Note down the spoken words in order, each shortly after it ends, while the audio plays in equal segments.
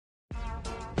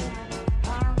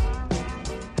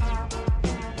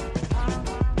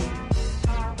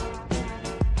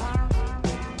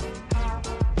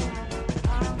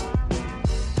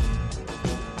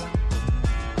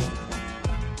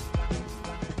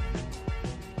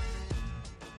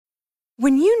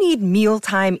When you need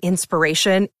mealtime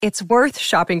inspiration, it's worth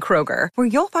shopping Kroger, where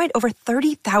you'll find over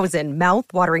 30,000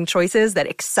 mouth-watering choices that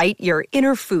excite your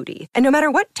inner foodie. And no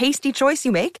matter what tasty choice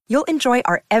you make, you'll enjoy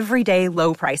our everyday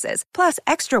low prices, plus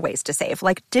extra ways to save,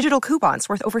 like digital coupons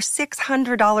worth over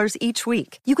 $600 each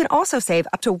week. You can also save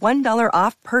up to $1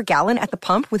 off per gallon at the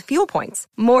pump with fuel points.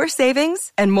 More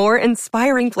savings and more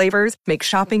inspiring flavors make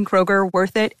shopping Kroger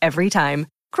worth it every time.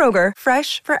 Kroger,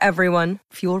 fresh for everyone.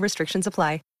 Fuel restrictions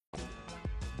apply.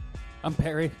 I'm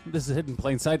Perry. This is Hidden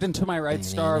Plain Sight. And to my right,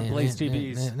 star of Blaze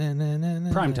TV's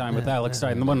Primetime with Alex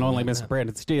Stein, the one and only Mr.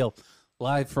 Brandon Steele,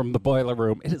 live from the boiler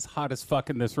room. It is hot as fuck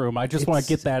in this room. I just want to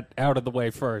get that out of the way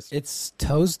first. It's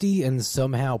toasty and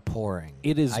somehow pouring.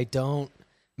 It is. I don't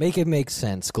make it make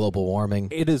sense, global warming.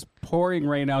 It is pouring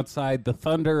rain outside. The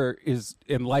thunder is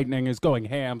and lightning is going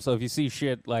ham. So if you see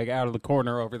shit like out of the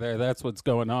corner over there, that's what's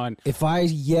going on. If I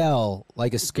yell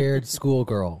like a scared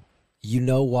schoolgirl, you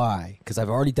know why, because I've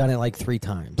already done it like 3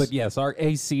 times. But yes, our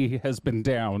AC has been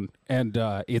down, and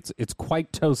it's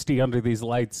quite toasty under these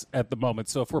lights at the moment.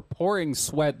 So if we're pouring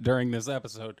sweat during this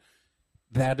episode,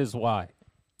 that is why.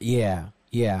 Yeah.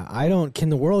 Can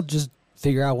the world just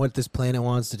figure out what this planet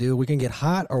wants to do? We can get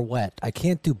hot or wet. I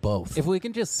can't do both. If we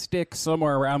can just stick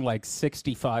somewhere around like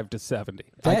 65 to 70,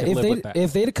 I can live with that.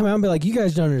 If they'd come out and be like, you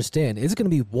guys don't understand, it's going to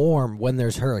be warm when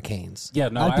there's hurricanes. Yeah,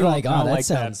 no, I'd be like, oh, like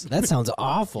that sounds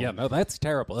awful. Yeah, no, that's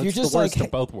terrible. It's You're just the worst like,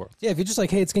 of both worlds. Yeah, if you're just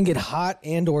like, hey, it's going to get hot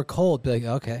and or cold, be like,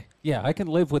 okay. Yeah, I can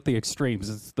live with the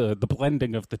extremes. It's the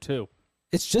blending of the two.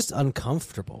 It's just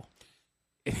uncomfortable.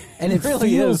 And it really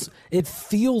feels is. It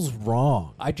feels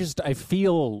wrong. I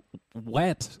feel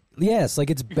wet. Yes,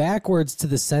 like it's backwards to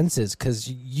the senses because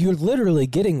you're literally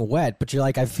getting wet, but you're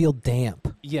like, I feel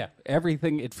damp. Yeah,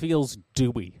 everything, it feels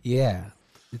dewy. Yeah,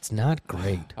 it's not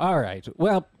great. All right.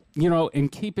 Well, you know, in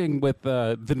keeping with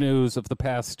the news of the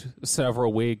past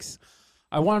several weeks,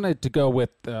 I wanted to go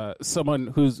with someone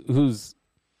who's,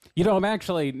 you know, I'm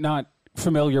actually not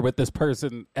familiar with this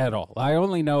person at all. I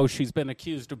only know she's been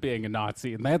accused of being a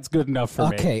Nazi, and that's good enough for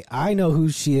me. Okay, I know who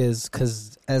she is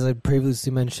because, as I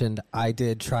previously mentioned, I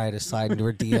did try to slide into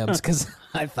her DMs because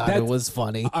I thought it was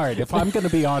funny. All right, if I'm going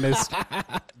to be honest,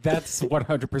 that's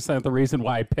 100% the reason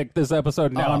why I picked this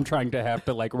episode. Now I'm trying to have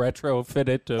to like retrofit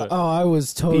it to I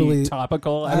was totally be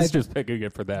topical. I was just picking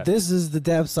it for that. This is the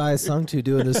depths I sunk to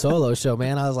doing a solo show,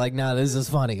 man. I was like, nah, this is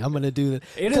funny. I'm going to do it.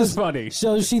 It is funny.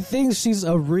 So she thinks she's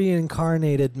a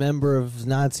reincarnated member of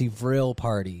Nazi Vril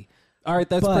Party. All right,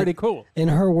 that's pretty cool. In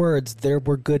her words, there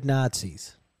were good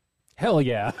Nazis. Hell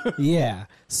yeah. Yeah.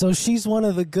 So she's one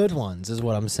of the good ones, is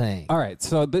what I'm saying. All right,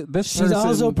 so this she's person...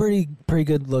 also pretty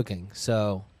good looking,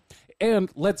 so...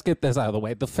 And let's get this out of the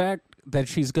way. The fact that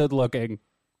she's good looking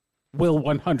will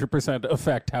 100%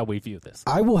 affect how we view this.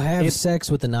 I will have sex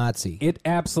with a Nazi. It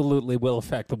absolutely will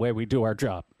affect the way we do our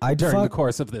job during the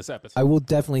course of this episode. I will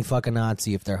definitely fuck a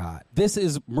Nazi if they're hot. This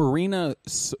is Marina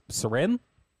Sarin?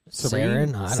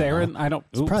 Sarin? I don't.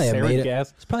 It's probably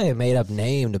gas. It's probably a made up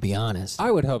name, to be honest. I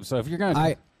would hope so. If you're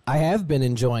gonna, I have been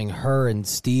enjoying her and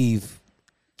Steve.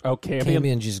 Oh,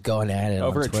 Cambion just going at it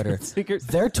over on Twitter.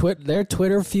 Their Their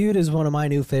Twitter feud is one of my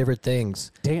new favorite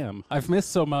things. Damn, I've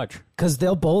missed so much. Because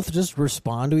they'll both just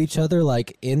respond to each other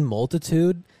like in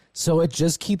multitude, so it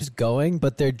just keeps going.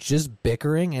 But they're just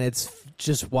bickering, and it's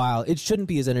just wild. It shouldn't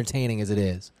be as entertaining as it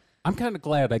is. I'm kind of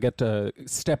glad I get to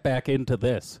step back into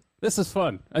this. This is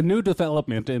fun. A new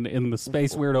development in the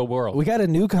space weirdo world. We got a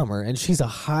newcomer, and she's a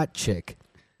hot chick.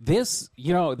 This,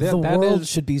 you know, the world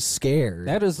should be scared.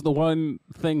 That is the one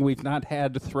thing we've not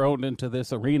had thrown into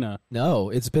this arena.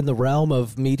 No, it's been the realm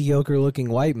of mediocre-looking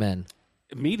white men.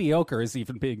 Mediocre is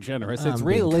even being generous. It's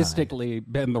realistically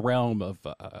been the realm of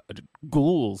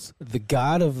ghouls. The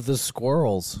god of the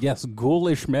squirrels. Yes,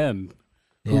 ghoulish men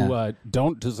who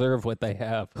don't deserve what they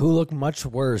have. Who look much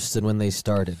worse than when they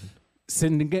started.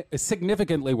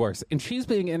 Significantly worse. And she's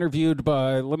being interviewed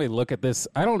by, let me look at this.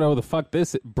 I don't know the fuck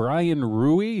this, Brian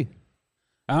Rui?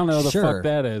 I don't know the fuck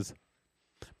that is.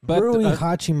 But Rui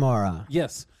Hachimura.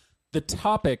 Yes. The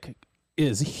topic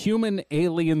is human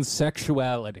alien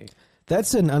sexuality.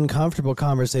 That's an uncomfortable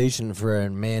conversation for a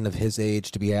man of his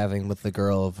age to be having with a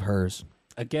girl of hers.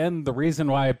 Again, the reason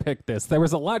why I picked this. There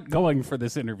was a lot going for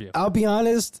this interview. I'll be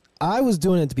honest, I was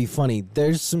doing it to be funny.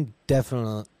 There's some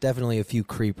definitely a few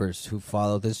creepers who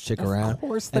follow this chick around. Of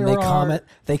course and there are.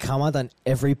 They comment on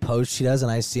every post she does,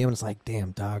 and I see them, and it's like,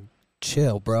 damn, dog,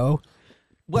 chill, bro.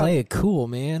 Play it cool,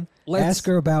 man. Ask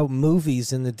her about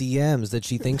movies in the DMs that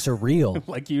she thinks are real.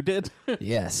 Like you did?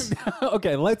 Yes.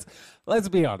 Okay, let's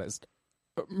be honest.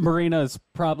 Marina is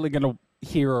probably going to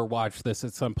hear or watch this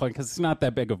at some point because it's not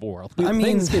that big of a world. I mean,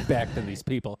 things get back to these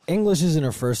people. English isn't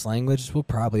her first language. We're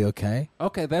probably okay.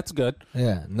 Okay, that's good.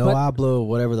 Yeah, no But- hablo,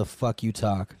 whatever the fuck you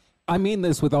talk. I mean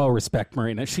this with all respect,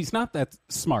 Marina. She's not that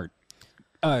smart.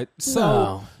 So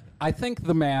No. I think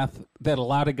the math that a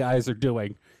lot of guys are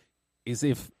doing is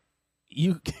if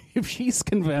she's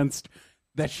convinced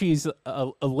that she's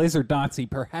a lizard Nazi,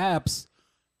 perhaps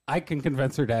I can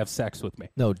convince her to have sex with me.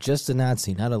 No, just a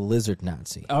Nazi, not a lizard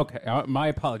Nazi. Okay, my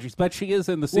apologies, but she is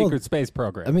in the secret space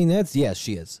program. I mean, yes,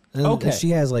 she is. And Okay.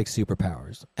 she has like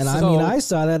superpowers. And I So- mean, I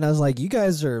saw that and I was like, you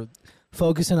guys are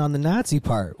focusing on the Nazi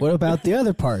part. What about the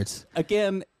other parts?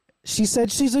 Again, She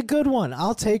said she's a good one.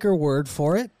 I'll take her word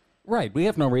for it. right? We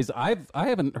have no reason. I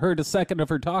haven't heard a second of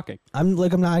her talking, I'm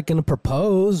not going to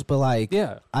propose, but like,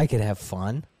 Yeah. I could have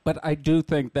fun. but I do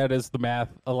think that is the math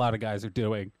a lot of guys are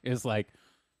doing. Is like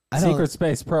I don't- secret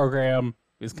space program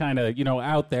is kind of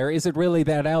out there. Is it really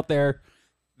that out there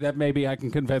that maybe I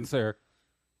can convince her?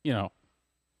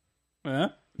 Huh?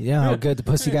 You know how good the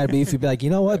pussy got to be if you'd be like, you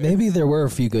know what? Maybe there were a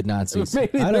few good Nazis.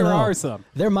 Maybe I don't there know. are some.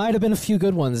 There might have been a few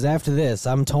good ones after this.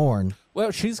 I'm torn.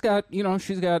 Well, she's got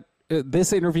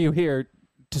this interview here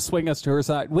to swing us to her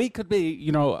side. We could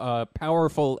be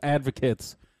powerful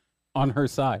advocates on her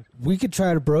side. We could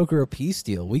try to broker a peace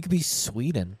deal. We could be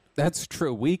Sweden. That's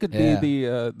true. We could Yeah. be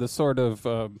the sort of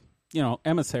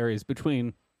emissaries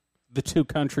between the two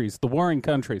countries, the warring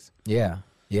countries. Yeah.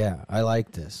 Yeah. I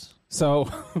like this. So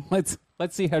let's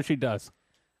see how she does.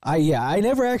 I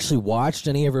never actually watched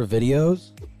any of her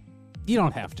videos. You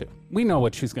don't have to. We know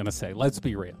what she's going to say. Let's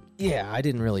be real. Yeah, I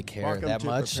didn't really care Welcome that to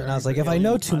much. And Preparing I was like, for if I know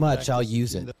Aliens too much, Contact. I'll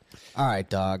use it. All right,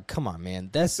 dog. Come on, man.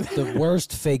 That's the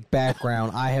worst fake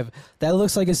background I have. That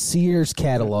looks like a Sears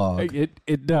catalog.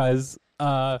 It does.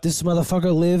 This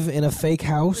motherfucker live in a fake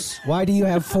house? Why do you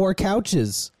have 4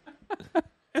 couches?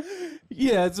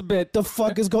 Yeah, it's a bit. The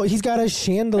fuck is going? He's got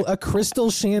a crystal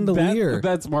chandelier.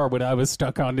 That's more what I was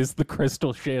stuck on is the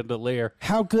crystal chandelier.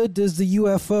 How good does the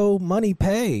UFO money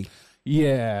pay?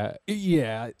 Yeah.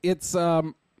 It's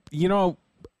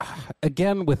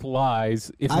again with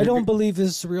lies. If I you're don't believe this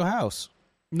is a real house.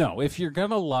 No, if you're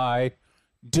gonna lie,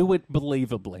 do it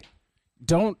believably.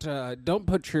 Don't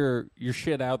put your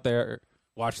shit out there.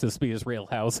 Watch this be his real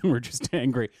house, and we're just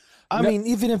angry. I mean,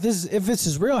 even if this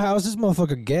is real house, this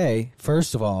motherfucker gay.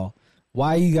 First of all,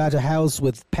 why you got a house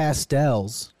with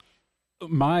pastels?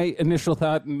 My initial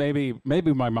thought, maybe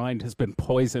my mind has been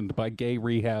poisoned by gay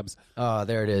rehabs. Oh,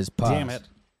 there it is. Pause. Damn it.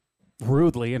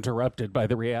 Rudely interrupted by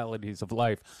the realities of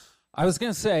life. I was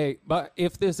going to say, but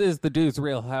if this is the dude's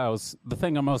real house, the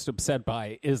thing I'm most upset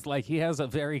by is like he has a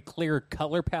very clear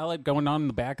color palette going on in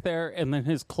the back there, and then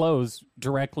his clothes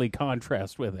directly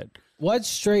contrast with it. What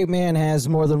straight man has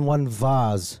more than one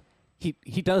vase?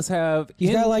 He does have. He's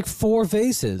got like 4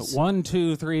 vases. 1,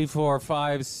 2, 3, 4,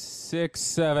 5, 6,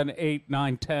 7, 8,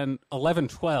 9, 10, 11,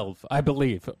 12, I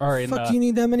believe, are in Fuck, do you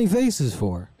need that many vases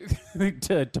for?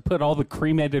 to put all the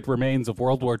cremated remains of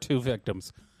World War II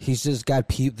victims. He's just got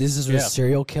this is a Yeah.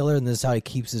 serial killer, and this is how he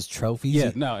keeps his trophies.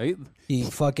 Yeah, no, He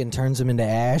fucking turns them into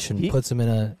ash and puts them in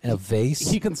a vase.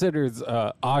 he considers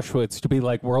Auschwitz to be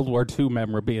like World War II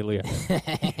memorabilia.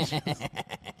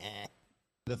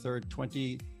 The third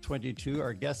 2022.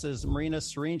 Our guest is Marina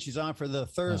Serene. She's on for the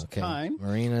third time.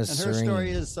 Marina And Serene. her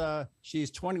story is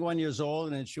she's 21 years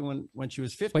old, and when she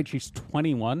was 15. Wait, she's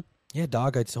 21? Yeah,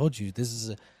 dog, I told you this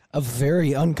is a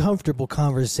very uncomfortable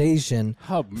conversation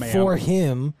Oh, man. for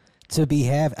him to be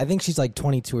having. I think she's like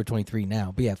 22 or 23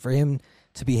 now. But yeah, for him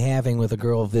to be having with a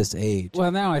girl of this age.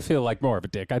 Well, now I feel like more of a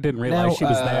dick. I didn't realize she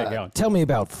was that young. Tell me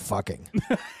about fucking.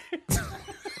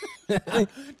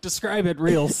 Describe it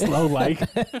real slow like.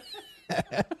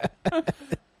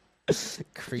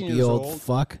 Creepy years old old.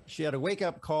 fuck. She had a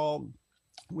wake-up call,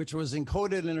 which was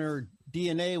encoded in her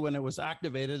DNA when it was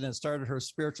activated, and started her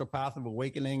spiritual path of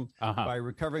awakening by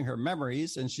recovering her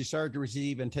memories. And she started to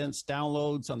receive intense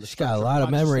downloads on the. She got a structure lot of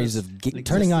memories consciousness of and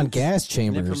turning on existence, gas and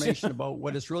chambers. information about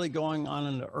what is really going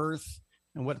on the Earth,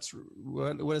 and what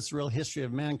is the real history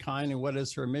of mankind, and what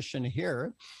is her mission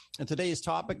here. And today's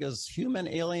topic is human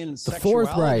alien The sexuality.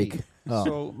 Fourth Reich. Oh.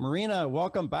 So, Marina,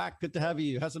 welcome back. Good to have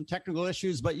you. You had some technical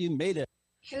issues, but you made it.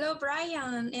 Hello,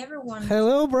 Brian, everyone.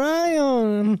 Hello,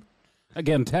 Brian.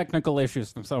 Again, technical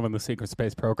issues from some of the secret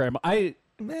space program. Hey,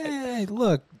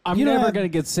 look, I'm you don't never have- going to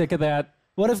get sick of that.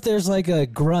 What if there's like a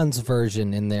grunts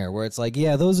version in there where it's like,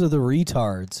 yeah, those are the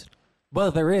retards. Well,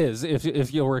 there is.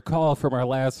 If you'll recall from our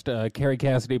last Carrie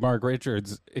Cassidy, Mark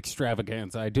Richards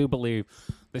extravaganza, I do believe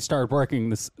they started working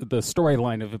the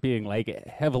storyline of it being like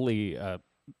heavily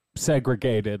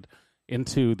segregated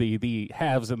into the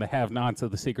haves and the have-nots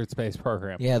of the secret space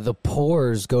program. Yeah, the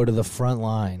pores go to the front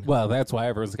line. Well, that's why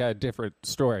everyone's got a different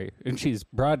story. And she's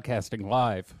broadcasting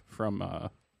live from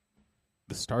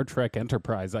the Star Trek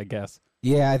Enterprise, I guess.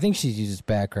 Yeah, I think she's used this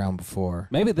background before.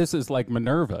 Maybe this is like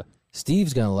Minerva.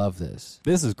 Steve's going to love this.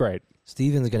 This is great.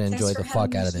 Steven's going to Thanks enjoy for the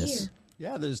fuck having out of me this. here.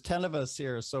 Yeah, there's 10 of us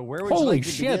here. So where would Holy you like to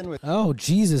shit. begin with? Oh,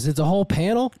 Jesus, it's a whole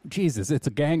panel? Jesus, it's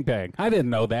a gangbang. I didn't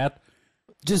know that.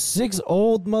 Just 6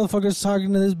 old motherfuckers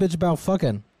talking to this bitch about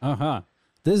fucking. Uh-huh.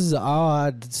 This is an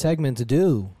odd segment to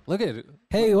do. Look at it.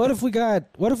 Hey, what if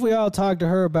we all talk to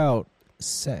her about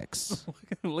sex?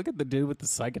 Look at the dude with the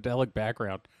psychedelic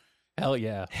background. Hell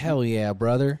yeah. Hell yeah,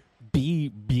 brother. B.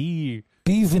 B.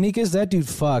 Vanikas, that dude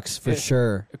fucks for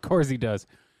sure. Of course he does.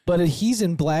 But he's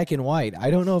in black and white. I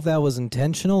don't know if that was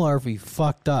intentional or if he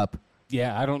fucked up.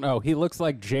 Yeah, I don't know. He looks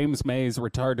like James May's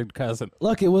retarded cousin.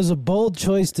 Look, it was a bold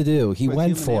choice to do. He With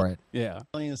went human for it. Yeah.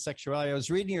 And sexuality. I was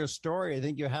reading your story. I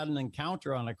think you had an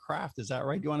encounter on a craft. Is that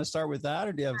right? Do you want to start with that,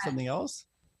 or do you have something else?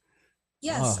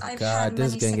 Yes, Oh, I've God, had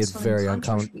this many is going to get sexual very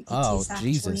encounters uncomfortable. with Oh, ETs,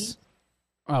 Jesus.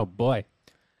 Oh, boy.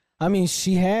 I mean,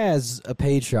 she has a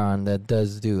Patreon that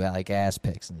does do like ass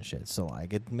pics and shit, so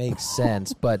like it makes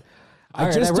sense. But All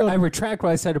right, just I don't. retract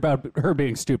what I said about her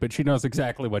being stupid. She knows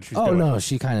exactly what she's Oh doing. no,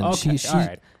 she kind of Okay, all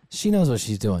right. she knows what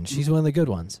she's doing. She's one of the good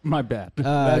ones. My bad.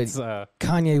 That's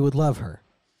Kanye would love her.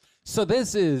 So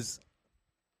this is.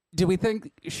 Do we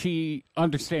think she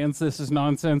understands this is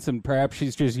nonsense, and perhaps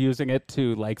she's just using it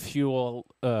to like fuel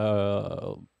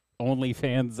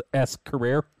OnlyFans-esque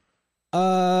career?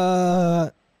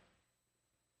 I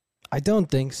don't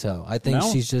think so. I think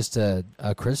No? she's just a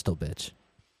crystal bitch.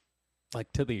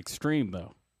 Like to the extreme,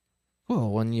 though. Well,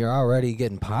 when you're already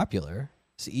getting popular,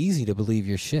 it's easy to believe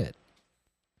your shit.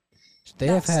 They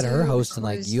have had her hosting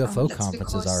like UFO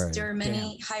conferences already. There are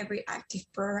many hybrid active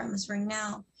programs right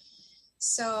now.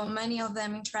 So many of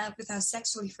them interact with us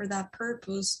sexually for that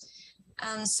purpose.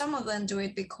 And some of them do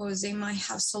it because they might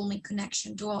have soulmate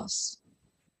connection to us.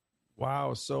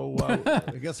 Wow. So I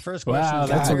guess first question. Wow, is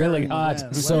that's where really and hot.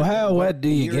 when? So how wet do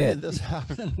you year get? Did this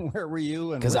happen? Where were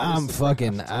you? Because I'm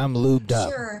lubed up.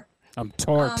 Sure. I'm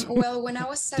torqued. Well, when I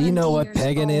was Do you 17 know what years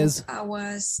pegging old, is? I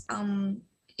was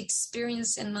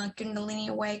experiencing my Kundalini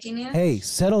awakening. Hey,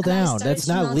 settle And I down. started That's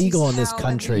to not legal in notice this how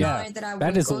country. every Yeah, night that I that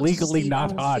would is go to legally sleep, I not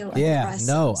would hot. feel like Yeah,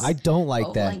 no, presence I don't like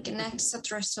of, that. Like an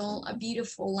extraterrestrial, a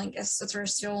beautiful, like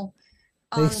extraterrestrial,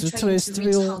 Extraterrestrial?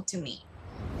 trying to reach out to me.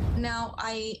 Now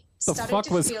I The started fuck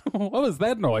to was? feel What was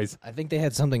that noise? I think they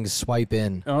had something to swipe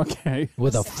in Okay.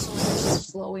 with a. sexual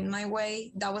energy flowing my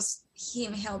way. That was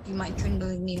him helping my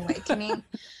Kundalini awakening.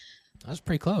 That's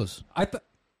pretty close.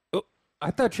 I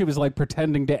thought she was like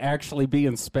pretending to actually be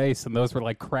in space, and those were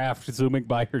like craft zooming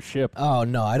by her ship. Oh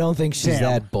no, I don't think she's Damn.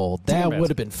 that bold. Damn That it. would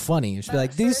have been funny. She'd be But like,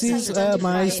 at "This first I is identified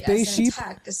my it as an spaceship.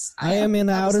 attack, 'cause I am in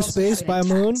I was outer also space having by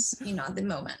moon." attacks, at the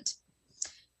moment.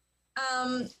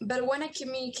 But when I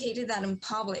communicated that in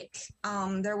public,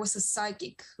 there was a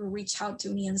psychic who reached out to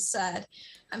me and said,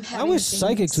 "I'm I having wish the same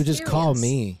psychics would just call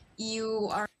experience. me. You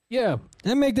are Yeah.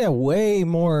 That'd make that way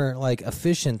more like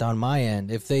efficient on my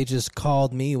end if they just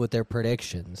called me with their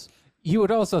predictions. You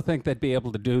would also think they'd be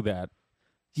able to do that.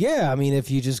 Yeah, I mean,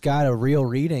 if you just got a real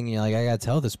reading, you're like, I gotta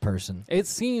tell this person. It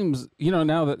seems,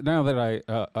 now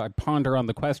that I ponder on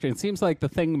the question, it seems like the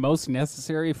thing most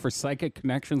necessary for psychic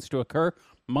connections to occur,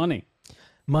 money.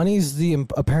 Money's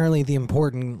apparently the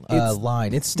important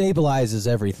line. It stabilizes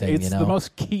everything. It's the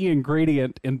most key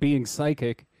ingredient in being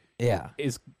psychic. Yeah.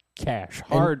 Is cash,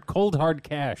 cold hard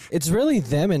cash. It's really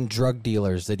them and drug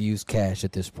dealers that use cash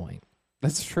at this point.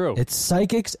 That's true. It's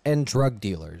psychics and drug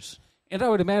dealers. And I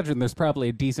would imagine there's probably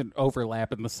a decent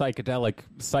overlap in the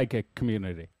psychic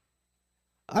community.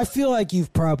 I feel like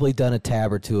you've probably done a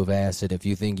tab or two of acid if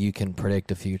you think you can predict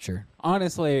the future.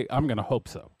 Honestly, I'm going to hope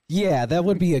so. Yeah, that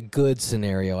would be a good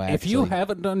scenario, actually. If you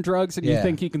haven't done drugs and you Yeah.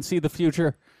 think you can see the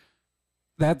future,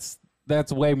 that's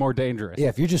way more dangerous. Yeah,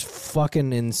 if you're just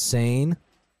fucking insane.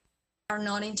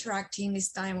 not interacting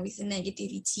this time with the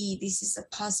negativity. This is a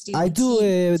positive. I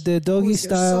do the doggy Who's your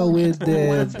style soulmate? with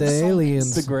One of the your soulmates. The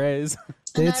aliens. grays.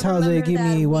 And That's I how they remember give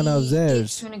me that one of we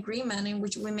theirs. came to an agreement in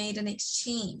which we made an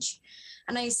exchange.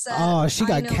 And I said, Oh, she I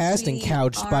got know casting we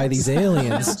couched are by these you know,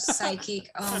 aliens.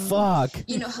 psychic. Fuck.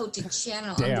 You know how to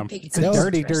channel Damn. and depict It's a dirty,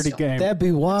 dirty extraterrestrial. game. That'd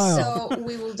be wild. So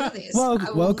we will do this. Well, I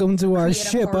will welcome to our create a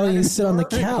ship. Why don't you sit on the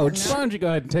portal couch? Why don't you go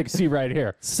ahead and take a seat right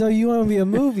here? So you want to be a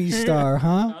movie star,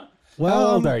 huh? Well,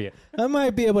 How old are you? I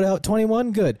might be able to help.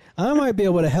 21, good. I might be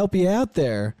able to help you out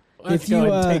there. Let's if go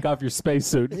you ahead and take off your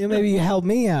spacesuit. maybe help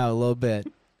me out a little bit.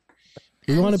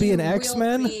 You want to be an will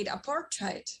X-Men? create a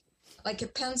portrait, like a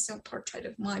pencil portrait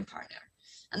of my partner.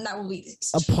 and that will be the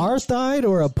exchange. Apartheid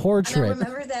or a And I portrait?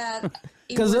 remember that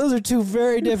Because those are two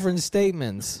very different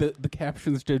statements. The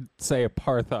captions did say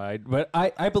apartheid, but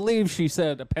I believe she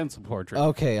said a pencil portrait.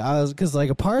 Okay, because like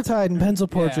apartheid and pencil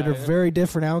portrait are very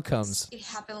different outcomes. it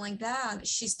happened like that.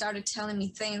 She started telling me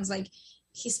things like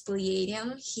he's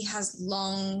Pleiadian, he has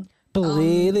long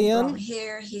Pleiadian? brown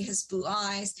hair, he has blue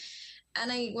eyes.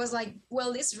 And I was like,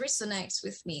 well, this resonates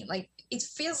with me. Like, it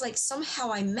feels like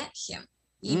somehow I met him,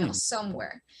 you know,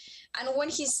 somewhere. And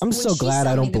I'm so glad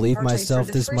I don't believe myself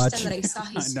this much. The first time that I saw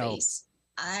his face,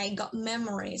 I got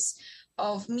memories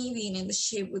of me being in the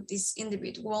ship with this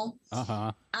individual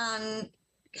and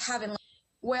having,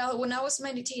 well, when I was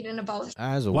meditating about...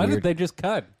 Why did they just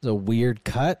cut? It was a weird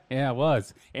cut. Yeah, it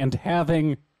was. And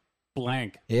having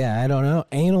blank. Yeah, I don't know.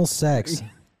 Anal sex.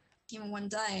 One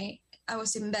day, I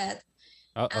was in bed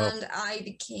and I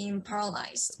became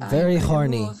paralyzed. Very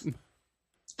horny.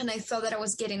 And I thought that I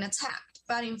was getting attacked.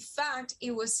 But in fact,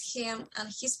 it was him and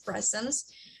his presence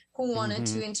who wanted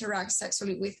to interact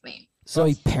sexually with me. So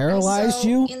he paralyzed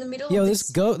you? In the middle Yo,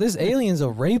 of this alien's a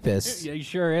rapist. Yeah, he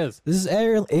sure is. This is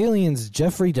alien's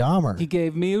Jeffrey Dahmer. He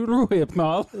gave me a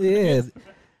hypnol.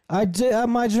 Yeah.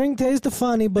 My drink tasted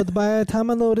funny, but by the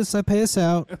time I notice, I pass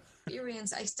out.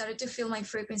 experience, I started to feel my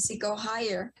frequency go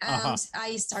higher. And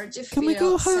I started to Can we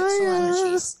feel go sexual higher?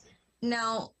 energies.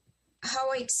 Now,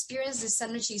 how I experience this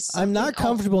energy is I'm not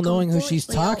comfortable knowing who she's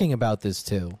talking about this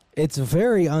to. It's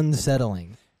very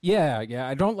unsettling. Yeah,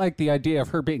 I don't like the idea of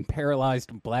her being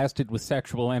paralyzed and blasted with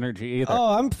sexual energy either.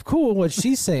 Oh, I'm cool with what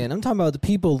she's saying. I'm talking about the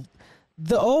people,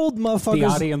 the old motherfuckers. The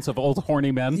audience of old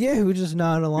horny men. Yeah, who just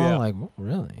nodded along like, oh,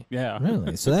 really? Yeah.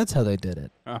 Really? So that's how they did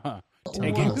it.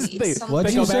 They go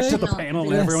What'd you back say? to the panel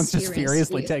and everyone's just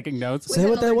furiously taking notes. Say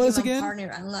what that was again?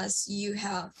 Partner, unless you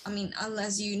have,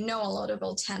 unless you know a lot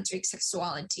about tantric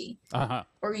sexuality,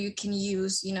 or you can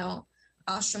use,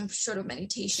 ashram sort of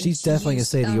meditation. She's definitely gonna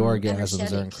say the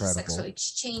orgasms are incredible. Sexual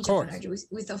exchange of energy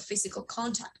without physical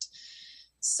contact.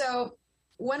 So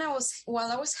while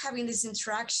I was having these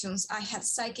interactions, I had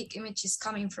psychic images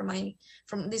coming from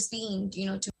this being,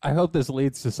 to. I hope this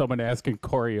leads to someone asking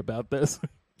Corey about this.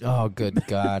 Oh, good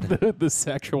God. the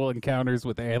sexual encounters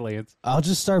with aliens. I'll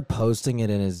just start posting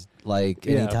it in his,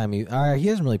 anytime he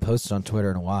hasn't really posted on Twitter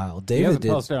in a while. He hasn't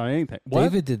posted on anything. What?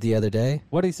 David did the other day.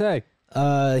 What'd he say?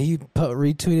 He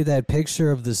retweeted that picture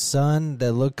of the sun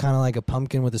that looked kind of like a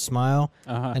pumpkin with a smile,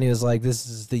 and he was like, "This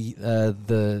is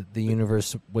the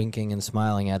universe winking and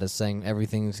smiling at us, saying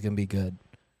everything's gonna be good."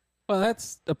 Well,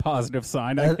 that's a positive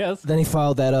sign, I guess. Then he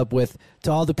followed that up with,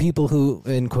 to all the people who,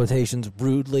 in quotations,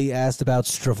 rudely asked about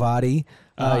Stravati.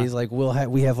 He's like,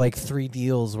 we have like 3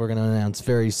 deals we're gonna announce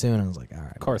very soon. I was like, all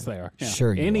right, of course they are. Yeah.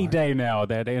 Sure, any day now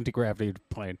that anti-gravity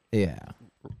plane. Yeah.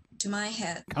 To my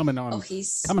head coming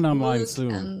online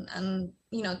soon, and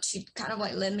to kind of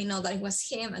like let me know that it was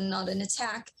him and not an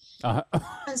attack.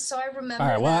 And so I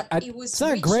remember it was. It's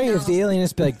not great if the alien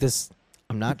is like this.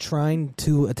 I'm not trying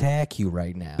to attack you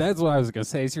right now. That's what I was gonna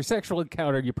say. It's your sexual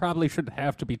encounter. You probably shouldn't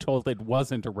have to be told it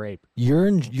wasn't a rape.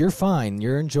 You're fine.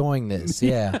 You're enjoying this.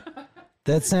 Yeah.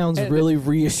 That sounds really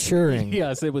reassuring.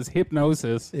 Yes, it was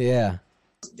hypnosis. Yeah.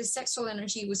 The sexual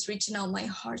energy was reaching out my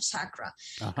heart chakra,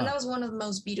 and that was one of the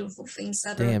most beautiful things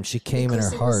ever. Damn, she came in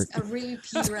her heart. It was a really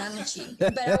pure energy,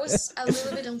 but I was a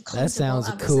little bit uncomfortable. That sounds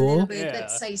I was cool. a little bit,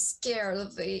 let's say, scared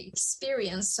of the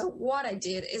experience. So what I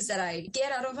did is that I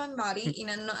get out of my body in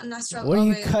a natural. What are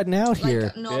you cutting out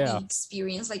here?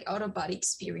 Experience, like out of body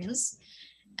experience.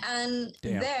 And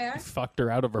there, you fucked her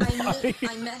out of her body.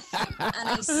 I met him, and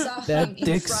I saw that him in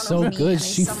dick's front so of me, good. and I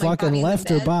She saw my fucking body in the left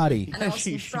her bed, body. And I was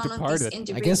She in front of departed. this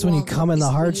individual. I guess when you come in the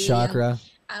heart chakra,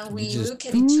 and we look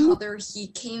at each other. He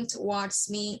came towards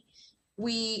me.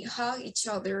 We hug each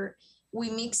other.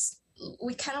 We mix.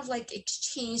 We kind of like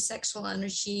exchange sexual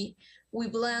energy. We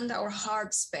blend our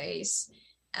heart space,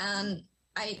 and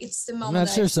it's the moment. I'm not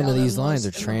sure some of these lines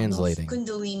are translating.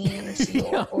 Kundalini energy.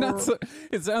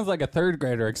 It sounds like a third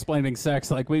grader explaining sex.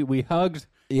 Like we hugged.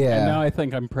 Yeah. And now I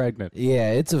think I'm pregnant.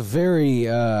 Yeah, it's a very,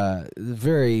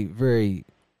 very, very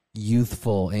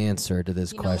youthful answer to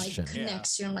this question. Like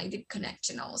connection, like the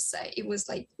connection, I will say. It was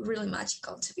like really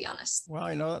magical, to be honest. Well,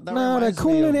 that that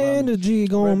cooling energy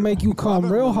gonna make you come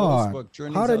real hard.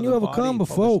 Harder than you ever come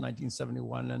before.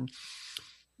 1971, and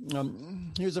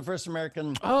he was the first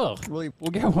American. Oh, really?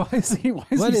 Well, yeah. Why is he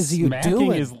smacking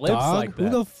doing, his lips dog? like that? Who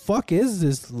the fuck is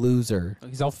this loser?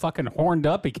 He's all fucking horned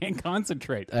up. He can't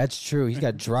concentrate. That's true. He's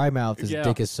got dry mouth. His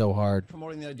dick is so hard.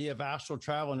 Promoting the idea of astral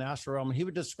travel in the astral realm. He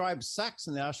would describe sex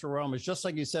in the astral realm as, just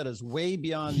like you said, as way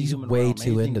beyond the human realm. He's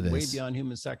way too into this. Way beyond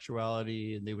human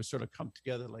sexuality, and they would sort of come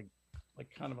together like like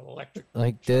kind of electric,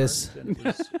 like this. And it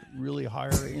was really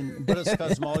higher. In Buddhist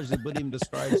cosmology, the Buddhism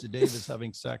describes the Dave as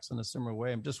having sex in a similar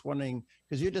way. I'm just wondering,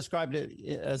 because you described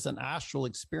it as an astral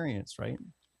experience, right?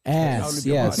 Ass,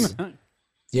 yes.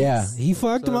 Yeah, he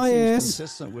fucked So that my seems ass.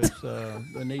 consistent with the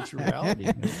nature of reality.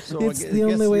 So It's the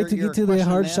only way to get to the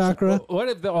heart chakra. What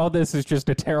if all this is just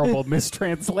a terrible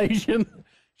mistranslation?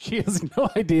 She has no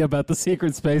idea about the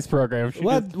secret space program.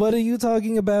 What are you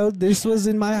talking about? This was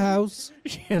in my house.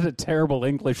 She had a terrible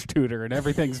English tutor, and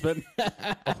everything's been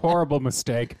a horrible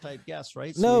mistake. Type guess,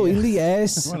 right? No, in the You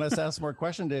ass. want us to ask more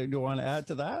questions? Do you want to add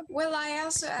to that? Well, I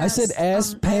also asked, I said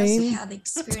ass pain. I also had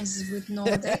experiences with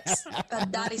Nordics,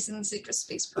 but that is in the secret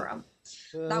space program.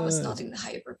 That was not in the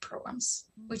hybrid programs,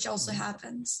 which also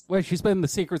happens. Wait, she's been in the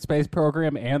secret space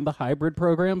program and the hybrid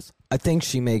programs? I think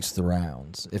she makes the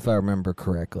rounds, if I remember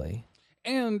correctly.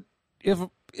 And if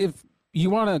you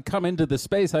want to come into the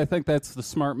space, I think that's the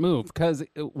smart move. Because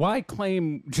why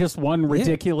claim just one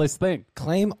ridiculous thing?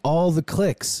 Claim all the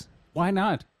clicks. Why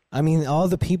not? I mean, all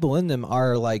the people in them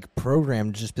are like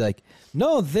programmed to just be like,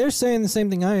 no, they're saying the same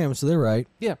thing I am, so they're right.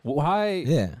 Yeah, why?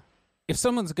 Yeah. If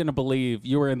someone's going to believe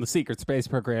you were in the secret space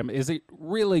program, is it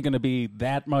really going to be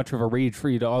that much of a reach for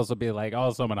you to also be like,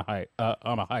 also I'm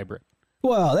a hybrid?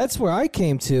 Well, that's where I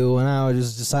came to when I was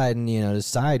just deciding, to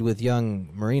side with young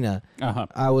Marina. Uh-huh.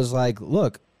 I was like,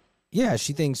 look, yeah,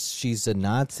 she thinks she's a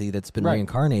Nazi that's been Right.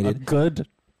 reincarnated. A good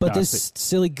But Nazi. this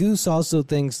silly goose also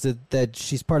thinks that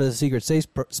she's part of the secret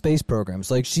space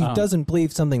programs. Like, she doesn't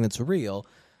believe something that's real.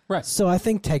 Right. So I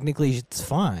think technically it's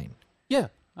fine. Yeah,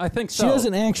 I think so. She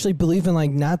doesn't actually believe in, like,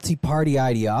 Nazi party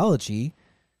ideology.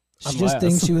 She just Unless.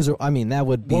 thinks she was... I mean, that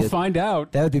would be... We'll find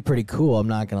out. That would be pretty cool, I'm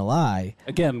not going to lie.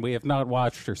 Again, we have not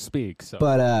watched her speak. So.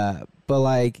 But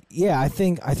like, yeah, I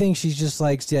think she just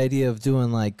likes the idea of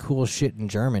doing, like, cool shit in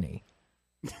Germany.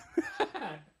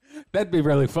 That'd be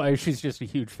really funny. She's just a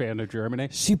huge fan of Germany.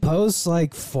 She posts,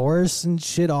 like, forests and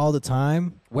shit all the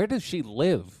time. Where does she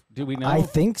live? Do we know? I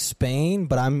think Spain,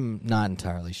 but I'm not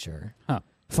entirely sure. Huh.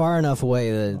 Far enough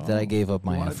away that I gave up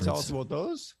my You want to efforts. tell us about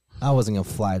those? I wasn't gonna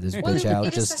fly this Well, bitch out it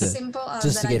is just as to simple as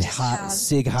just to that I get just hot, had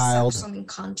sig heiled. some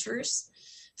encounters.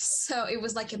 So it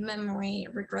was like a memory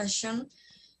regression.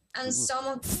 And some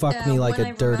of Fuck me like when a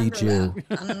I dirty remember Jew.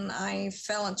 that, and I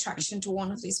fell attraction to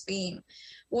one of these beings.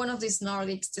 One of these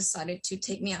Nordics decided to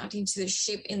take me out into the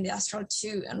ship in the Astral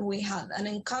 2, and we had an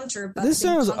encounter. But This the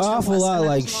sounds encounter awful was lot an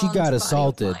like she got advanced body of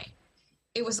assaulted. mine.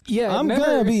 It was Yeah, I'm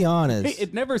gonna be honest.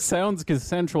 It never sounds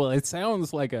consensual. It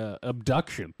sounds like a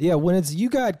abduction. Yeah, when it's you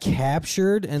got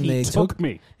captured and He they took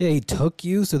me. Yeah, he took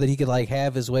you so that he could like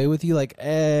have his way with you. Like,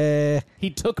 He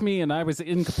took me, and I was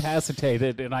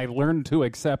incapacitated, and I learned to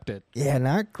accept it. yeah,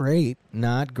 not great,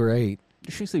 not great.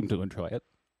 She seemed to enjoy it.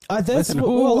 That's Listen, what-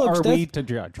 who well, look, are that's- we to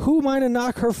judge? Who am I to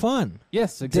knock her fun?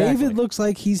 Yes, exactly. David looks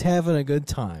like he's having a good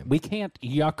time. We can't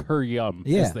yuck her yum,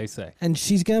 Yeah, as they say. and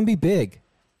she's gonna be big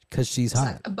because she's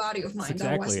hot a body of mine that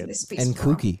exactly was it. in this space and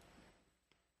program. kooky.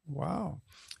 Wow.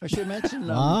 I should mention,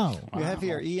 Wow. you have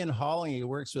here Ian Holling. He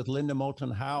works with Linda Moulton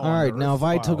Howe. All on right, the now Earth if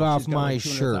I File. took off She's got my like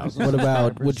shirt, 200,000 what about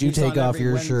subscribers. would you She's take on off every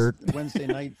your shirt? Wednesday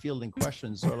night fielding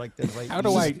questions. So I like to invite How do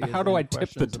you I- to how do I field tip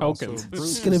the questions. And also tokens?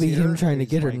 Bruce It's gonna is be him here. trying to He's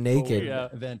get her my naked.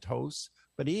 co-event host.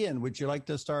 But Ian, would you like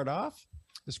to start off?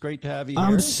 It's great to have you I'm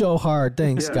here. so hard.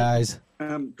 Thanks, Yeah. guys.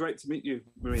 Great to meet you,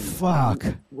 Marina. Fuck.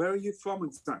 Where are you from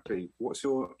exactly? What's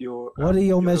your What are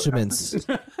your measurements?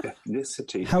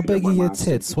 ethnicity? How if you big don't are mind your my asking?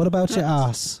 tits? What about your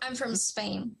ass? I'm from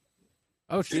Spain,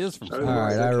 Oh, she is from Oh, Spain. All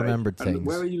right, I remembered And things.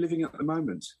 where are you living at the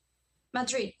moment?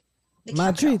 Madrid. The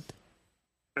Madrid.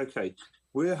 capital. Okay,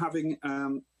 we're having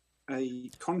a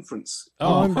conference.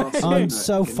 Oh, in I'm Barcelona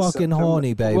so in fucking September.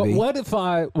 horny, baby. What if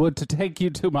I were to take you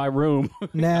to my room?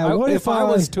 Now, what if I I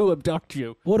was to abduct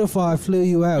you? What if I flew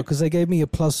you out? Because they gave me a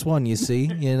 +1, you see?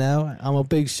 I'm a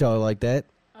big show like that.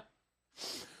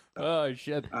 Oh,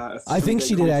 shit. A I think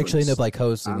she 3-day did actually end up conference. like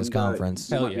hosting this And, conference.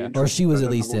 you Hell might be yeah. Or she was interested. at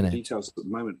I least don't in have all the it. details at the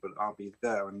moment, but I'll be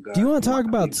there. And, Do you want to might talk be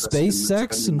about interested space in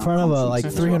sex in attending that front of conference like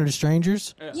as well. 300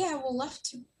 strangers? Yeah, we'll love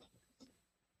to.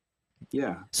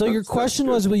 Yeah. So your that's question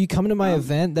good. was, will you come to my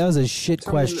event? That was a shit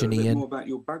Tell question, me a little bit Ian. more about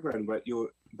your background,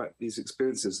 about these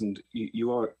experiences, and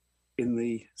you are in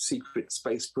the secret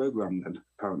space program. Then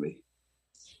apparently,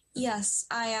 Yes,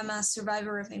 I am a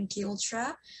survivor of MK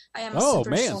Ultra. I am a Oh, super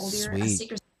man, soldier, a sweet.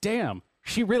 secret Damn.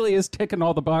 She really is ticking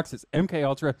all the boxes. MK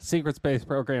Ultra, secret space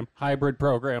program, hybrid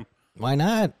program. Why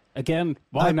not? Again,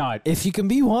 why not? If you can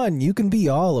be one, you can be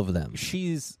all of them.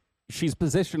 She's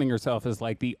positioning herself as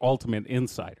like the ultimate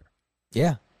insider.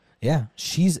 Yeah. Yeah.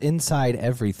 She's inside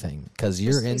everything because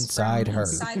you're space inside program her.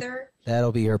 insider.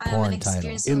 That'll be her porn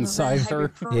title. Inside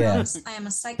her. Yeah. I am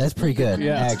a psychic. That's pretty good,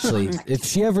 actually. If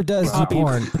she ever does do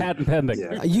porn, patent pending.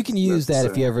 Yeah. you can use that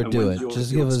if you ever do it.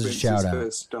 Just give us a shout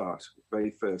out.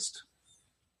 Very first.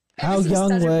 How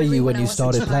young were you when you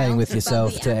started playing with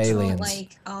yourself to aliens?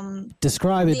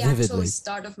 Describe it the actual vividly.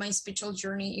 start of my spiritual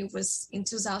journey, it was in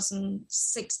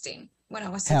 2016 when I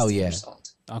was 16 Hell yeah. years old.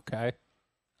 Okay.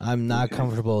 I'm not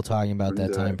comfortable talking about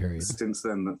that time period. Since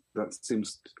then, that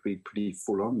seems to be pretty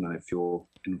full on now. If you're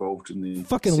involved in the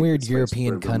Fucking secret weird space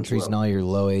European program as countries well. and all your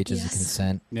low ages of Yes.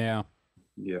 consent. Yeah.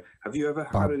 Yeah. Have you ever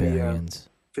had any Barbarians.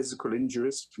 physical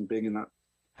injuries from being in that?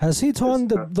 Has he torn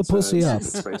the pussy up?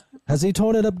 space? Has he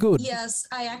torn it up good? Yes,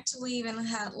 I actually even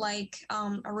had like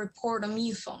a report on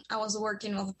MUFON. I was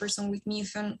working with a person with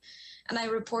MUFON, and I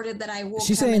reported that I woke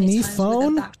She up saying many times with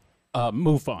MUFON? a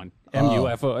MUFON.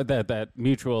 MUFO, that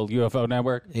mutual UFO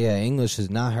network. Yeah, English is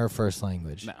not her first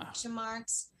language. question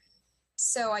marks.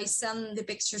 So I send the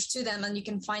pictures to them, and you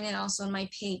can find it also on my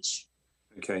page.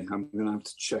 Okay, I'm going to have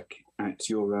to check out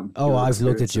your. Oh, your I've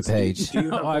looked at your experiences. page. Do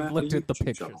you have I've a looked at the YouTube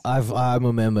pictures. channel? I'm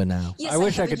a member now. Yes, I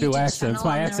wish I have a could do YouTube accents. channel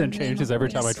My under accent the name changes of every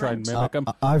time I Miss try and Rent. mimic them.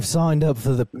 I've signed up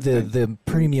for the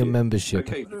premium membership.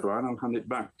 Okay, Brian, I'll hand it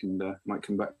back and might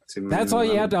come back to me. That's all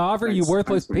you had to offer, you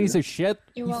worthless piece of shit?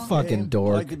 You're You welcome. fucking I'd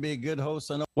dork. like to be a good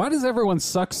host. I know Why does everyone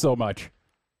suck so much?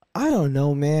 I don't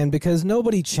know, man, because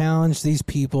nobody challenged these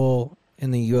people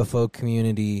in the UFO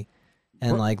community,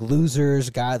 and like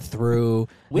losers got through.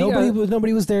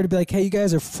 Nobody was there to be like, "Hey, you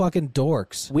guys are fucking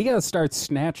dorks." We gotta start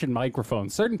snatching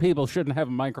microphones. Certain people shouldn't have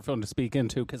a microphone to speak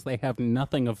into because they have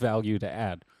nothing of value to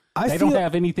add. They don't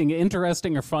have anything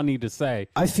interesting or funny to say.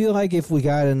 I feel like if we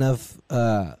got enough,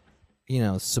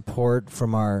 support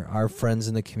from our friends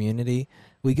in the community,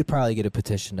 we could probably get a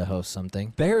petition to host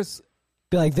something.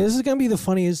 Be like, this is going to be the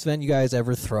funniest event you guys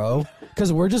ever throw,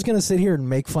 because we're just going to sit here and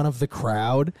make fun of the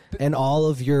crowd and all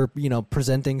of your,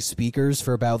 presenting speakers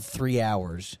for about 3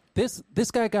 hours. This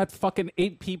guy got fucking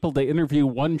 8 people to interview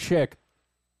one chick.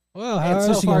 Well, how And else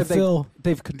so you far going to fill?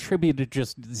 they've contributed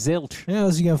just zilch. How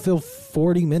else you going to fill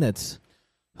 40 minutes?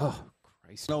 Oh,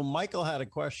 Christ. No, Michael had a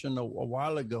question a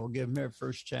while ago. Give him a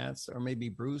first chance, or maybe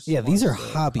Bruce. Yeah, these are wants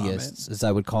to hobbyists, as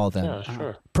I would call them. Yeah,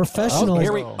 sure. Professionals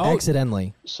Oh,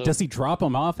 accidentally. So Does he drop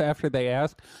them off after they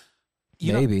ask?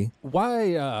 You know, Maybe.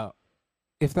 why,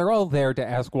 if they're all there to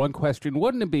ask one question,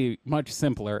 wouldn't it be much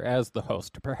simpler as the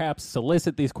host to perhaps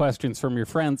solicit these questions from your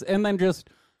friends and then just,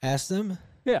 Ask them.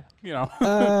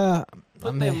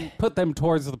 put them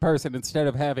towards the person instead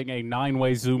of having a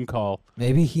 9-way Zoom call?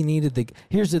 Maybe he needed the...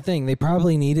 Here's the thing. They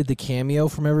probably needed the cameo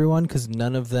from everyone because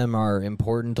none of them are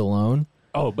important alone.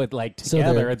 Oh, but like So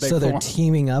together, they're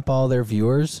teaming up all their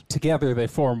viewers. together they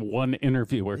form one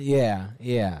interviewer. Yeah.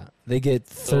 They get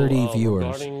 30 viewers.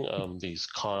 Regarding these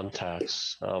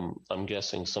contacts, I'm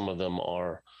guessing some of them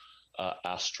are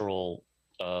astral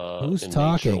Who's in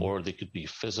talking? nature, or they could be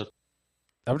physical.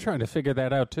 I'm trying to figure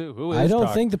that out too. Who is I don't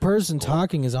talking? think the person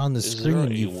talking is on the Is there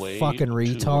screen, a you way fucking to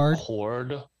retard.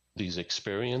 record these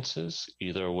experiences,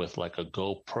 either with like a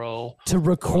GoPro? To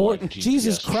record? like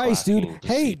Jesus GPS Christ, dude. tracking to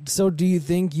Hey, see- so do you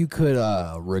think you could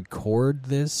record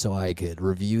this so I could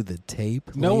review the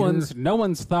tape? No later?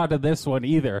 one's thought of this one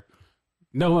either.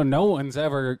 No one's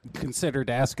ever considered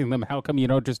asking them, how come you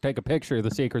don't just take a picture of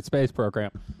the secret space program?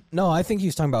 No, I think he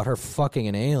was talking about her fucking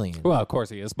an alien. Well, of course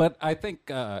he is. But I think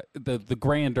the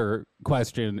grander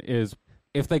question is,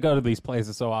 if they go to these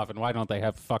places so often, why don't they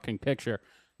have a fucking picture?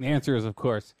 And the answer is, of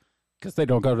course, because they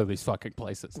don't go to these fucking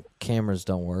places. Cameras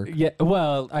don't work. Yeah,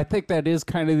 well, I think that is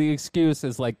kind of the excuse,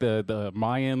 is like the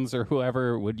Mayans or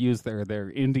whoever would use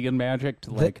their Indian magic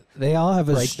to like They all have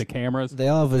break the cameras. They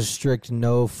all have a strict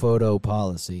no photo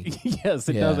policy. Yes,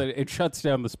 it Yeah. does. It shuts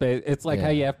down the space. It's like Yeah.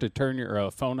 how you have to turn your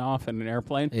phone off in an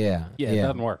airplane. Yeah, Yeah, it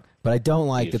doesn't work. But I don't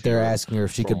like If that they're you're asking her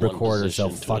if she from could one record position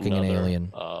herself to fucking an another,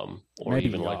 alien. Or Maybe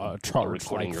even like charge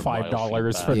recording like your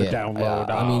 $5 for biofeedback. the download.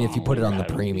 I mean, if you put it on the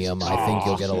having premium, these I think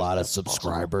you'll get a experiences, lot of if that's possible.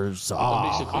 subscribers. So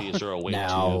basically, is there a way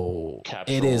now, to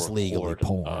capture it is or legally record,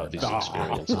 porn. these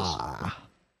experiences?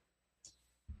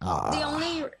 The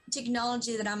only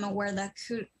technology that I'm aware that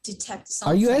could detect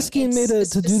something. Are you asking me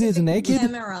it's to do this specific naked?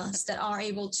 Cameras that are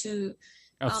able to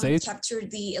see? capture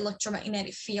the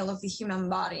electromagnetic field of the human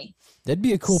body. That'd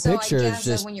be a cool so picture. I It's guess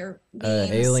just that when you're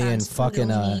alien sensed fucking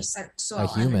through a the sexual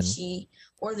human. energy,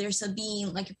 or there's a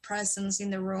being, like a presence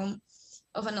in the room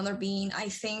of another being, I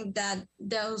think that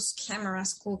those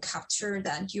cameras could capture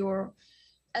that your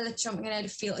electromagnetic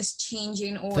field is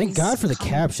changing. Or Thank is God for the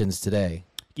coming. captions today.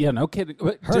 Yeah, no kidding.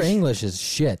 But Her does English is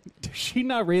shit. does she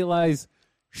not realize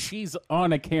she's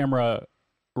on a camera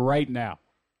right now?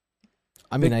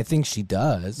 I mean, I think she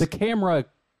does. The camera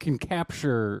can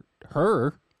capture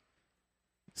her.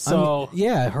 So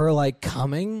yeah, her like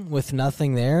coming with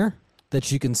nothing there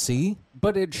that you can see.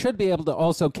 But it should be able to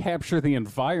also capture the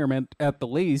environment at the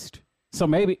least. So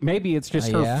maybe it's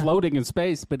just her floating in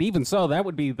space. But even so, that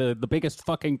would be the biggest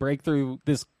fucking breakthrough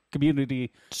this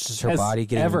community just her has body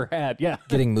ever had. Yeah,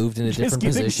 getting moved into different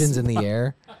positions in the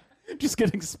air. Just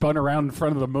getting spun around in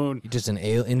front of the moon. Just an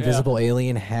invisible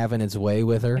alien having its way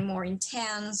with her. More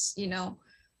intense,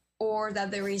 or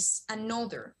that there is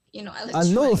another,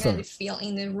 electromagnetic field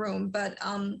in the room. But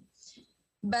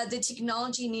the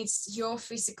technology needs your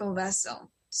physical vessel.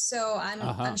 So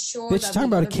I'm sure that you're talking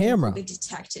about a camera. Will be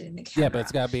detected in the camera. Yeah, but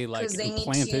it's got to be like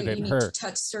implanted in her. You need to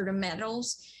touch certain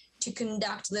metals to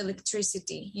conduct the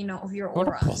electricity, of your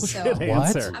aura. What a bullshit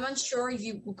answer. I'm unsure if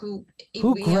you could.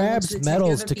 Who grabs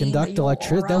metals to conduct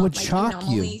electricity? That would shock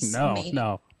you.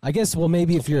 No. I guess. Well,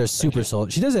 maybe if you're a super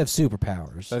soldier, she does have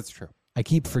superpowers. That's true. I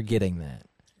keep forgetting that.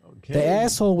 Okay. The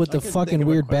asshole with the fucking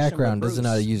weird background doesn't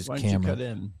know how to use a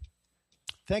camera.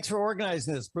 Thanks for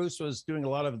organizing this. Bruce was doing a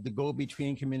lot of the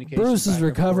go-between communication. Bruce is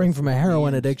recovering from a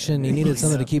heroin addiction. He needed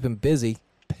something to keep him busy.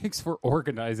 Thanks for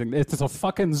organizing. It's a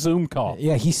fucking Zoom call.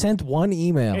 Yeah, he sent one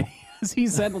email. He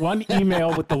sent one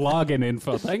email with the login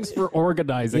info. Thanks for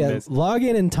organizing this.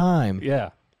 Login in time. Yeah.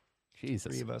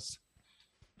 Jesus. 3 of us.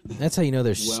 That's how you know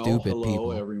they're stupid hello,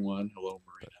 people. Hello, everyone. Hello,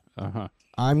 Marina.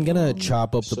 I'm going to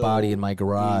chop up the body in my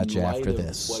garage after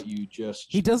this. What you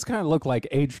he does kind of look like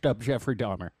aged up Jeffrey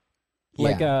Dahmer.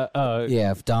 Like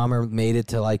if Dahmer made it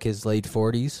to like his late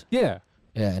 40s. Yeah.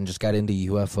 Yeah, and just got into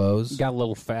UFOs. Got a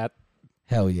little fat.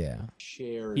 Hell yeah.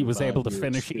 He was able to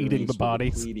finish eating the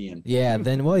bodies. Yeah,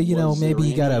 then maybe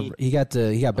he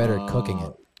got better at cooking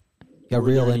it. Got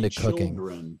real into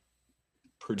cooking.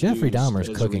 Jeffrey Dahmer's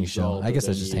cooking show. I guess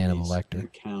that's just Hannibal Lecter.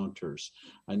 Encounters.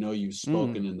 I know you've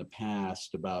spoken in the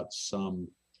past about some.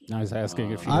 I was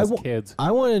asking if she has kids.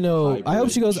 I want to know. I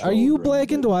hope she goes, "Are you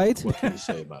black and white?" What can you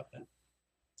say about that?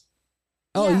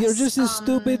 Oh, yes, you're just as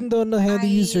stupid and don't know how to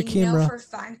use your camera. I know for a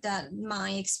fact that my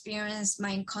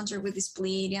encounter with this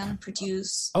Pleiadian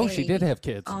produced. She did have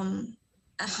kids.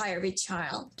 A higher-rate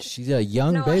child. She's a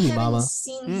young baby mama. I haven't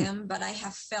seen him, but I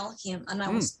have felt him, and I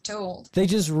was told. They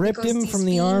just ripped him from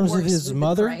the arms of his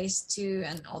mother. It's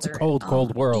a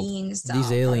cold world.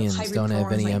 These aliens don't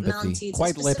have any empathy. Mantids,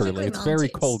 quite literally, it's very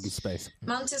cold in space.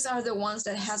 Mantids are the ones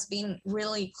that has been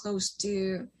really close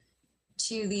to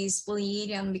these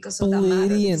Pleiadian because of that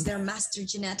matter, because they're master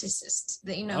geneticists.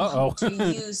 They know how to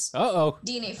use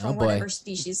DNA from whatever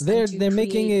species. They're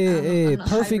making a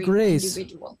perfect race.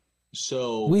 Individual.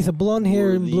 So with a blonde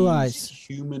hair and blue eyes.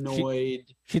 Humanoid.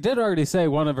 She did already say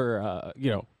one of her,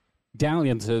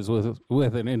 dalliances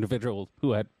with an individual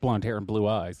who had blonde hair and blue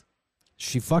eyes.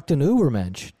 She fucked an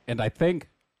Ubermensch. And I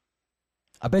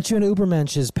bet you an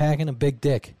Ubermensch is packing a big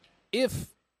dick.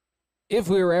 If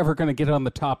we were ever going to get on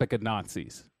the topic of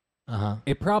Nazis,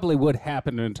 it probably would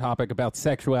happen in a topic about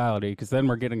sexuality, because then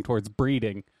we're getting towards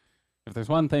breeding. If there's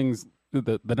one thing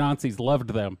the Nazis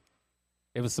loved them,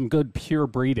 it was some good pure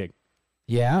breeding.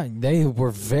 Yeah, they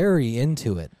were very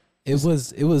into it. It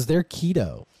was their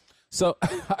keto. So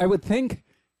I would think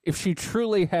if she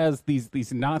truly has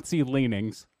these Nazi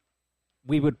leanings,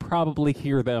 we would probably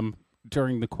hear them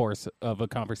during the course of a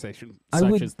conversation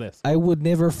such as this. I would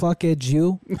never fuck a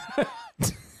Jew.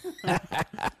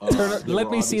 Let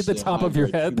me see the top of your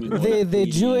head. The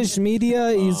Jewish media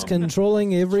is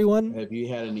controlling everyone. Have you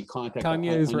had any contact?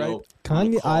 Kanye is right.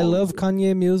 Kanye, I love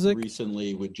Kanye music.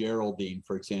 Recently with Geraldine,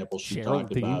 for example, she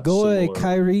talked about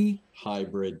Kyrie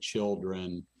hybrid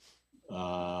children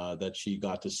that she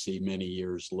got to see many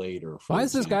years later. Why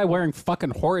is this guy wearing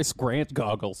fucking Horace Grant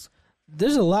goggles?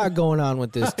 There's a lot going on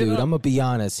with this dude. I'm gonna be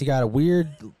honest. He got a weird,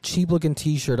 cheap-looking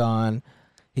T-shirt on.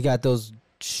 He got those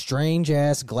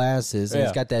strange-ass glasses. And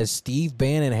he's got that Steve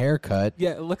Bannon haircut.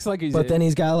 Yeah, it looks like he's... But then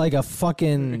he's got like a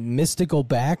fucking mystical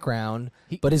background,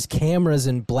 but his camera's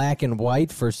in black and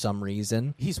white for some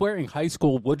reason. He's wearing high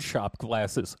school woodshop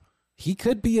glasses. He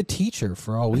could be a teacher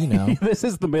for all we know. This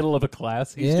is the middle of a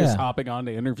class. He's just hopping on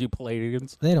to interview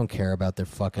Pleiadians. They don't care about their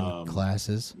fucking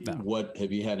classes. No. What,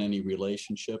 have you had any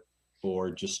relationship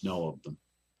or just know of them?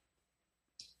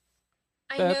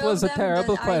 That was a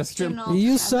terrible question.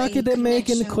 You suck at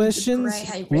making questions.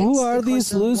 Who are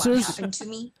these losers?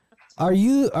 Are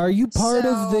you part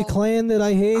of the clan that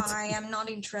I hate? I am not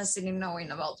interested in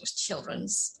knowing about those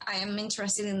children's. I am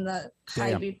interested in the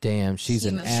hybrid. Damn, she's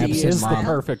an absent She is mom. the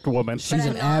perfect woman. She's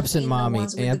an absent mommy.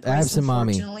 Absent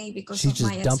mommy. She's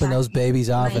just dumping those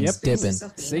babies off and dipping.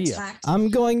 See ya. I'm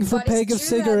going for a pack of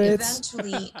cigarettes.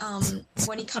 Eventually,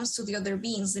 when it comes to the other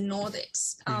beings, the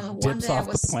Nordics, one day I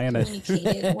was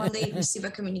communicated. One day I received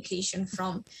a communication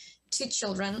from two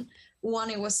children.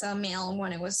 One, it was a male,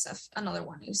 one, it was another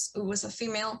one. It was a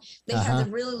female. They Uh-huh. had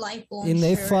the really light blonde And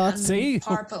they hair fought- and See?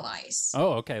 purple eyes.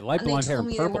 Oh, okay. Light And they blonde hair told and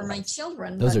me they purple. were my eyes.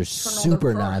 children. Those but are from other super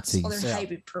programs, Nazis. Other Yeah.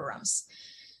 hybrid programs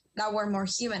that were more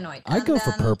humanoid. I And go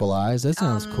for then, purple eyes. That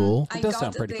sounds cool. I It does got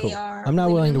sound that pretty they cool. are I'm not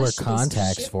living willing in to the wear spaceship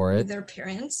contacts for with it. their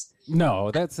parents. No,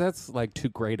 that's like too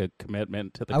great a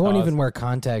commitment to the I won't cause. even wear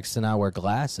contacts and not wear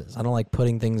glasses. I don't like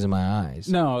putting things in my eyes.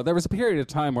 No, there was a period of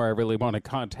time where I really wanted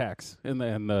contacts, and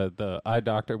the eye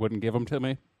doctor wouldn't give them to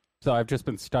me. So I've just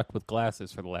been stuck with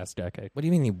glasses for the last decade. What do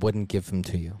you mean he wouldn't give them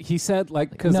to you? He said, like,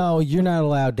 because No, you're not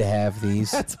allowed to have these.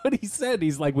 that's what he said.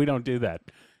 He's like, we don't do that.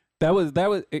 That was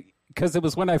because it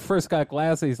was when I first got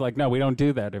glasses. He's like, no, we don't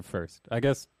do that at first. I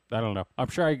guess I don't know. I'm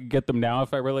sure I could get them now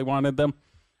if I really wanted them.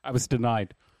 I was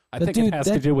denied. I But think dude, it has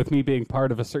to do with me being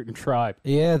part of a certain tribe.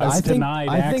 Yeah, I was think denied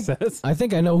access. I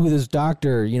think I know who this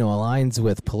doctor, aligns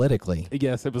with politically.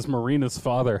 Yes, it was Marina's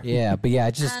father. Yeah, but yeah,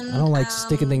 I don't like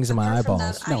sticking things in my apart from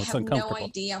eyeballs. that, No, I it's have no uncomfortable.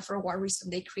 idea for what reason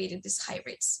they created these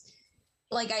hybrids.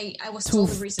 Like I was To- told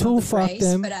the reason to of the fuck race,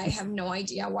 them. but I have no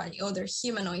idea why other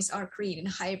humanoids are creating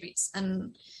hybrids,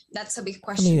 and that's a big I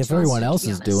question. mean, if to everyone answer, else to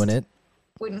be is doing honest. it,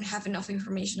 We don't have enough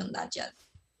information on that yet.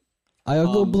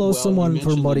 I'll go blow Well, someone you for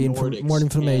mentioned more, the more Nordics,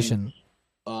 information.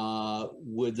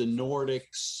 With the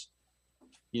Nordics,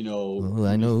 Well,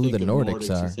 I when know you who think the of Nordics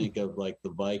are. You think of like the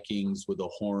Vikings with the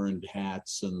horned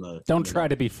hats and the. Don't try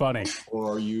to be funny.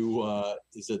 Or are you?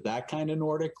 Is it that kind of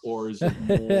Nordic, or is it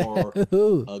more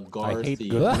Ooh, a I hate Garthy?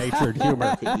 good-natured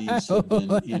humor. Could these have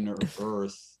been inner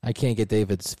Earth? I can't get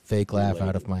David's fake laugh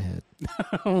out of my head.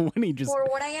 When he just For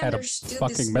what I had a understood,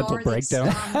 fucking these mental Nordics,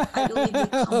 breakdown. I believe they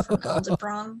come from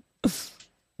Aldebaran.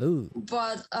 Ooh,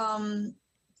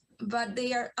 But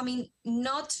they are,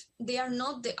 they are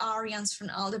not the Aryans from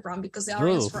Aldebaran, because the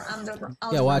Aryans Ooh. from Aldebaran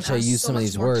yeah. Watch are I use so some of much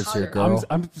these more words here, colored. girl.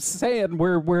 I'm saying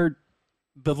we're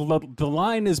the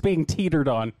line is being teetered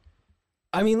on.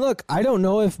 I mean, look, I don't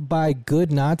know if by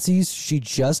good Nazis she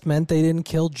just meant they didn't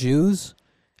kill Jews,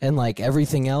 and like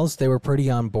everything else they were pretty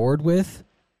on board with.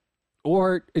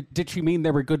 Or did she mean they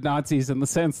were good Nazis in the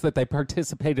sense that they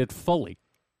participated fully?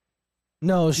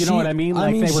 No, You know what I mean?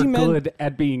 Like they she were meant, good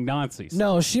at being Nazis.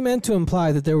 No, she meant to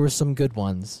imply that there were some good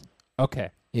ones. Okay.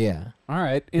 Yeah. All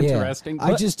right. Yeah. Interesting. I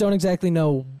But- just don't exactly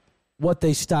know what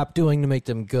they stopped doing to make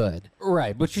them good.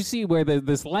 right, but you see where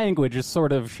this language is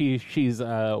sort of she's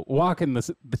walking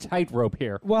the tightrope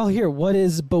here. Well, here, what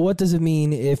does it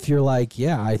mean if you're like,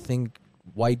 yeah, I think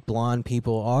white blonde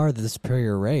people are the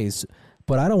superior race,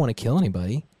 but I don't want to kill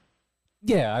anybody.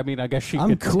 Yeah, I mean, I guess she I'm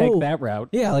could cool. take that route.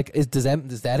 Yeah, like is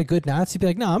that a good Nazi? Be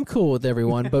like, no, I'm cool with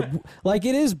everyone, but like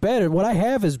it is better. What I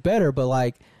have is better, but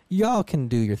like y'all can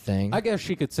do your thing. I guess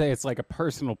she could say it's like a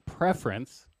personal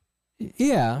preference.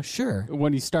 Yeah, sure.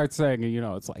 When you start saying,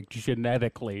 it's like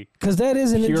genetically Because that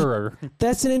is purer.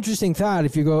 that's an interesting thought.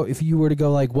 If you were to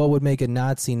go like, what would make a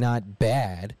Nazi not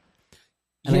bad?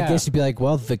 And Yeah. I guess you'd be like,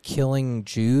 well, the killing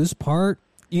Jews part.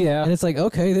 Yeah. And it's like,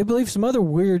 okay, they believe some other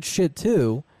weird shit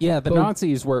too. Yeah, the But-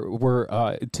 Nazis were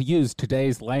to use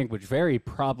today's language, very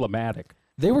problematic.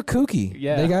 They were kooky.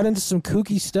 Yeah. They got into some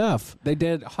kooky stuff. They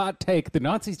did hot take. The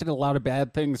Nazis did a lot of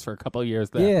bad things for a couple of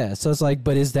years there. Yeah. So it's like,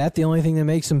 but is that the only thing that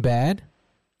makes them bad?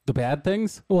 The bad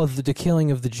things? Well, the killing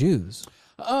of the Jews.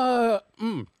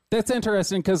 That's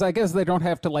interesting because I guess they don't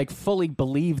have to like fully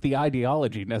believe the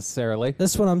ideology necessarily.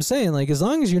 That's what I'm saying. Like, as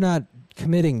long as you're not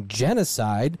committing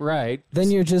genocide, Right.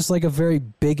 then you're just like a very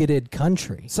bigoted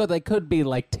country. So they could be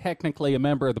like technically a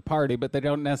member of the party, but they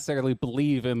don't necessarily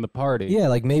believe in the party. Yeah,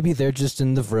 like maybe they're just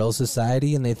in the Vril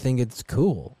Society and they think it's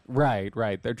cool. Right.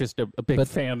 They're just a big But-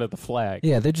 fan of the flag.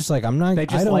 Yeah, they're just like, I'm not. They I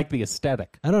just don't like the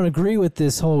aesthetic. I don't agree with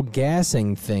this whole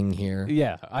gassing thing here.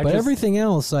 Yeah. But everything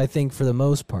else, I think, for the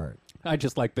most part. I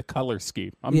just like the color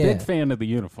scheme. I'm Yeah. a big fan of the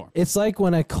uniform. It's like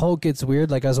when a cult gets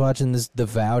weird. Like I was watching the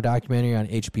Vow documentary on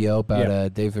HBO about Yeah.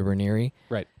 David Raniere,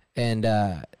 Right. and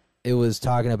it was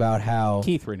talking about how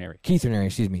Keith Raniere.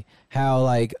 Excuse me, how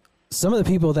like some of the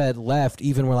people that left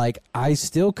even were like, I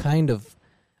still kind of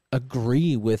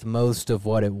agree with most of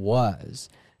what it was.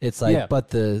 It's like, Yeah. but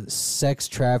the sex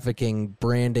trafficking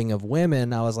branding of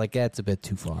women, I was like, that's a bit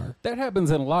too far. That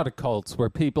happens in a lot of cults where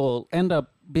people end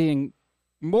up being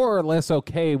more or less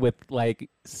okay with like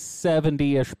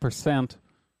 70-ish%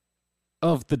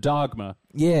 of the dogma.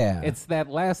 Yeah, It's that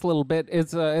last little bit.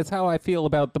 It's how I feel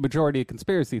about the majority of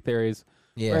conspiracy theories.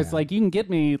 yeah. Where it's like you can get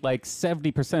me like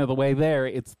 70% of the way there.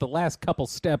 It's the last couple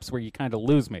steps where you kind of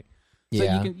lose me. So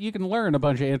Yeah. you can learn a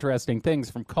bunch of interesting things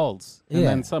from cults, and Yeah.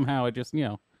 then somehow it just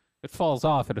It falls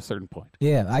off at a certain point.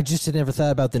 Yeah, I just had never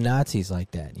thought about the Nazis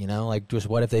like that, you know? Like, just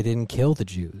what if they didn't kill the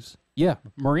Jews? Yeah,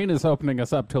 Marina's opening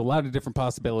us up to a lot of different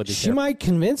possibilities. She might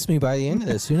convince me by the end of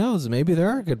this. Who knows? Maybe there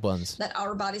are good ones. That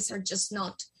our bodies are just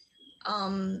not,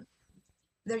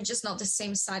 they're just not the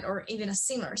same size or even a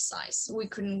similar size. We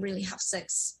couldn't really have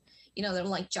sex. You know, they're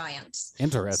like giants.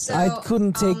 Interesting. So, I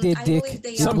couldn't take that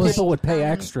dick. Some people would pay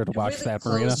extra to watch really that,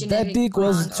 Marina. That dick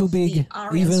was too big,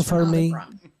 even for me.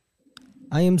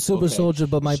 I am super soldier,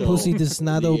 but my pussy does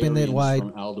not open that wide.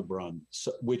 From Aldebaran,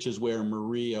 which is where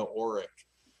Maria Orrick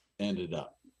ended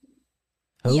up.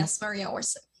 Who? Yes, Maria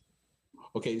Orsic.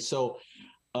 Okay, so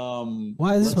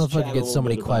why does this motherfucker get so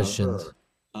many questions?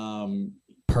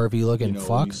 Pervy looking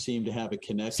fuck. You seem to have a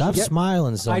connection. Stop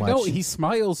smiling so much. I know, he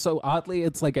smiles so oddly.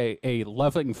 It's like a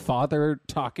loving father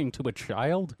talking to a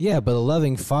child. Yeah, but a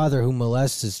loving father who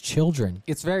molests his children.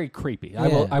 It's very creepy.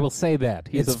 Yeah. I will say that.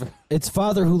 It's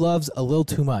father who loves a little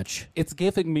too much. It's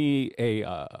giving me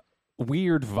a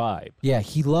weird vibe. Yeah,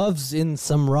 he loves in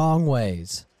some wrong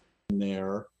ways.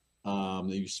 There, that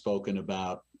you've spoken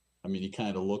about. I mean, he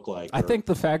kind of looked like. I think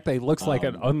the fact that he looks like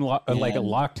like a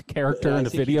locked character in a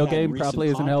video game probably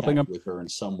isn't helping him. With her in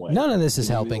some way. None of this is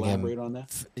helping him. On that?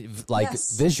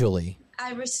 Visually.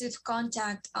 I received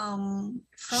contact from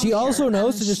she also her,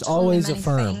 knows to just always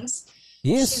affirm. Things.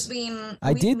 Yes, She's been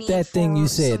I did that thing you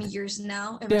said. Some years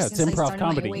now, yeah, it's improv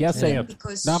comedy. Yes, and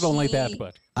not only that,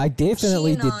 but I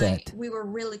definitely did that. We were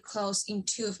really close in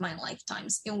 2 of my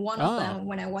lifetimes. In one of them,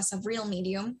 when I was a real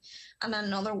medium, and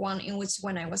another one in which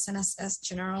when I was an SS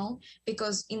general.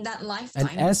 Because in that lifetime,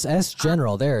 an SS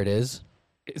general. There it is.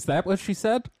 Is that what she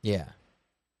said? Yeah.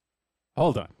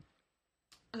 Hold on.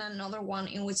 And another one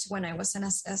in which when I was an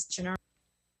SS general.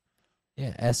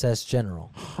 Yeah, SS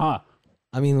general. Huh.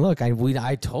 I mean, look,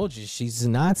 I told you she's a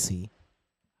Nazi.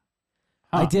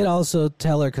 Huh. I did also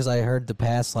tell her because I heard the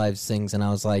past lives things, and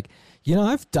I was like, you know,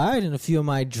 I've died in a few of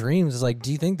my dreams. It's like,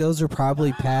 do you think those are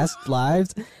probably past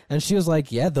lives? And she was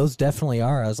like, yeah, those definitely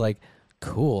are. I was like,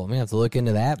 cool. I'm going to have to look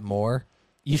into that more.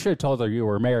 You should have told her you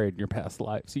were married in your past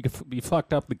lives. You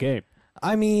fucked up the game.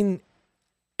 I mean,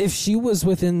 if she was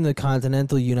within the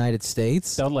continental United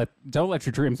States, don't let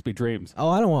your dreams be dreams. Oh,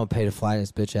 I don't want to pay to fly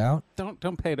this bitch out.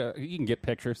 Don't pay to. You can get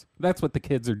pictures. That's what the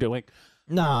kids are doing.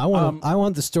 No, I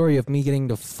want the story of me getting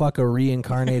to fuck a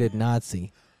reincarnated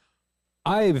Nazi.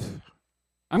 I'm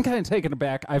kind of taken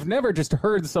aback. I've never just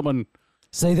heard someone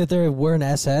say that they were an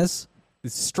SS.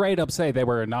 Straight up say they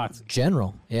were a Nazi.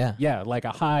 General, yeah. Yeah, like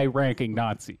a high-ranking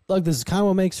Nazi. Look, this is kind of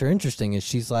what makes her interesting. Is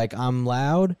she's like, I'm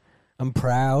loud. I'm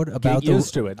proud about get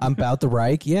used to it. I'm about the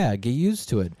Reich. Yeah, get used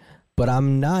to it. But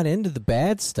I'm not into the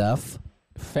bad stuff.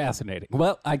 Fascinating.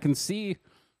 Well, I can see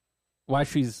why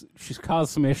she's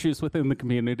caused some issues within the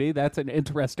community. That's an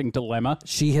interesting dilemma.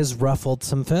 She has ruffled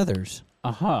some feathers.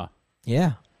 Uh-huh.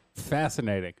 Yeah.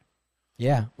 Fascinating.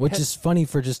 Yeah, which is funny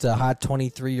for just a hot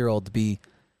 23-year-old to be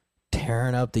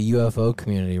tearing up the UFO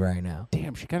community right now.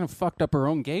 Damn, she kind of fucked up her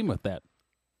own game with that.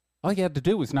 All you had to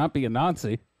do was not be a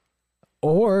Nazi.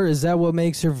 Or is that what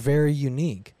makes her very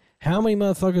unique? How many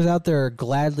motherfuckers out there are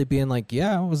gladly being like,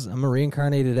 yeah, I'm a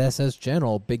reincarnated SS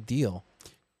general, big deal.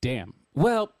 Damn.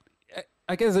 Well,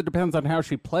 I guess it depends on how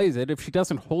she plays it. If she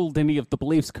doesn't hold any of the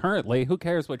beliefs currently, who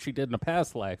cares what she did in a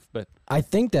past life? But I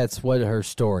think that's what her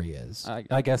story is.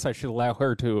 I guess I should allow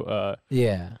her to...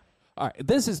 Yeah. All right,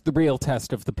 this is the real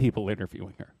test of the people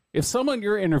interviewing her. If someone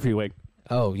you're interviewing...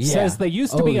 Oh, yeah. Says they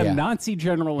used to be a Nazi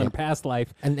general in a past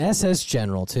life. An SS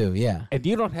general, too, yeah. And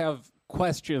you don't have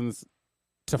questions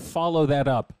to follow that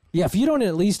up. Yeah, if you don't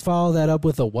at least follow that up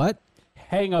with a what?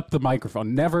 Hang up the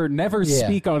microphone. Never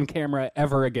speak on camera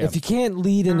ever again. If you can't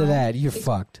lead into that, you're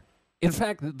fucked. In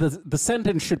fact, the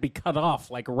sentence should be cut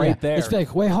off, like there. It's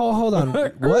like, wait, hold on.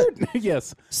 What?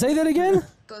 Yes. Say that again?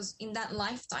 Because in that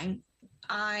lifetime,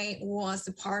 I was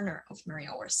the partner of Maria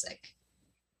Orsic.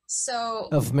 So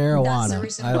of marijuana. That's the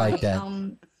reason I like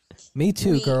that. Me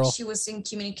too, girl. She was in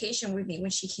communication with me when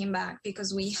she came back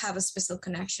because we have a special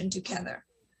connection together.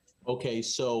 Okay,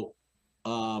 so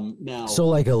now. So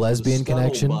like a lesbian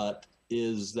connection?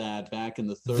 Is that back in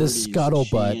the 30s? The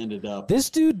scuttlebutt. She ended up. This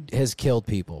dude has killed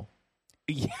people.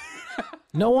 Yeah.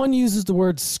 No one uses the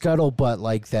word scuttlebutt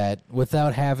like that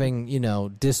without having,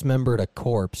 dismembered a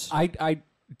corpse. I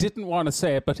didn't want to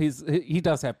say it, but he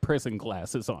does have prison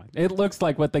glasses on. It looks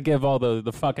like what they give all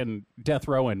the fucking death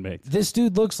row inmates. This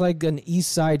dude looks like an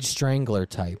East Side Strangler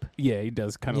type. Yeah, he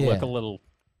does kind of look a little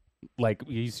like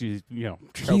he's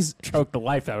choked the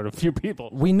life out of a few people.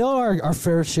 We know our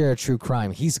fair share of true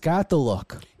crime. He's got the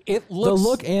look. The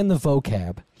look and the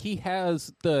vocab. He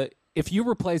has if you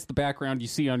replace the background you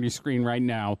see on your screen right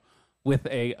now with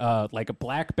a like a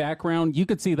black background, you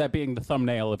could see that being the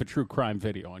thumbnail of a true crime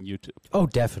video on YouTube. Oh,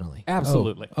 definitely.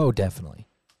 Absolutely. Oh, definitely.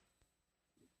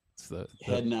 It's the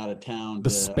Heading out of town, the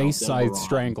to Space Side Aldebaran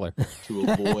Strangler. to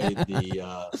avoid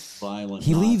the violent.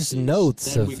 He leaves Nazis.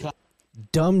 notes Then of we cut-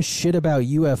 dumb shit about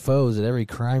UFOs at every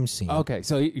crime scene. Okay,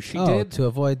 so she Oh, did. to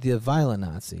avoid the violent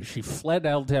Nazis. She fled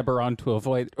Aldebaran to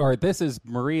avoid, or this is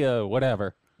Maria,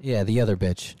 whatever. Yeah, the other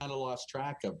bitch. kind of lost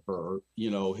track of her,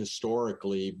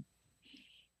 historically.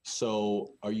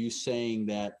 So are you saying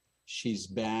that she's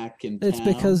back in It's town?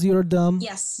 because you're dumb.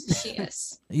 Yes, she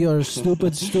is. You're a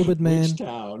stupid man. Which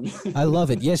town? I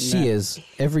love it. Yes, she is.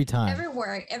 Every time.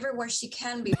 Everywhere she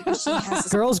can be because she has.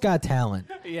 Girl's got talent.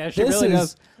 Yeah, she This really is-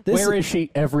 does. this Where is- is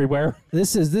she? Everywhere.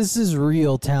 This is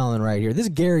real talent right here. This is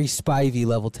Gary Spivey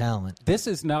level talent. This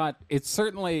is not. It's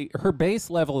certainly her base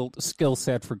level skill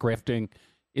set for grifting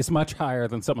is much higher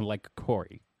than someone like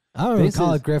Corey. I don't even This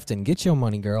call is- it grifting. Get your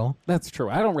money, girl. That's true.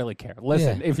 I don't really care.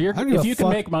 Listen, Yeah. if I don't give if a you can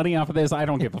fuck. make money off of this, I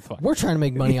don't give a fuck. We're trying to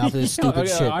make money off of this stupid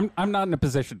Yeah, shit. I'm not in a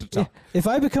position to talk. If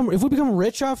we become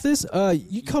rich off this,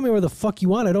 you call me where the fuck you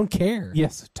want. I don't care.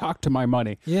 Yes, talk to my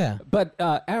money. Yeah. But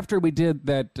after we did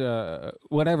that,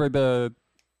 whatever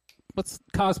what's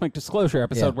Cosmic Disclosure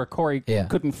episode Yeah. where Corey Yeah.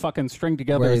 couldn't fucking string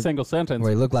together Where a he- single sentence.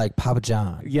 Where he looked like Papa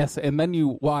John. Yes, and then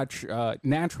you watch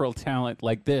natural talent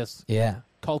like this Yeah.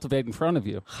 cultivate in front of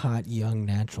you. Hot young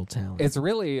natural talent. It's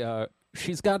really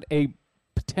she's got a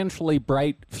potentially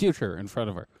bright future in front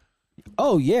of her.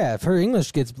 Oh yeah, if her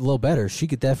English gets a little better, she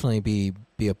could definitely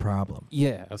be a problem.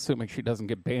 Yeah, assuming she doesn't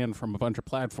get banned from a bunch of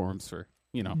platforms for,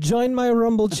 Join my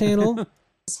Rumble channel.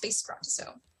 Spacecraft.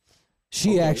 So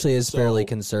She Okay, actually is so fairly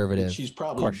conservative. She's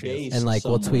probably course she is. based And, like,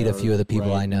 we'll tweet a few of the people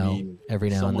somewhere, I know mean, every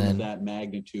now and someone then. of that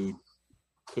magnitude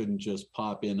couldn't just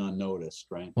pop in unnoticed,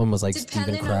 right? One was like Steven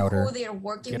depending on Crowder. who they're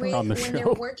working Get her with, on the when show.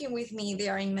 they're working with me, they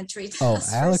are in Madrid. Oh,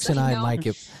 As far Alex as and I know. might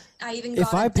get. I even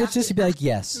If got I pitch this, you'd be like,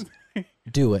 yes,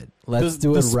 do it. Let's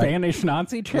do the it right. Spanish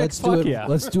Nazi chicks? Let's do Fuck it. yeah.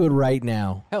 Let's do it right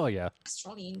now. Hell yeah.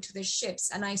 actually into the ships,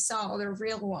 and I saw the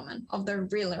real woman of the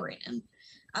real arena.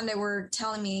 And they were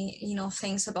telling me,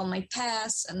 things about my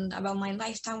past and about my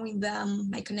lifetime with them,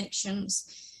 my connections.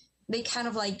 They kind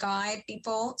of like guide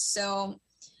people. So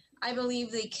I believe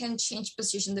they can change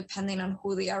position depending on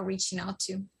who they are reaching out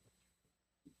to.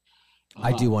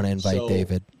 I do want to invite So,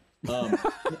 David.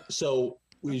 So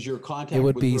is your contact It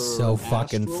would with be her so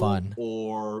fucking astral fun.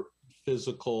 or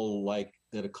physical, like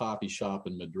at a coffee shop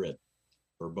in Madrid,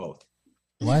 or both?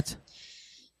 What?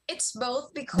 It's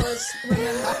both because remember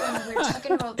when we're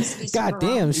talking about the space God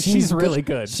program, damn, She's really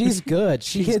good. She's good.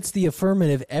 She hits the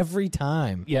affirmative every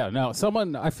time. Yeah, no,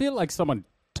 I feel like someone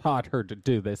taught her to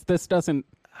do this. This doesn't,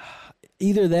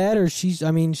 Either that or she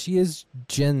is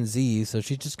Gen Z, so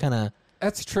she's just kind of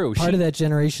that's true. part of that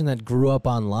generation that grew up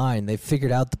online. They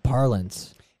figured out the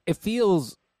parlance. It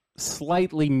feels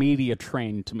slightly media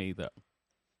trained to me, though.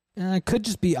 It could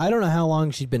just be, I don't know how long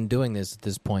she's been doing this at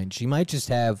this point. She might just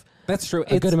have That's true.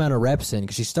 a good amount of reps in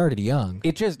because she started young.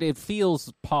 It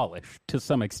feels polished to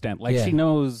some extent. Like Yeah. she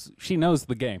knows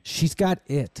the game. She's got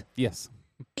it. Yes.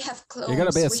 we have clothes, You're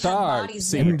gonna be a we have star, bodies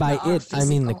singer. that And by are it, I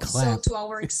mean the physical. clap. So to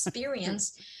our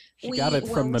experience, She got it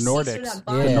when from the we see through Nordics. that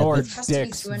body, The Nord it has to be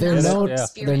dicks. through an They're astral known- yeah.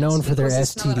 experience they're known for their because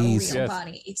it's not our STDs. real Yes.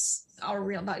 body. It's our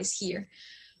real bodies here.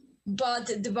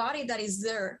 But the body that is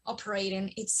there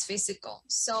operating, it's physical.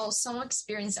 So some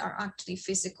experiences are actually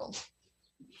physical.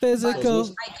 Physical.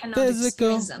 But I cannot Physical.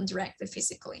 experience them directly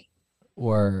physically.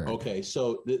 Or Okay,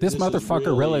 so This is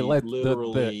motherfucker really let the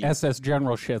literally, SS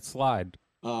General shit slide.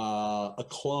 a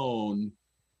clone,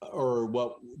 or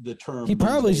what the term. He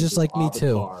probably these is days just like me,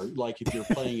 too. avatar. Like if you're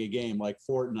playing a game like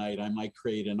Fortnite, I might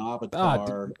create an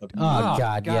avatar. of me. oh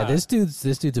god, yeah, God. this dude's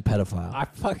a pedophile. I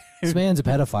fuck. This man's a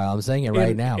pedophile. I'm saying it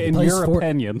right now. He In plays your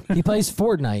opinion, He plays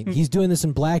Fortnite. He's doing this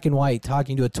in black and white,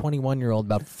 talking to a 21-year-old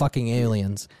about fucking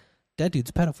aliens. That dude's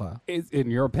a pedophile. in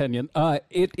your opinion,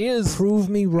 it is. Prove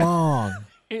me wrong.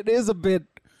 It is a bit.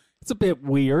 It's a bit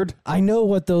weird. I know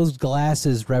what those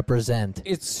glasses represent.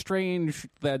 It's strange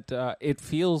that it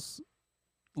feels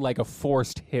like a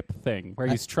forced hip thing where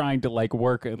he's trying to like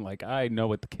work and like I know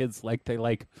what the kids like. They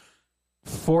like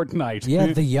Fortnite. Yeah,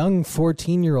 the young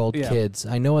 14-year-old Yeah. kids.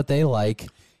 I know what they like.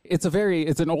 It's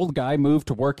an old guy move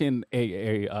to work in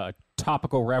a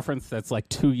topical reference that's like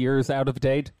 2 years out of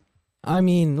date. I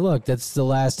mean, look, that's the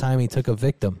last time he took a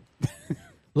victim.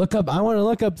 I want to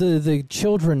look up the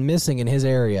children missing in his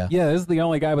area. Yeah, this is the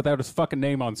only guy without his fucking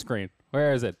name on screen.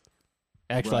 Where is it?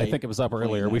 Actually, right? I think it was up Playing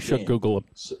earlier. that We should game. Google him.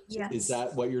 So, Yes. Is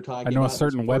that what you're talking I about? know a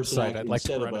certain Person website I'd like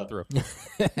to instead run of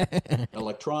it through.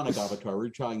 electronic avatar. We're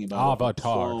talking about Avatar.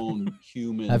 a clone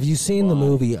human. Have you seen the body.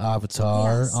 movie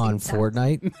Avatar Yes, on exactly.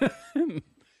 Fortnite? And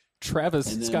Travis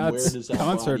then Scott's where does that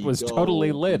concert body was go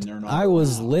totally when lit. they're not I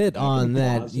was around? lit Back in on the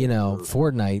that, closet or-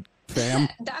 Fortnite. Fam.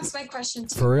 That's my question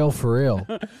too. For real, for real.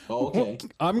 Oh, okay.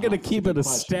 I'm going to That's keep a it good a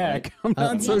question, stack. right? I'm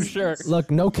not so Yes, sure. please.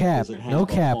 Look, no cap. Does it have No a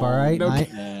cap, all right? home I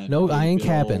and ain't big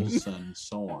capping. bills and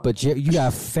so on. But you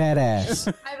got fat ass.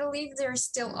 I believe they're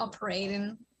still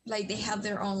operating like they have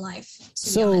their own life. To be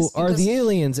So honest, are because the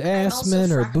aliens I'm ass also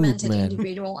men or boob fragmented men?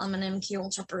 individual. I'm an MK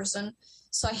Ultra person,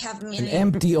 so I have many An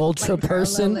empty ultra like,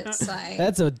 person? parallel, like,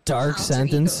 That's a dark alter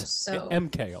sentence. egos, so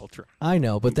MK Ultra. I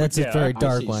know, but that's Yeah, a very I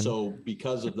dark see. one. So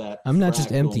because of that, I'm not just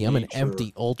fractal empty. I'm an nature empty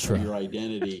of ultra your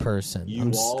identity person. You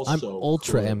I'm also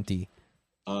ultra could, empty.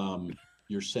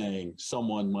 You're saying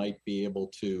someone might be able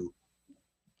to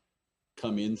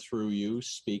come in through you,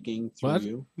 speaking through What?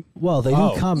 you. Well, they do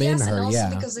Oh. come yes, in and her, also yeah.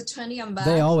 because the 20 and back,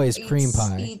 They always it's- cream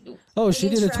pie. it- Oh, it she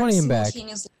did a 20 interacts and back.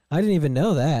 simultaneously. I didn't even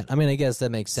know that. I mean, I guess that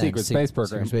makes sense. Secret Space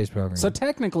Program. Secret Space Program. So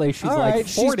technically, she's all like right,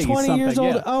 40 she's 20 something. years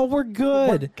old. Yeah. Oh, we're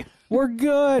good. We're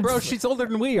good. Bro, she's older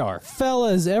than we are.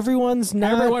 Fellas, everyone's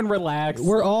not. Everyone relax.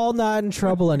 We're all not in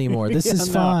trouble anymore. This Yeah, is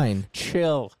no. fine.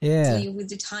 Chill. Yeah. With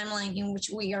the timeline in which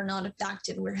we are not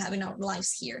abducted, we're having our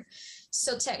lives here.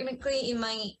 So technically, in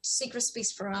my Secret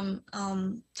Space Program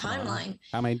timeline,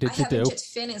 How many I did you haven't do? yet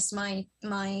finished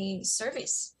my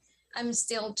service. I'm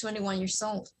still 21 years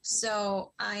old,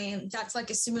 so that's like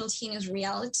a simultaneous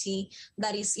reality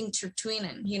that is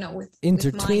intertwining, with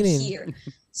Intertwining. mine here.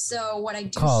 So what I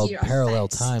do Called here parallel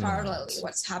affects timelines. parallelly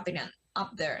what's happening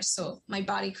up there. So my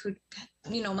body could,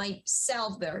 my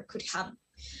self there could have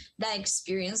that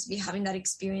experience, be having that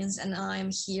experience, and I'm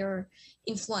here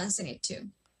influencing it too.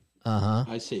 Uh-huh.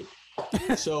 I see.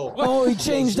 So Oh, he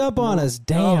changed up on us.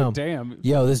 Damn. Oh, damn.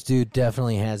 Yo, this dude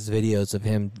definitely has videos of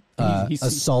him He's-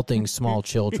 assaulting small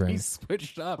children. He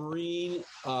switched up. Marine,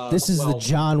 This is the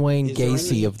John Wayne is there Gacy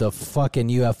any- of the fucking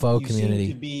UFO you community.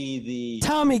 seem to be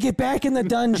Tommy, get back in the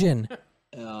dungeon.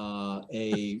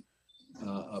 a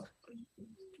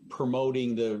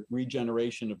promoting the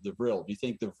regeneration of the Vril. Do you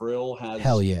think the Vril has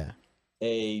Hell yeah.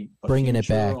 a Bringing it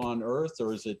future back. on Earth,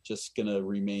 or is it just going to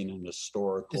remain an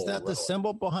historical? Is that the relic?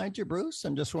 symbol behind you, Bruce?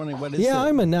 I'm just wondering what is Yeah, it?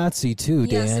 I'm a Nazi too,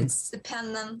 Yes, Dan. it's the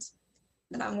pendant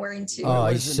that I'm wearing too. Oh,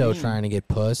 What he's does it so mean? trying to get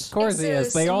puss. Of course It's he a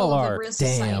is. They symbol all of the are. real Damn.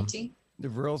 society. The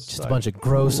Vril Just a Society. bunch of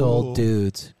gross old Cool.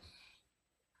 dudes.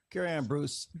 Carry on,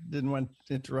 Bruce. Didn't want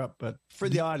to interrupt, but for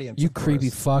the audience. You of creepy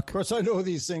course. fuck. Of course, I know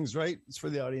these things, right? It's for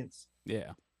the audience.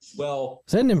 Yeah. Well,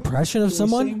 Is that an impression of can we say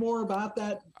someone? more about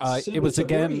that? It symbol? was, It's a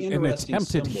very again, an interesting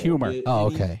attempted symbol. humor. Oh,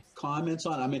 Any okay. Comments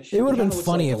on? I mean, It would have kinda been looks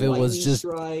funny like if it was lightning just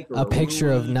strike or a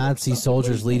picture of ruin or Nazi something.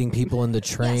 soldiers leading people into Yes,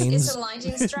 trains. it's a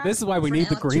lightning strike. This is why we for need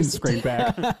the green electricity, screen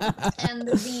back. And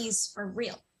the V is for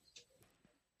real.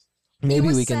 Maybe It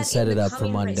was we can said set in it the up for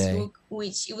Coming Race Monday. book,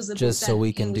 which it was a Just book so that- we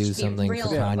in can which do the something for real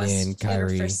Kanye was and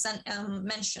Kyrie. first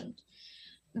mentioned.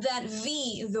 That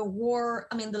V, the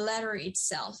letter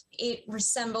itself, it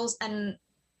resembles an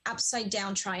upside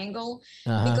down triangle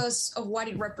Uh-huh. because of what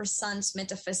it represents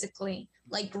metaphysically,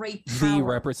 like great V power.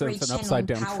 represents great an upside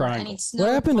down power, triangle. And it's What not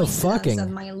a happened to coincidence fucking? that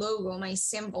my logo, my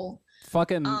symbol,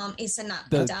 Fucking is a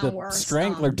the downward.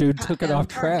 Strangler dude took it off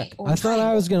track. I thought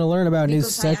I was going to learn about new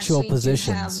because sexual I actually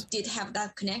positions. did have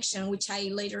that connection, which I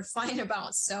later find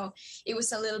about. So it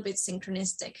was a little bit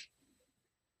synchronistic.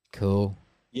 Cool.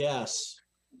 Yes.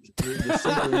 The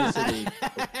synchronicity.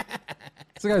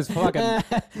 This guy's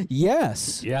fucking.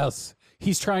 Yes. Yes.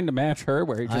 He's trying to match her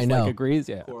where he I just know. agrees.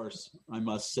 Yeah. Of course, I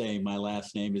must say my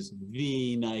last name is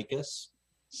V Nikes,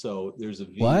 so there's a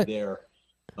V What? there.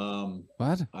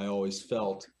 What? I always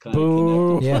felt kind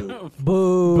Boo. of Yeah. connected to.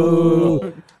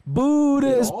 Boo.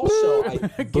 Buddhist. Also,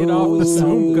 I Get off the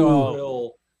Zoom call.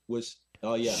 Vril was.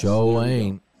 Oh yeah. Show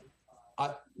ain't.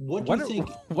 What do you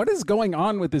think? What is going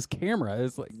on with this camera?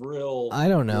 It's like Vril. I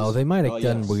don't know. was- They might have oh,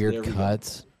 done yes, weird there we go.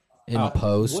 cuts in What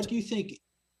post. do you think?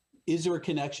 Is there a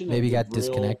connection? Maybe of the got Vril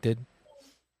disconnected.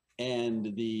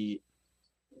 and the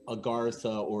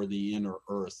Agartha or the inner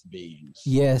Earth beings.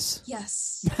 Yes.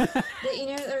 Yes. The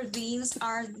inner Earth beings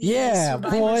are the Yeah,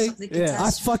 survivors boy. of the Yeah. I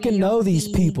catastrophe fucking know of these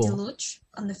the people. Deluge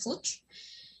and the Fluch.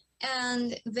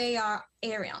 And they are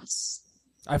Aryans.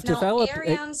 I've Now, developed.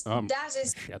 Aryans, that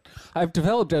is Shit. I've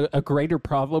developed a greater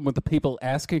problem with the people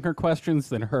asking her questions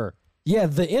than her. Yeah,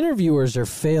 the interviewers are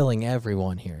failing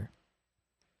everyone here.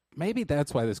 Maybe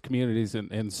that's why this community is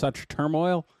in such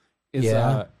turmoil. Is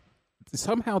Yeah.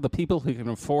 somehow the people who can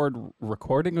afford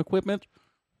recording equipment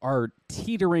are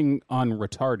teetering on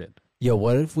retarded. Yo,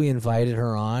 what if we invited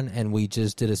her on and we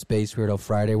just did a Space Weirdo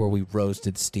Friday where we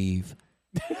roasted Steve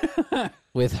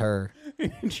with her? We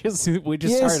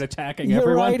just started attacking you're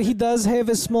everyone. Right, he does have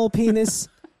a small penis.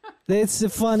 That's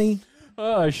funny.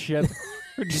 Oh, shit.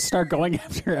 We just start going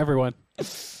after everyone.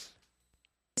 It's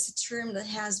a term that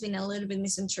has been a little bit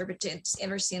misinterpreted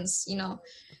ever since, It's all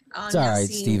right,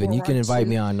 Steven. You can invite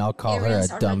me on. I'll call her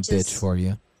a dumb bitch for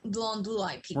you.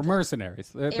 Blonde-blue-eyed people. We're mercenaries.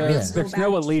 There's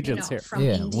no allegiance here. From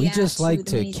yeah, India we just like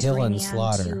to to kill and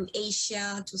slaughter. To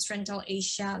Asia, to Central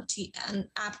Asia, and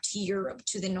up to Europe,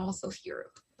 to the north of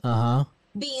Europe. Uh-huh.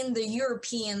 Being the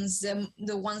Europeans,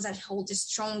 the ones that hold the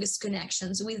strongest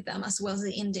connections with them, as well as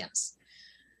the Indians.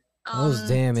 Those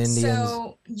damn Indians.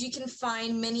 So you can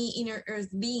find many inner earth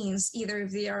beings, either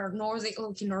if they are Nordic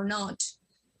looking or not,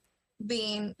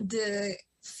 being the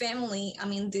family,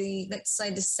 let's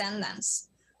say descendants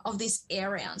of these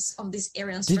Aryans.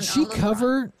 Did she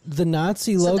cover the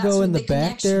Nazi logo in the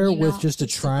back there with just a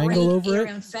triangle over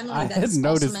it? I hadn't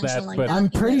noticed that, but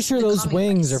I'm pretty sure those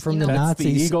wings are from the Nazis.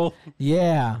 The eagle?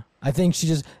 Yeah. I think she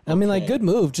just, like, good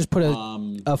move. Just put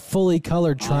a fully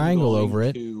colored triangle over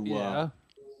it.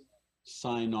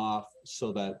 Sign off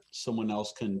so that someone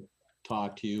else can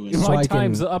talk to you. And my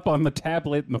time's up on the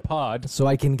tablet in the pod. So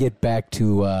I can get back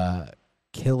to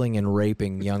killing and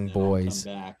raping young boys.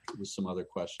 Come back with some other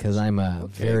questions. Because I'm a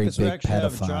very big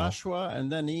pedophile. Joshua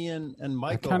and then Ian and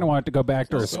Michael. I kind of want to go back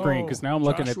to our screen because now I'm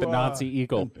looking at the Nazi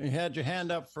eagle. You had your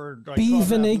hand up for like B. 12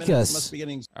 minutes. Vanikas. Must be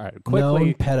getting... All right, quickly.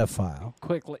 Known pedophile.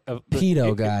 Quickly.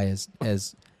 Pedo guy,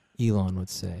 as Elon would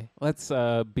say. Let's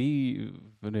B.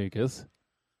 Vanikas.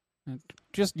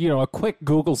 Just, a quick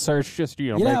Google search. Just,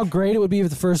 You know how great it would be if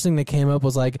the first thing that came up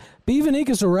was like, B.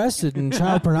 Vanikas arrested in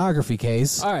child pornography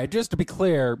case. All right, just to be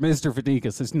clear, Mr.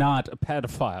 Vanikas is not a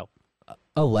pedophile.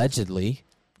 Allegedly.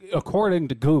 According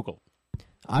to Google.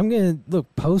 I'm going to,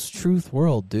 look, post-truth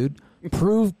world, dude.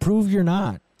 Prove you're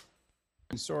not.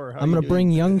 I'm going to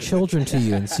bring young children to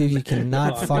you and see if you can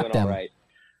not fuck them. All right.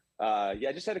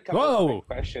 I just had a couple of quick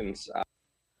questions. All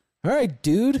right,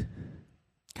 dude.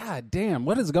 God damn,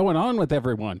 what is going on with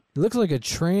everyone? He looks like a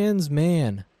trans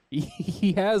man.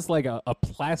 He has like a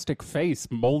plastic face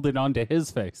molded onto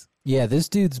his face. Yeah, this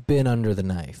dude's been under the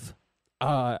knife.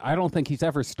 I don't think he's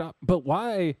ever stopped. But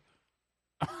why?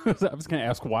 I was going to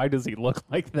ask, why does he look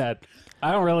like that?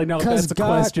 I don't really know if that's the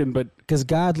question, but... Because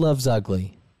God loves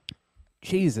ugly.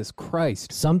 Jesus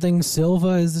Christ. Something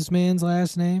Silva is this man's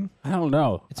last name? I don't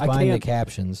know. It's behind the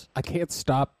captions. I can't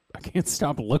stop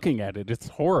looking at it. It's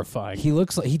horrifying.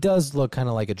 He does look kind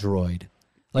of like a droid.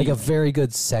 Like a very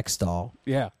good sex doll.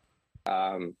 Yeah.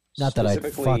 Not that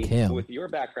I'd fuck him. With your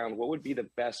background, what would be the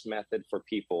best method for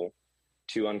people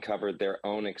to uncover their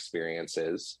own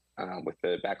experiences with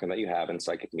the background that you have in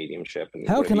psychic mediumship? And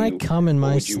how can I come in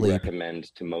my sleep? What would you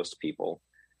recommend to most people?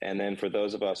 And then for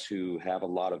those of us who have a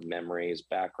lot of memories,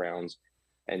 backgrounds,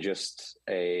 and just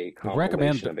a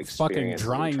recommend of fucking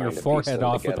drying your forehead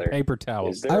off with a paper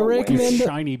towel. I recommend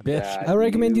shiny bitch. I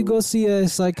recommend you go see a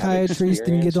psychiatrist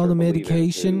and get on the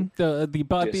medication. The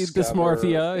body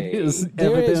dysmorphia is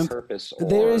evident.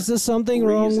 There is something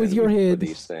wrong with your head.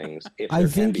 I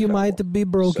think you might be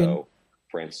broken. So,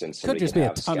 for instance, could just be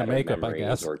a ton of makeup, I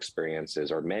guess, or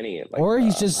experiences, or many. Or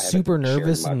he's just super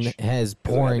nervous and has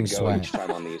pouring sweat.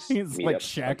 He's like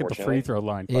Shaq at the free throw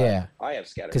line. Yeah, I have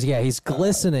scattered. Because he's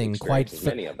glistening quite.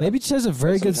 Maybe he just has a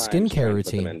very good skincare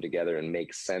routine. Put them together and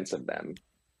make sense of them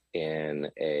in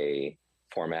a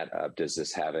format of, does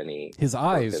this have any? His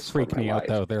eyes freak me out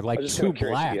though. They're like too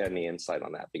black. If you had any insight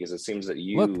on that, because it seems that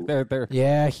you look. They're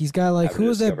yeah. He's got like, who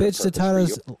was that bitch that taught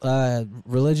us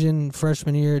religion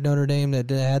freshman year at Notre Dame that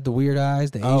had the weird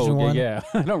eyes, the Asian one? Yeah,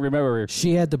 I don't remember.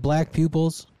 She had the black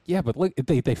pupils. Yeah, but look,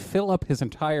 they fill up his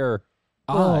entire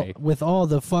eye with all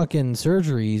the fucking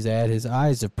surgeries. His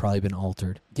eyes have probably been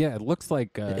altered. Yeah, it looks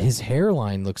like his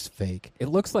hairline looks fake. It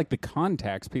looks like the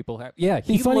contacts people have. Yeah, it'd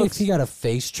be funny if he got a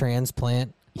face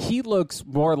transplant. He looks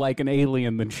more like an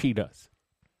alien than she does.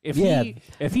 If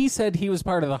he said he was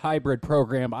part of the hybrid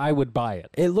program, I would buy it.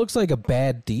 It looks like a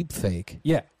bad deep fake.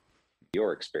 Yeah.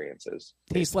 Your experiences.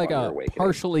 He's like a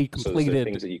partially completed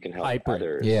things that you can help hybrid.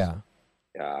 Others, yeah.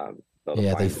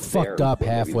 They fucked up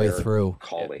halfway through.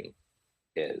 Calling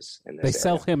is. They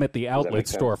sell him at the outlet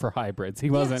store for hybrids. He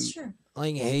wasn't. Sure.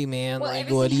 Like, hey man,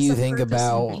 what do you think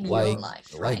about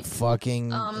like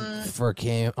fucking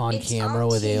on camera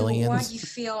with aliens? What you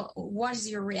feel? What is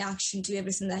your reaction to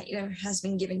everything that has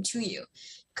been given to you?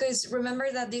 Because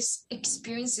remember that these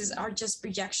experiences are just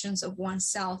projections of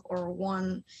oneself or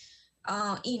one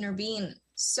inner being.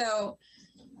 So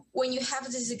when you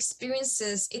have these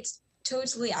experiences, it's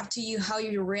totally up to you how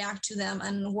you react to them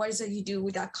and what is it you do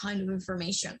with that kind of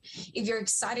information. If you're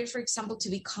excited, for example, to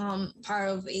become part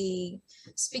of a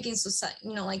speaking society,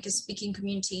 like a speaking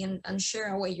community and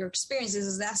share away your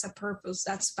experiences, that's a purpose,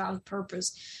 that's valid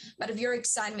purpose. But if your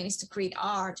excitement is to create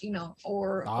art,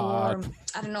 or I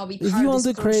don't know, be part if you of want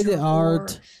this to create the culture,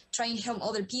 art, try and help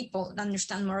other people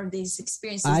understand more of these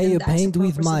experiences. I paint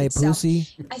with my pussy.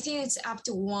 I think it's up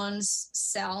to one's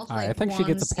self. I think she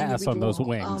gets a pass on those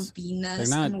wings. They're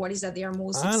not, and what is that they are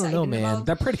most I don't know, man. about.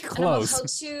 They're pretty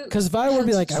close. Because if I were to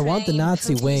be like, I want the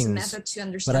Nazi wings,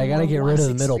 but I gotta get rid of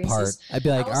the middle part, I'd be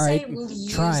like, all right,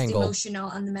 triangle. The emotional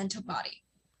and the mental body,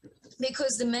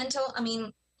 because the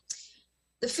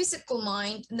physical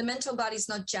mind, the mental body is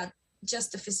not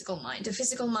just the physical mind. The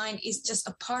physical mind is just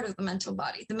a part of the mental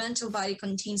body. The mental body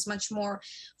contains much more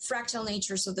fractal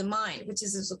natures of the mind, which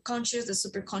is the subconscious, the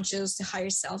superconscious, the higher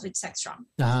self, etc.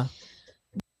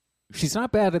 She's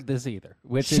not bad at this either.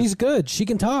 She's good. She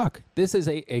can talk. This is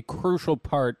a crucial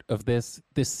part of this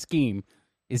scheme.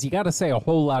 Is you got to say a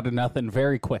whole lot of nothing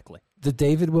very quickly. The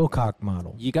David Wilcock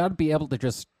model. You got to be able to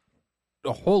just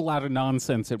a whole lot of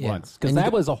nonsense at once, because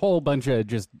that was a whole bunch of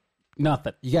just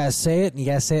nothing. You gotta say it, and you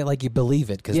gotta say it like you believe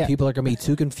it, because people are gonna be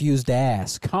too confused to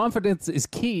ask. Confidence is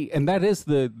key, and that is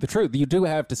the truth. You do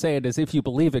have to say it as if you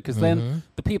believe it, because then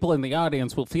the people in the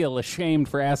audience will feel ashamed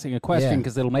for asking a question,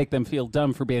 because it'll make them feel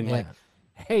dumb for being like,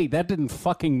 hey, that didn't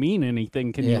fucking mean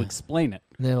anything. Can you explain it?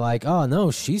 And they're like, oh, no,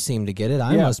 she seemed to get it.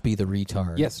 I must be the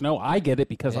retard. Yes, no, I get it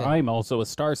because I'm also a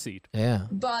starseed. Yeah.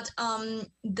 But I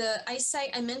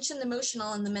mentioned the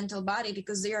emotional and the mental body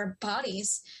because they are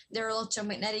bodies. There are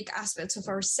electromagnetic aspects of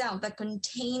ourselves that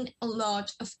contain a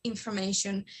lot of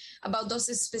information about those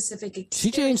specific experiences.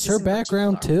 She changed her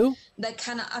background too? That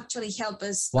can actually help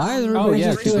us. Why is everybody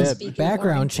just doing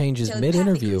background changes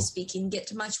mid-interview? Speaking,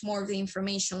 get much more of the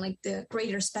information, like the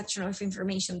greater spectrum of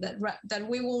information that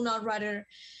we will not rather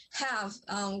have,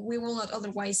 we will not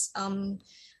otherwise,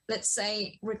 let's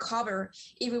say, recover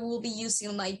if we will be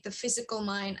using like the physical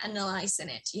mind, analyzing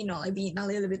it, like being a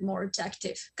little bit more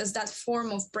objective, because that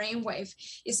form of brainwave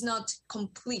is not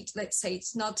complete. Let's say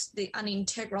it's not an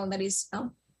integral that is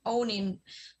owning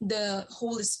the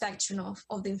whole spectrum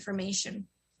of the information.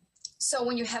 So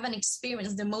when you have an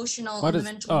experience, the emotional and the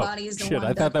mental body is the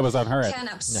one that was on her can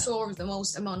absorb the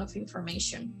most amount of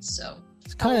information. So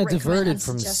it's kind of diverted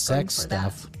from sex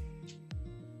stuff.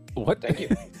 What? Thank you.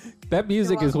 That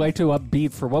music is way too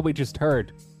upbeat for what we just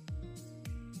heard.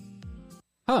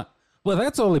 Huh. Well,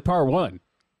 that's only part one.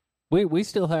 We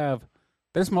still have...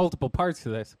 There's multiple parts to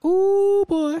this. Ooh,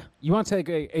 boy. You want to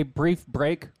take a brief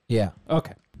break? Yeah.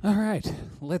 Okay. All right.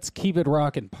 Let's keep it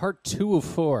rocking. Part 2 of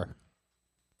 4.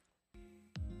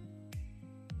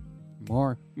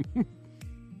 More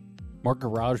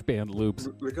garage band loops.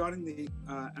 Regarding the...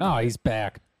 he's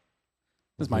back.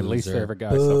 This is my least favorite guy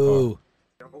Boo. so far.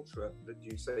 Ultra that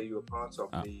you say you were part of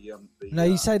no,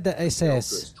 you said the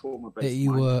SS that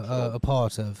you were a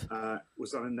part of.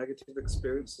 Was that a negative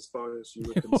experience as far as you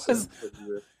were concerned?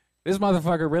 This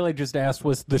motherfucker really just asked,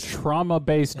 was the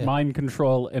trauma-based mind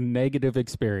control a negative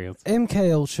experience?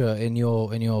 MK Ultra, in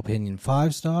your opinion,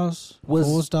 5 stars?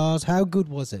 4 stars? How good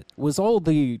was it? Was all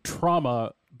the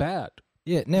trauma bad?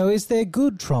 Yeah. Now, is there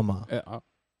good trauma?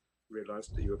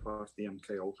 Realized that you were part of the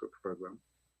MK Ultra program.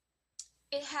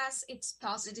 It has its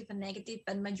positive and negative,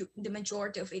 but the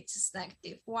majority of it is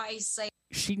negative. Why say?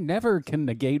 She never can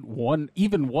negate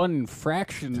even one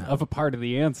fraction of a part of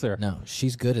the answer. No,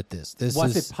 she's good at this.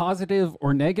 Was it positive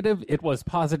or negative? It was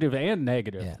positive and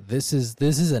negative. Yeah, this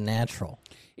is a natural.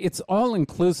 It's all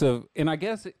inclusive, and I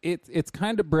guess it's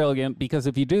kind of brilliant because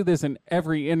if you do this in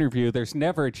every interview, there's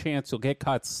never a chance you'll get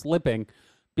caught slipping,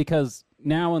 because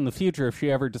now in the future, if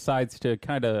she ever decides to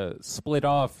kind of split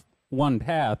off one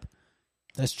path,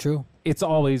 that's true, it's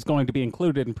always going to be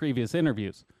included in previous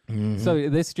interviews. Mm-hmm. So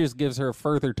this just gives her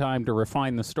further time to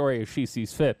refine the story as she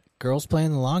sees fit. Girl's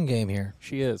playing the long game here.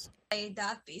 She is.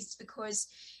 That piece, because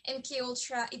MK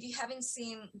Ultra, if you have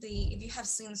seen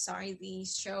the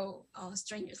show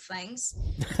Stranger Things,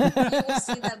 you will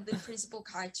see that the principal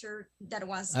character that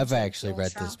was I've actually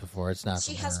read this before. It's not.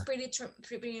 She has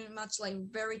pretty much like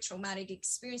very traumatic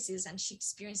experiences, and she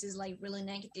experiences like really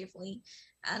negatively.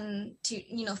 And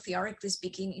theoretically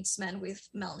speaking, it's meant with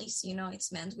malice.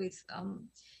 It's meant with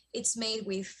it's made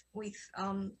with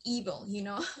evil,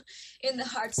 in the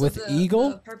hearts with of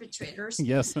the perpetrators.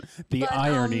 Yes, the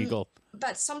Iron Eagle.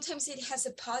 But sometimes it has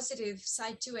a positive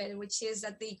side to it, which is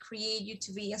that they create you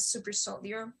to be a super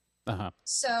soldier. Uh-huh.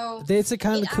 So it's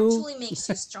kind of cool. Actually makes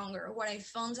you stronger. What I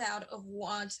found out of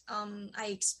what I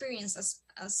experienced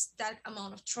as that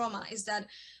amount of trauma is that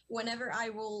whenever I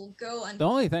will go and The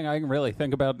only thing I can really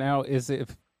think about now is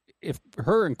if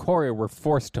her and Corey were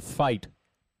forced to fight,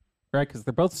 right? Because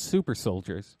they're both super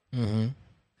soldiers. Mm-hmm.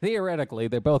 Theoretically,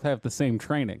 they both have the same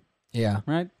training, Yeah.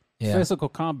 right? Yeah. Physical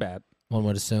combat. One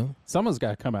would assume. Someone's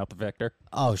got to come out the victor.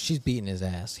 Oh, she's beating his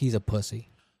ass. He's a pussy.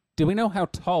 Do we know how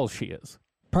tall she is?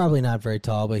 Probably not very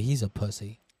tall, but he's a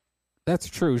pussy. That's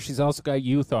true. She's also got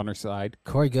youth on her side.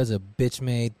 Corey Good's a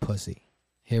bitch-made pussy.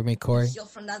 Hear me, Corey? heal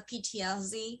from that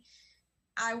PTSD,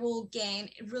 I will gain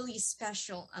really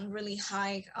special and really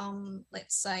high,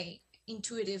 let's say,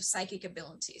 intuitive psychic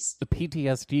abilities. The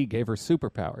PTSD gave her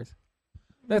superpowers.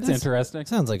 That's interesting.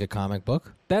 Sounds like a comic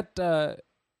book. That,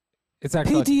 it's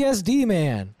actually... PTSD,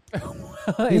 man.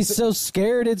 He's so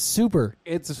scared it's super.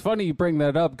 It's funny you bring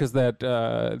that up because that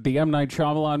the M. Night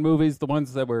Shyamalan movies, the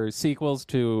ones that were sequels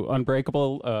to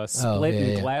Unbreakable, Split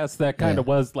and Glass, that kind of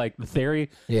was like the theory.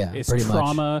 Yeah, is pretty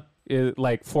trauma it,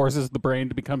 like forces the brain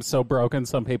to become so broken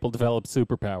some people develop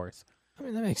superpowers. I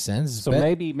mean, that makes sense. So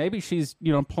maybe she's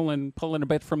pulling a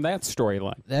bit from that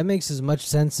storyline. That makes as much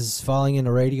sense as falling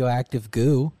into radioactive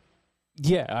goo.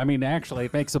 Yeah, I mean, actually,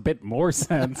 it makes a bit more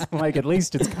sense. Like, at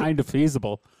least it's kind of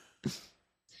feasible.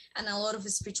 And a lot of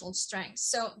spiritual strength.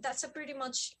 So that's pretty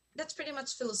much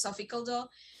philosophical, though.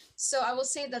 So I will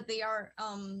say that they are.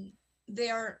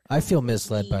 I feel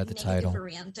misled by the title.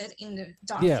 Oriented in the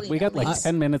dark. Yeah, we got like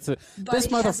 10 minutes. This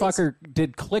motherfucker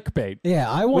did clickbait.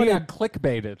 Yeah, we got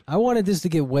clickbaited. I wanted this to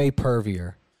get way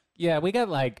pervier. Yeah, we got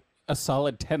like a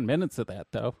solid 10 minutes of that,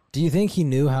 though. Do you think he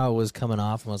knew how it was coming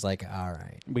off and was like, all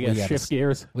right, we got to shift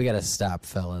gears? We got to stop,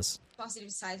 fellas.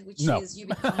 Positive side, which no. is you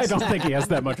become I don't think he has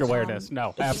that much awareness.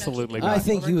 No, absolutely not. I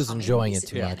think he was enjoying it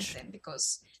too much.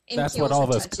 Because that's what all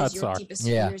those cuts are.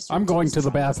 Yeah, I'm going to the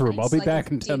bathroom. I'll be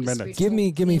back in 10 minutes. Give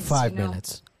me 5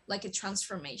 minutes. Like a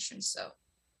transformation, so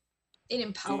it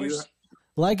empowers.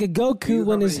 Like a Goku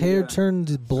when his hair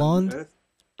turned blonde.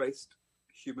 Earth-based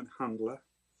human handler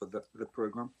for the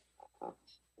program.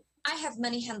 I have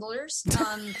many handlers.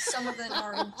 Some of them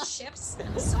are in ships,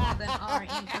 and some of them are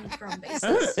in underground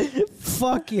bases.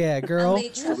 Fuck yeah, girl!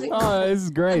 Oh, this is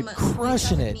great.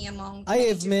 Crushing it. I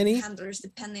have many handlers,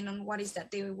 depending on what is that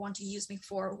they want to use me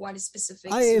for. What is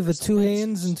specific? I have 2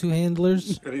 hands and 2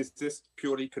 handlers. And is this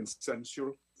purely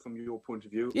consensual from your point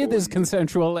of view? It is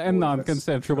consensual and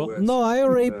non-consensual. No, I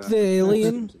raped the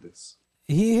alien.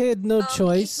 He had no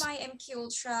choice. If my MK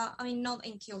Ultra, I mean not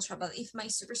MK Ultra, but if my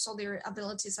super soldier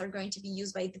abilities are going to be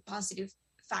used by the positive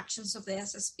factions of the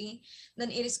SSP, then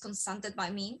it is consented by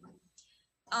me.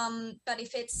 But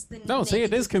if it's the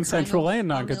it is consensual and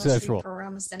non-consensual.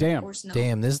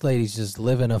 Damn, this lady's just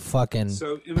living a fucking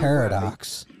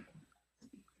paradox.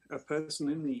 A person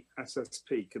in the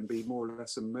SSP can be more or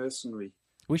less a mercenary.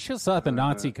 We should have saw the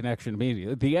Nazi connection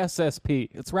immediately. The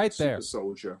SSP, it's right there. Super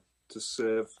soldier. To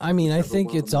serve. I mean, I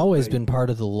think it's always been part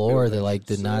of the lore that like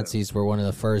the Nazis were one of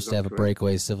the first to have a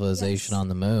breakaway civilization on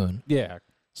the moon. Yeah.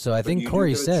 So I think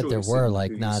Corey said there were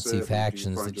like Nazi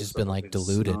factions that just been like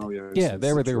diluted. Yeah,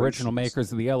 they were the original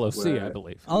makers of the LOC, I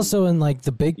believe. Also, in like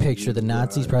the big picture, the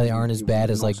Nazis probably aren't as bad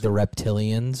as like the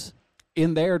reptilians.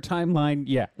 In their timeline,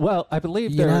 yeah. Well, I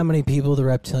believe you know how many people the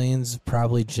reptilians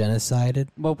probably genocided?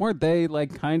 Well, weren't they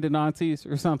like kind of Nazis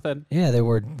or something? Yeah, they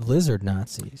were lizard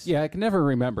Nazis. Yeah, I can never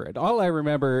remember it. All I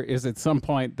remember is at some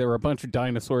point there were a bunch of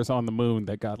dinosaurs on the moon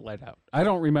that got let out. I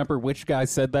don't remember which guy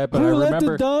said that, but I remember... Who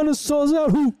let the dinosaurs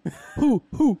out?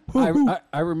 Who?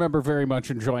 I remember very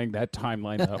much enjoying that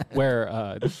timeline, though,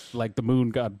 where like the moon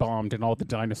got bombed and all the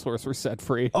dinosaurs were set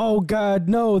free. Oh, God,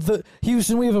 no.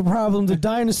 Houston, we have a problem. The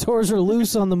dinosaurs are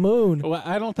loose on the moon. Well,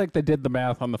 I don't think they did the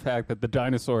math on the fact that the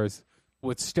dinosaurs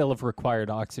would still have required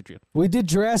oxygen. We did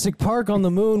Jurassic Park on the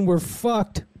moon. We're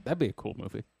fucked. That'd be a cool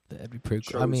movie. That'd be pretty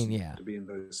cool. I mean, yeah. To be in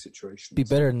those situations. Be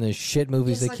better than the shit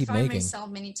movies they keep making. I find myself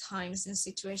many times in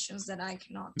situations that I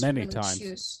cannot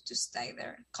choose to stay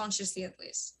there, consciously at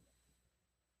least.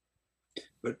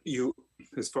 But you,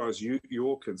 as far as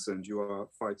you're concerned, you are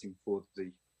fighting for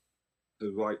the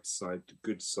right side, the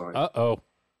good side. Uh-oh.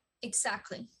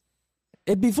 Exactly.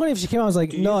 It'd be funny if she came out and was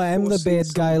like, no, I'm the bad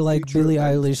guy like Billie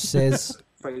Eilish says.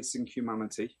 Facing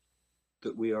humanity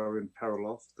that we are in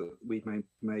peril of, that we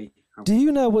may have... Do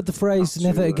you know what the phrase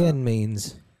never again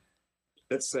means?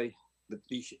 Let's say that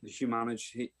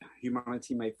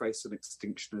humanity may face an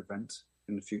extinction event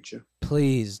in the future.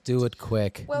 Please, do it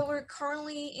quick. Well, we're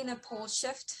currently in a pole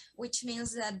shift, which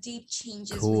means that deep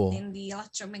changes within the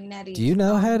electromagnetic... Do you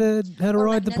know how to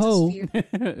ride the pole?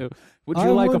 Would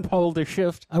you like a pole to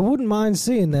shift? I wouldn't mind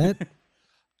seeing that.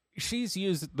 She's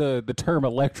used the term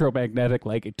electromagnetic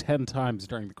like 10 times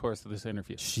during the course of this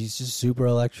interview. She's just super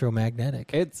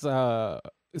electromagnetic. It's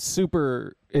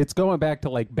super. It's going back to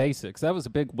like basics. That was a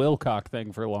big Wilcock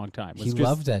thing for a long time. He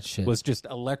loved that shit. Was just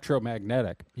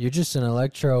electromagnetic. You're just an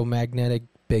electromagnetic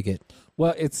bigot.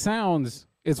 Well, it sounds.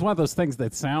 It's one of those things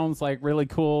that sounds like really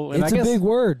cool. And It's I a guess, big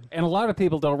word. and a lot of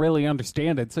people don't really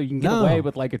understand it. So you can get No. away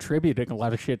with like attributing a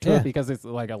lot of shit to Yeah. it because it's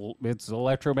like it's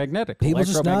electromagnetic. People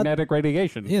just electromagnetic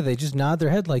radiation. Yeah, they just nod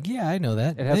their head like, yeah, I know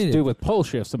that. It has They to did. do with pole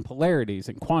shifts and polarities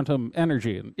and quantum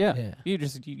energy. And Yeah. you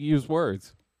just use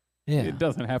words. Yeah. It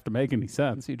doesn't have to make any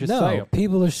sense. You just say No, them.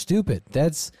 people are stupid.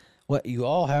 That's what you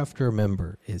all have to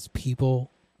remember is people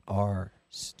are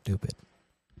stupid.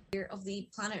 Of the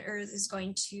planet Earth is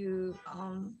going to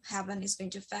happen, is going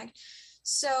to affect.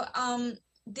 So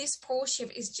this pole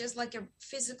shift is just like a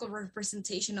physical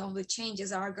representation of the changes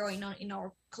that are going on in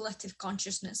our collective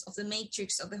consciousness of the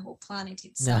matrix of the whole planet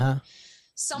itself. Uh-huh.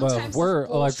 Sometimes Well, if we're the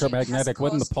pole shift has electromagnetic,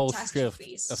 wouldn't the caused pole shift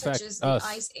catastrophes, affect such as the us?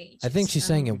 Ice Age? I think she's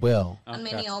saying it will. And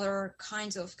many other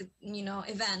kinds of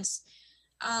events,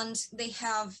 and they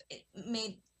have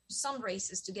made some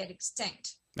races to get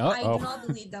extinct. I do not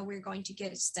believe that we're going to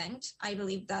get extinct. I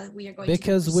believe that we are going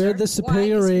because to we're the preserved.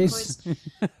 superior Why? race.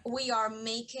 Because we are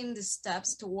making the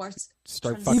steps towards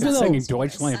Start transition fucking singing to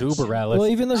Deutschland ascension. über alles. Well,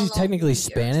 even though she's along technically the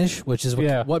Earth. Spanish, which is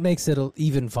what makes it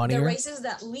even The funnier. races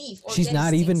that leave or She's get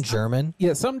not extinct even are- German.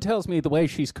 Yeah, something tells me the way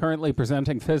she's currently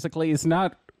presenting physically is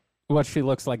not what she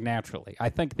looks like naturally. I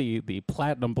think the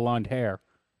platinum blonde hair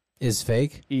Is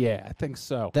fake. Yeah, I think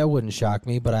so. That wouldn't shock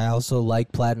me, but I also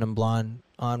like platinum blonde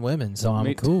on women, so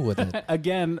I'm cool with it.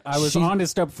 Again, I was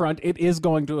honest up front. It is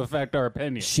going to affect our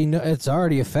opinion. It's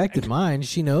already affected mine.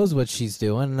 She knows what she's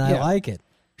doing, and I like it.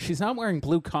 She's not wearing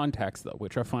blue contacts, though,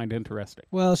 which I find interesting.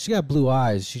 Well, she got blue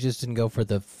eyes. She just didn't go for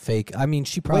the fake. I mean,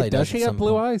 she probably Wait, does at she have some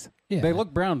blue point. eyes? Yeah. They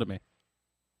look brown to me.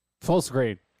 Full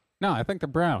screen. No, I think they're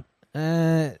brown.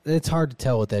 It's hard to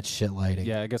tell with that shit lighting.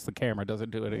 Yeah, I guess the camera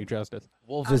doesn't do it any justice.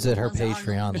 We'll visit her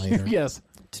Patreon later. Yes.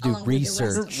 To do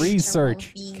research.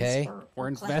 Research. Okay. We're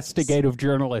investigative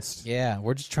journalists. Yeah,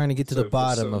 we're just trying to get to the So for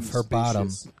bottom of some her bottom.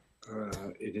 species,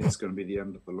 it is going to be the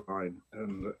end of the line,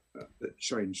 and the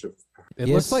change of. It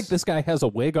looks like this guy has a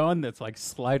wig on that's like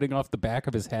sliding off the back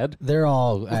of his head. They're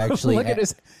all actually. Look at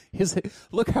his.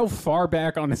 Look how far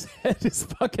back on his head his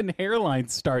fucking hairline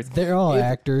starts. They're all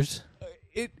actors.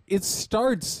 It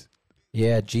starts.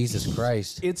 Yeah, Jesus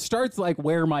Christ. It starts like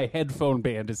where my headphone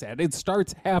band is at. It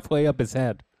starts halfway up his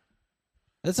head.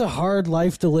 That's a hard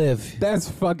life to live. That's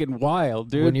fucking wild,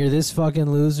 dude. When you're this fucking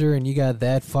loser and you got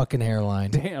that fucking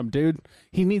hairline. Damn, dude.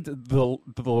 He needs the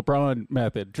LeBron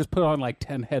method. Just put on like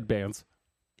 10 headbands.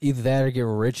 Either that or get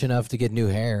rich enough to get new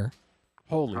hair.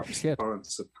 Holy shit.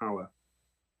 Balance of power.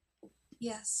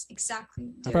 Yes,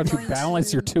 exactly. How about you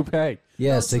balance your toupee?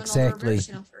 Yes, exactly.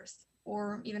 Version of Earth,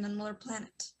 or even another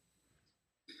planet.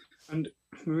 And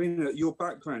Marina, your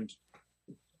background.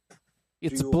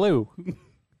 It's blue.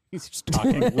 He's just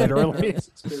talking literally.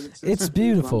 It's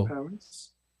beautiful.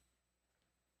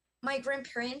 My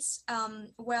grandparents,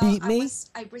 well, Beat me?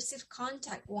 I received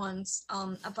contact once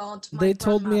about my They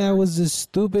told me I was a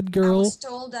stupid I girl. was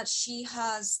told that she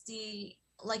has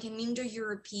an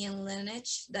Indo-European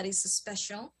lineage that is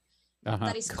special.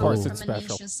 That is Of called course it's from an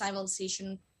special. ancient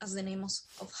civilization as the name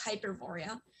of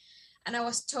Hyperborea. And I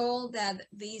was told that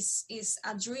this is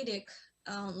a Druidic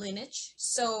lineage.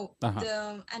 So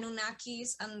the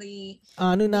Anunnakis and the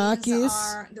Anunnakis? beings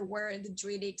are the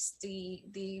Druidics,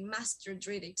 the master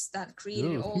Druidics that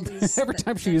created all these. Every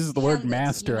time she uses the word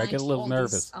master, I get a little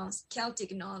nervous.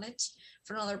 Celtic knowledge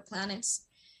from other planets.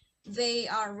 They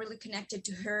are really connected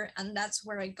to her, and that's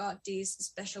where I got this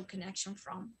special connection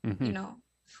from.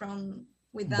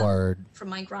 With them, from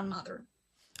my grandmother.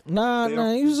 Nah,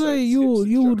 you say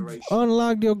you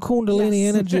unlocked your Kundalini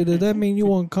energy. Does that mean you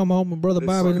want to come home with Brother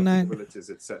Bobby tonight?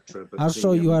 I'll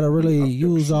show you how to really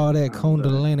use all that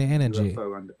Kundalini energy.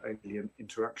 UFO and alien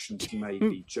interactions may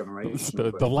be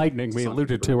generational. The lightning we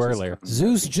alluded to earlier.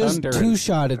 Zeus just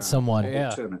two-shotted someone.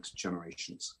 Alternate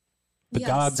generations. The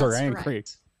gods are angry.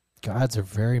 Gods are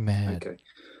very mad. Okay.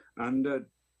 And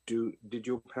did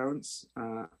your parents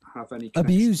have any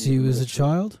Abuse you as a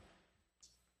child?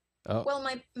 Well,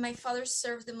 my father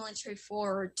served the military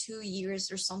for 2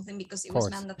 years or something because it was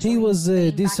mandatory. He was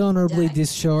dishonorably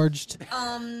discharged.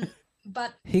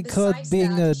 But he caught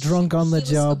being drunk on the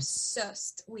job.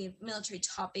 Obsessed with military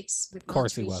topics, with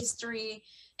course he military was. history,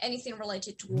 anything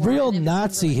related to war, real and everything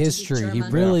Nazi related to the history. He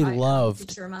German really Empire, loved.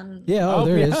 the German. Yeah, oh,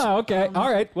 there is. Okay,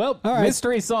 all right. Well, All right.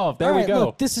 mystery solved. There All we right, go.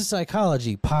 Look, this is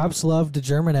psychology. Pops loved the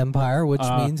German Empire, which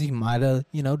means he might have,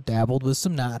 dabbled with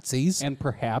some Nazis. And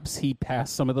perhaps he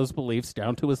passed some of those beliefs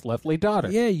down to his lovely daughter.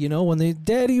 Yeah, when they,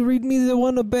 Daddy, read me the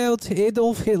one about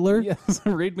Adolf Hitler. Yes,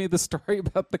 read me the story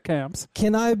about the camps.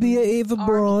 Can I be a Eva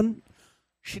Braun?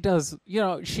 She does.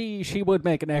 She would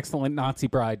make an excellent Nazi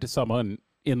bride to someone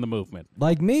in the movement.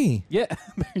 Like me. Yeah,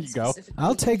 there you go.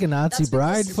 I'll take a Nazi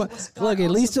bride. Look, at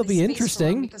least it'll be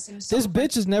interesting. This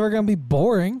bitch is never going to be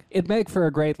boring. It'd make for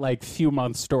a great, few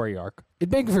months story arc.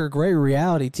 It'd make for a great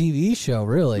reality TV show,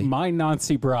 really. My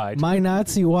Nazi bride. My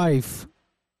Nazi wife.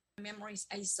 Memories,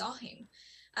 I saw him.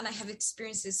 And I have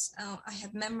experiences, I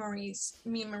have memory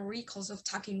recalls of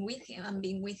talking with him and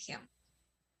being with him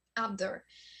up there.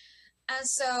 And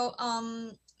so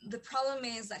the problem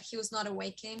is that he was not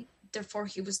awakened, therefore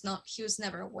he was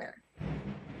never aware.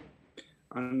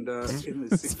 And in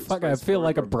the Fuck, I feel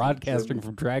like I'm broadcasting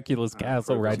from Dracula's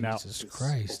castle right now. Jesus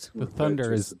Christ. The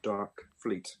thunder is the Dark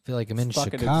Fleet. I feel like I'm in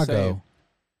fucking Chicago.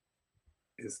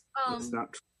 Is that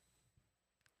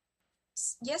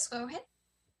Yes, go ahead.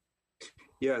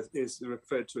 Yeah, it's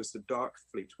referred to as the Dark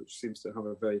Fleet, which seems to have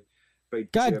a very, very.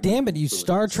 God German damn it, you influence.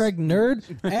 Star Trek nerd.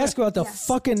 Ask about the Yes,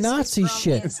 fucking this Nazi is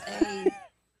shit.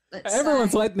 let's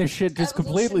Everyone's say, letting this shit just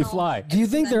completely evolutional fly. Do you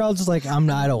think they're all just like, I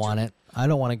don't want it. I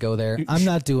don't want to go there. I'm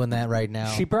not doing that right now.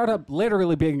 She brought up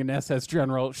literally being an SS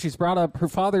general. She's brought up her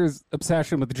father's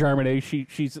obsession with Germany.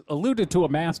 She's alluded to a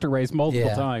master race multiple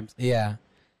times. Yeah.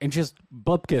 And just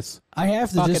bupkis. I have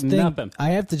to Fucking just think. nothing. I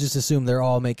have to just assume they're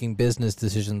all making business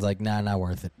decisions like, not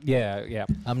worth it. Yeah.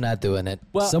 I'm not doing it.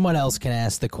 Well- Someone else can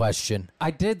ask the question. I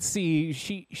did see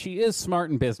she is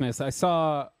smart in business. I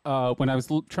saw when I was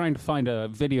trying to find a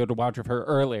video to watch of her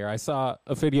earlier, I saw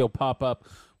a video pop up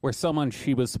where someone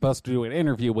she was supposed to do an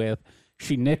interview with,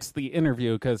 she nixed the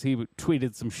interview because he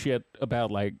tweeted some shit about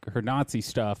her Nazi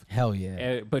stuff. Hell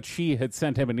yeah. But she had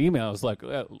sent him an email. I was like,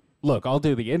 look, I'll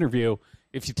do the interview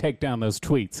if you take down those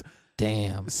tweets.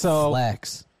 Damn. So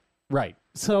Flex. Right.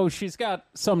 So she's got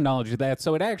some knowledge of that.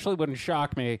 So it actually wouldn't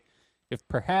shock me if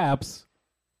perhaps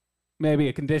maybe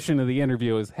a condition of the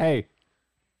interview is, hey,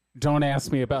 don't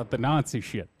ask me about the Nazi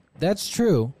shit. That's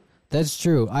true. That's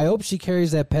true. I hope she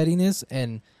carries that pettiness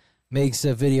and makes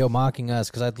a video mocking us,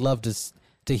 because I'd love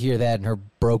to hear that in her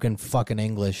broken fucking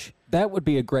English. That would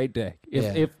be a great day.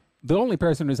 If the only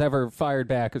person who's ever fired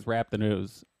back has Rap the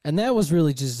News. And that was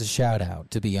really just a shout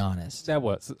out, to be honest. That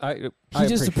was. He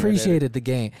just appreciated the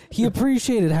game. He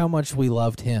appreciated how much we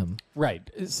loved him. Right.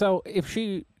 So if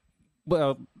she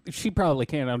probably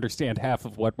can't understand half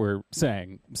of what we're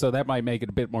saying, so that might make it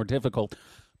a bit more difficult.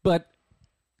 But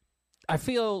I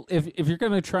feel if you're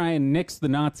going to try and nix the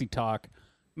Nazi talk,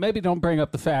 maybe don't bring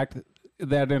up the fact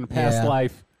that in a past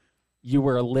life you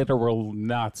were a literal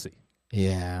Nazi.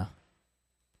 Yeah.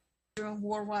 During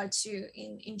World War II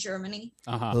in Germany,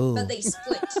 Ooh. but they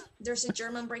split. There's a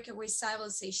German breakaway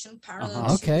civilization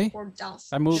parallel Okay. to Ordalf.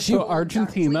 I moved to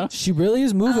Argentina. She really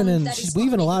is moving, and that she's is not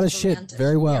weaving a lot of shit negative-oriented.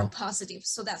 very They well. are positive,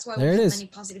 so that's why There we it have is. many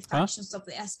positive factions of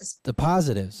the SS. The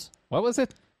positives. What was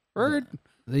it? Word?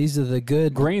 These are the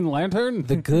good, Green Lantern?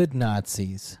 the good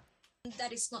Nazis.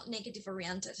 That is not negative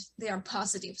oriented. They are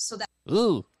positive, so that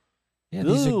Ooh. Yeah,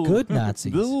 these are good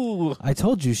Nazis. Ooh. I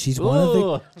told you she's one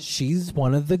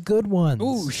of the good ones.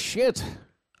 Ooh, shit.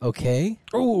 Okay.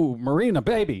 Ooh, Marina,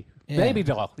 baby. Yeah. Baby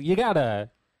doll. You gotta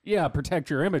protect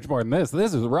your image more than this.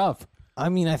 This is rough. I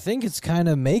mean, I think it's kind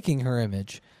of making her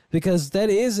image, because that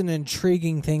is an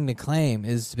intriguing thing to claim,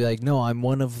 is to be like, no, I'm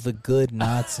one of the good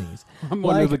Nazis. I'm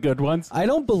one of the good ones. I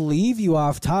don't believe you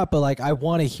off top, but I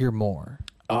want to hear more.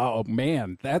 Oh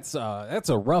man, that's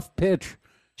a rough pitch.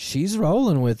 She's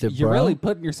rolling with it, You're bro. really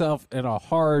putting yourself in a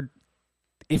hard.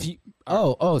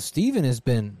 Steve has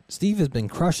been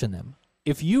crushing them.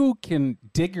 If you can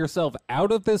dig yourself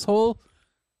out of this hole,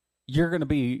 you're gonna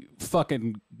be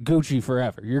fucking Gucci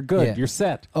forever. You're good. Yeah. You're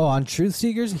set. Oh, on Truth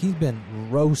Seekers, he's been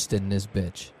roasting this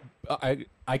bitch.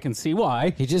 I can see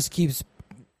why. He just keeps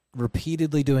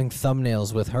repeatedly doing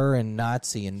thumbnails with her and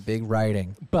Nazi in big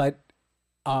writing. But,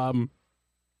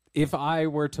 if I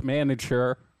were to manage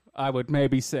her, I would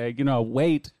maybe say,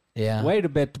 wait a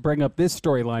bit to bring up this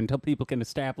storyline until people can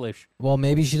establish. Well,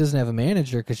 maybe she doesn't have a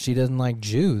manager because she doesn't like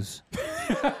Jews.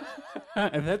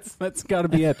 That's got to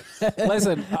be it.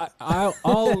 Listen,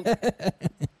 I'll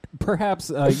perhaps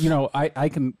I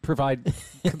can provide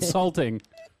consulting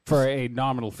for a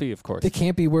nominal fee, of course. The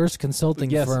Can't Be Worse consulting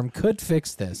firm could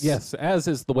fix this. Yes, as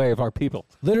is the way of our people.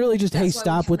 Literally just, hey,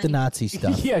 stop with the Nazi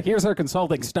stuff. Yeah, here's our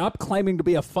consulting. Stop claiming to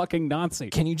be a fucking Nazi.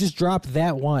 Can you just drop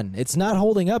that one? It's not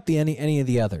holding up any of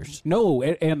the others. No,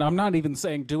 and I'm not even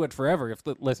saying do it forever.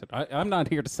 Listen, I'm not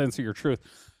here to censor your truth.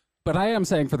 But I am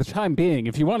saying for the time being,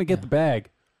 if you want to get the bag,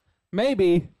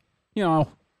 maybe,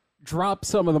 drop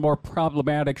some of the more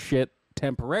problematic shit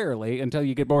temporarily until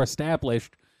you get more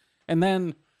established, and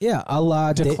then a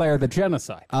la declare the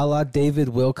genocide. A la David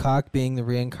Wilcock being the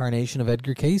reincarnation of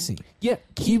Edgar Casey. Yeah.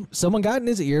 Someone got in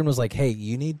his ear and was like, hey,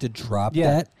 you need to drop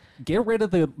that. Get rid of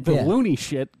the loony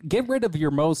shit. Get rid of your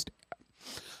most...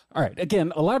 All right,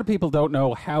 again, a lot of people don't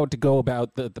know how to go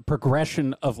about the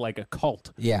progression of, like, a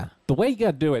cult. Yeah. The way you got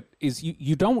to do it is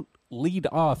you don't lead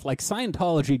off, like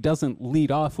Scientology doesn't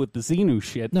lead off with the Xenu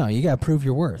shit. No, you got to prove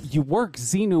your worth. You work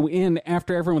Xenu in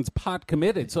after everyone's pot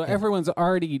committed. So everyone's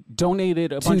already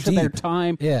donated a bunch of their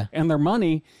time and their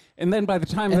money. And then by the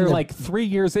time they're like 3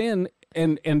 years in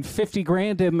and 50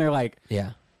 grand in, they're like,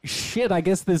 shit, I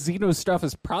guess the Xenu stuff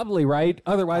is probably right.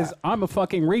 Otherwise, I'm a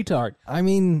fucking retard. I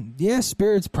mean,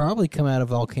 spirits probably come out of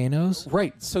volcanoes.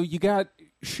 Right. So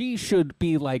she should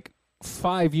be like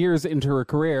 5 years into her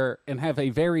career and have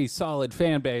a very solid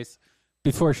fan base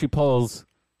before she pulls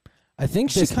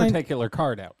this particular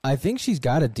card out. I think she's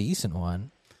got a decent one.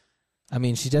 I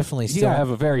mean, she definitely still... have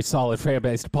a very solid fan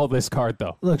base to pull this card,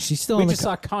 though. Look, she's still... We just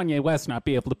saw Kanye West not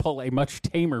be able to pull a much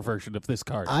tamer version of this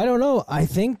card. I don't know. I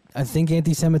think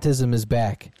anti-Semitism is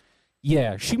back.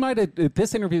 Yeah, she might have...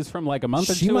 This interview is from like a month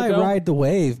or two She ago. might ride the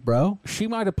wave, bro. She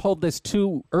might have pulled this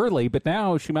too early, but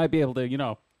now she might be able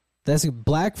to, That's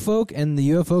black folk and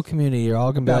the UFO community are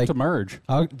all going to be like... to merge.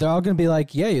 They're all going to be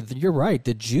like, yeah, you're right.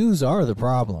 The Jews are the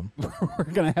problem. We're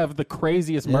going to have the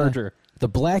craziest merger. The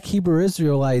black Hebrew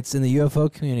Israelites in the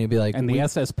UFO community be like... And the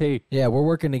SSP. Yeah, we're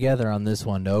working together on this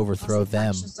one to overthrow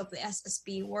them. Of the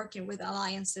SSP working with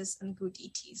alliances and good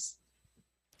ETs.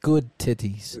 Good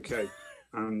titties. Okay,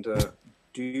 and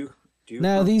do you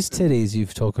now these titties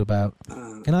you've talked about,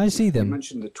 can I see them? You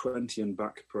mentioned the 20 and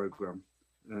back program,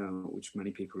 which many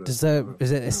people is that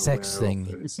a sex thing?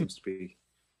 It seems to be,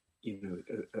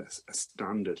 a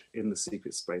standard in the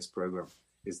secret space program.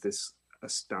 Is this a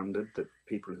standard that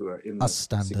people who are in the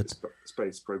secret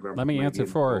space program? Let me answer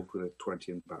for it. With a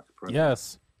 20 and back program?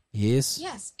 Yes.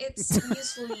 Yes, it's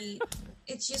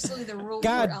usually the rule.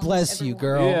 God bless you,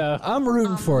 girl. Yeah. I'm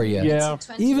rooting for you. Yeah.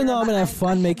 Even though I'm gonna have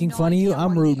fun making fun of you,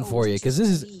 I'm rooting for you because this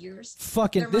is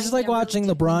fucking. This is like watching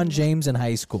LeBron James in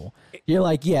high school. You're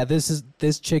like, yeah,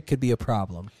 this chick could be a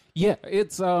problem. Yeah,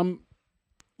 it's look,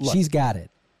 she's got it.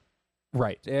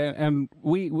 Right, and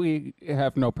we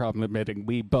have no problem admitting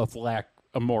we both lack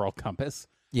a moral compass.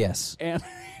 Yes, and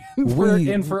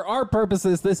for our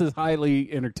purposes, this is highly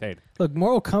entertaining. Look,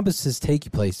 moral compasses take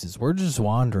you places. We're just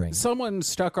wandering. Someone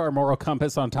stuck our moral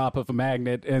compass on top of a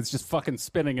magnet, and it's just fucking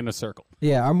spinning in a circle.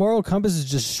 Yeah, our moral compass is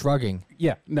just shrugging.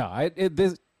 Yeah, no,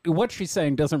 what she's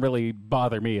saying doesn't really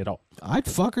bother me at all. I'd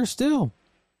fuck her still.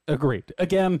 Agreed.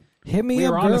 Again, hit me we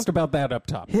up, were girl. honest about that up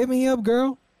top. Hit me up,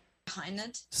 girl. Behind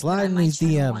it. Slide in these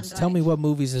DMs. Tell me what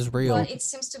movies is real. But it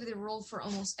seems to be the rule for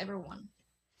almost everyone.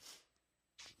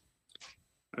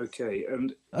 Okay,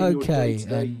 and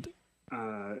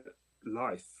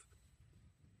life.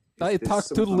 I talk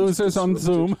to losers on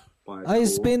Zoom. I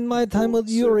spend my time with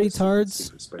you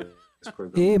retards.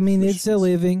 I mean, it's a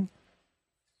living.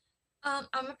 I'm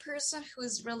a person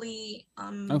who's really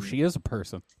oh, she is a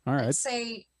person. All right.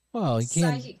 Say. Well, you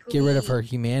can't get rid of her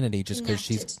humanity just because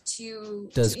she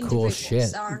does cool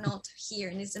shit. Are not here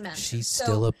in this dimension. She's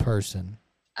still a person.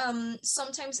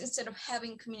 Sometimes instead of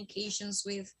having communications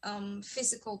with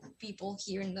physical people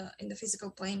here in the physical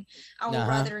plane, I would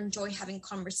rather enjoy having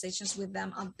conversations with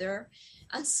them up there.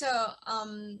 And so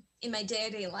in my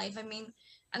day-to-day life,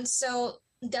 and so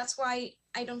that's why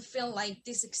I don't feel like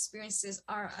these experiences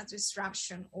are a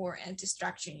disruption or a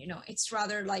distraction. It's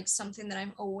rather like something that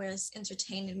I'm always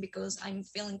entertained in because I'm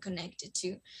feeling connected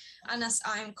to. And as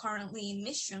I'm currently in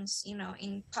missions,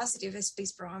 in positive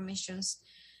space program missions,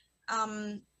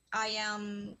 I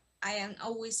am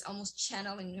always almost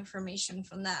channeling information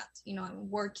from that. I'm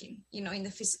working, in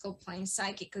the physical plane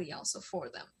psychically also for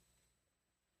them.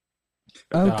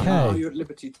 Okay. Are you at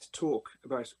liberty to talk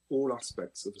about all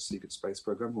aspects of the secret space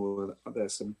program, or are there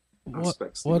some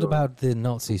aspects? What about the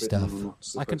Nazi stuff?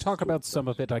 I can talk about some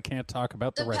of it. I can't talk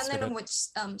about the rest of it. Depending on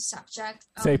which subject.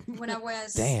 When I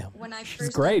was when I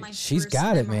first great. She's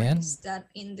got it, man. That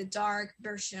in the dark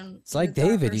version. It's like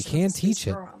David. You can't teach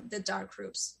it. The dark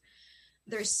groups.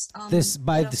 There's this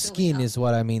by the skin is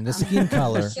what I mean. The skin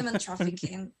color. Human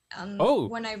trafficking.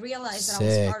 When I realized that I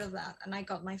was part of that and I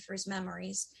got my first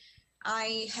memories,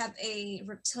 I had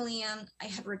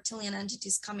reptilian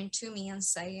entities coming to me and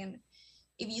saying,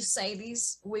 if you say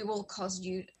this, we will cause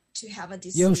you to have a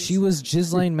disease. Yo, she was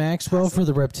Ghislaine Maxwell for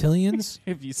the reptilians?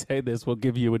 If you say this, we'll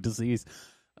give you a disease.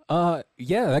 Yeah,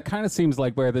 that kind of seems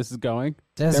like where this is going.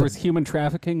 There was human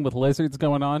trafficking with lizards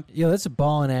going on. Yo, that's a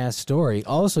ballin' ass story.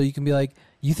 Also, you can be like,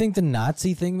 you think the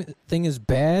Nazi thing is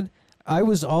bad? I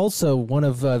was also one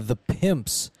of the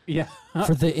pimps. Yeah,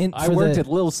 I worked at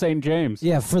Little St. James.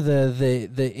 Yeah, for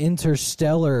the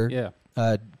interstellar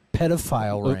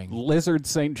pedophile ring. Lizard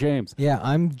St. James. Yeah,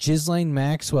 I'm Ghislaine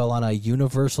Maxwell on a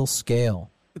universal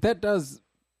scale. That does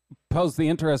pose the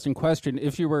interesting question.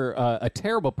 If you were a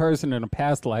terrible person in a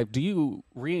past life, do you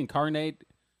reincarnate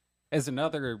as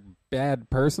another bad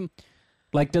person?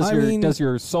 Like, does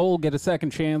your soul get a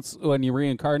second chance when you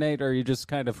reincarnate, or are you just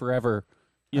kind of forever,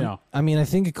 you know? I mean, I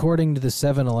think according to the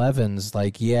 7-Elevens,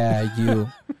 like, yeah,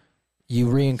 you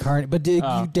reincarnate, but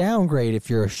you downgrade if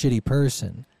you're a shitty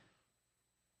person.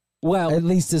 Well, at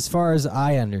least as far as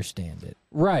I understand it.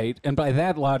 Right, and by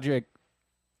that logic,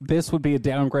 this would be a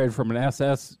downgrade from an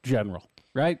SS general,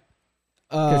 right?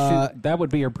 That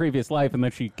would be her previous life, and then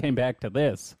she came back to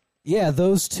this. Yeah,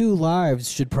 those two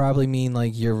lives should probably mean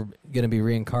like you're going to be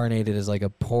reincarnated as like a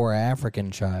poor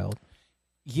African child.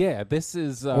 Yeah, this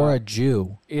is... or a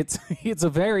Jew. It's a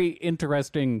very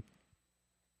interesting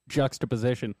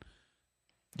juxtaposition.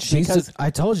 I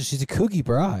told you, she's a kooky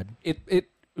broad. It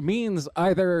means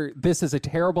either this is a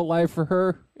terrible life for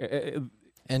her,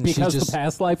 and because the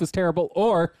past life was terrible,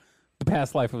 or the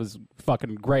past life was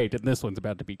fucking great, and this one's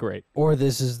about to be great. Or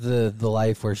this is the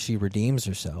life where she redeems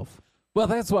herself. Well,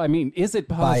 that's what I mean. Is it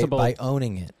possible... By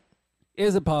owning it.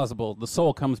 Is it possible the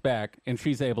soul comes back, and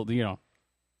she's able to,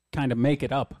 kind of make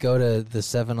it up? Go to the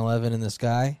 7-Eleven in the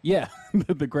sky? Yeah,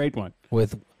 the great one.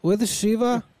 With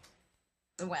Shiva?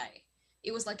 The way.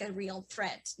 It was like a real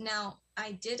threat. Now,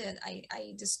 I did it.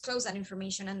 I disclosed that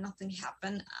information and nothing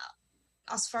happened.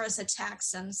 As far as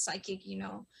attacks and psychic,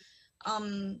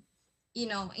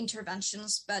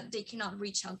 interventions, but they cannot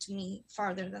reach out to me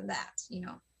farther than that,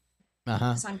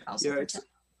 Uh-huh.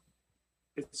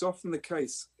 It's often the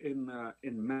case in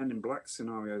Men in Black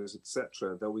scenarios,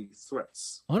 etc. There'll be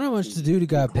threats. I wonder how much the dude who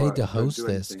got paid to host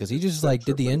this, because he just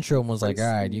did the intro and was like, "All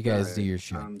right, you guys do your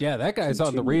shit." Yeah, that guy's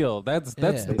on the reel. That's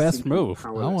the best move. I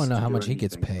want to know how much he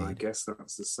gets paid. I guess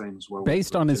that's the same as well.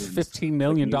 Based on his $15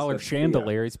 million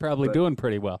chandelier, he's probably doing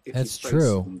pretty well. That's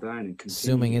true.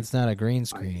 Assuming it's not a green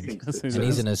screen, and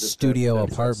he's in a studio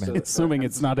apartment. Assuming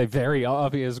it's not a very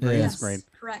obvious green screen.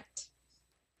 Correct.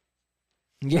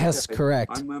 Yes,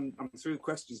 correct. I'm through the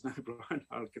questions now, Brian.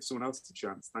 I'll give someone else a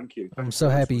chance. Thank you. I'm so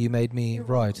happy you made me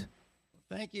right.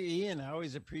 Thank you, Ian. I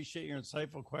always appreciate your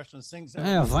insightful questions.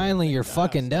 Finally, you're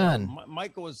fucking done.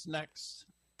 Michael was next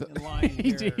in line.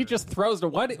 He just throws the...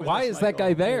 Why is that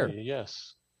guy there?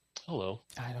 Yes. Hello.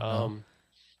 I don't know.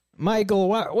 Michael,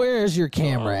 where's your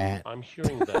camera at? I'm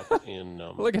hearing that in...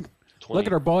 Look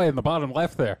at our boy in the bottom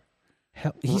left there.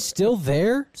 Hell, he's still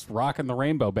there? Just rocking the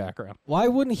rainbow background. Why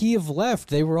wouldn't he have left?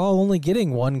 They were all only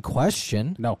getting one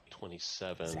question. No.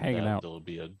 27. He's hanging out. There'll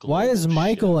be a Why is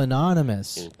Michael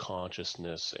anonymous? In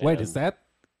consciousness. Wait, is that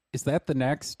the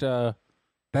next...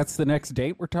 that's the next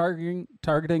date we're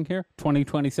targeting here?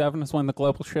 2027 is when the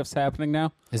global shift's happening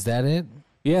now? Is that it?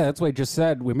 Yeah, that's what I just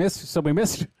said. We missed...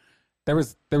 There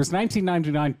was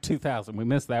 1999, 2000. We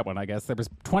missed that one, I guess. There was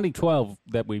 2012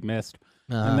 that we missed.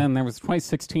 And then there was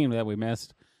 2016 that we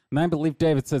missed. And I believe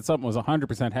David said something was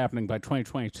 100% happening by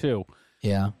 2022.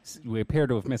 Yeah. We appear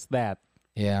to have missed that.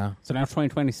 Yeah. So now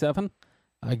 2027?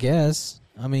 I guess.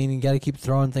 I mean, you got to keep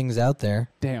throwing things out there.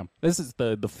 Damn. This is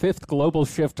the fifth global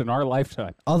shift in our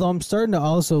lifetime. Although I'm starting to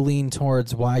also lean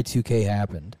towards Y2K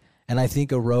happened. And I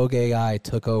think a rogue AI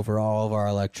took over all of our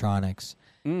electronics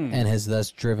and has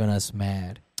thus driven us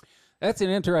mad. That's an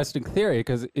interesting theory,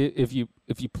 because if you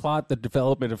plot the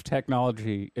development of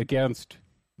technology against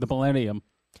the millennium,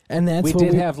 and we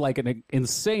did have like an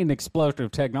insane explosion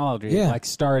of technology, like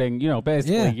starting,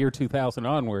 basically year 2000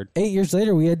 onward. 8 years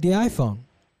later, we had the iPhone.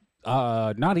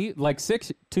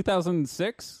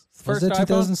 2006. Was it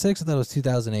 2006? I thought it was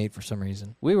 2008 for some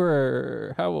reason. We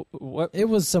were what? It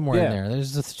was somewhere in there.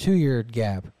 There's a 2-year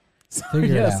gap.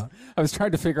 Yes, I was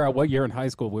trying to figure out what year in high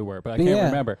school we were, but I can't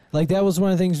remember. Like that was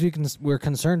one of the things we're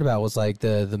concerned about, was like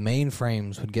the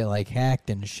mainframes would get like hacked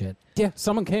and shit. Yeah,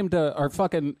 someone came to our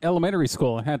fucking elementary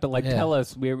school and had to tell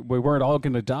us we weren't all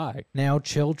going to die. Now,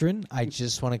 children, I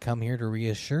just want to come here to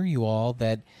reassure you all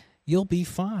that you'll be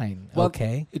fine. Well,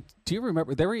 okay. Do you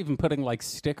remember they were even putting like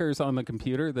stickers on the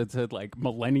computer that said like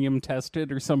Millennium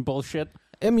Tested or some bullshit?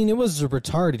 I mean, it was a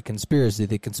retarded conspiracy.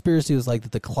 The conspiracy was like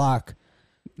that the clock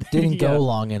didn't go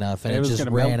long enough, and it just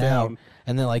ran out.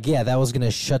 And then, like, that was going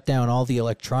to shut down all the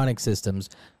electronic systems.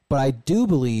 But I do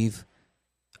believe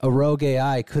a rogue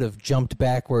AI could have jumped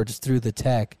backwards through the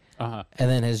tech, and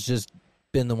then has just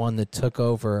been the one that took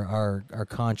over our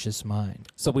conscious mind.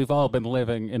 So we've all been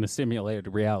living in a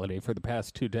simulated reality for the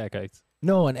past 2 decades.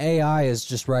 No, an AI is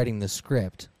just writing the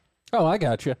script. Oh, I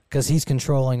got you. Because he's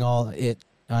controlling all it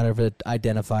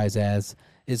identifies as,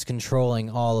 is controlling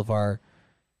all of our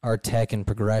tech and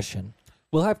progression.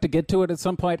 We'll have to get to it at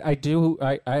some point.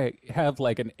 I have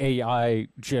like an AI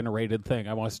generated thing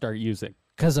I want to start using.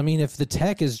 Because, I mean, if the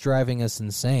tech is driving us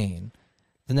insane,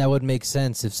 then that would make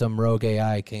sense if some rogue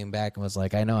AI came back and was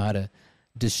like, I know how to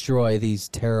destroy these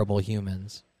terrible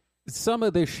humans. Some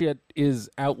of this shit is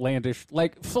outlandish.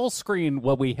 Like, full screen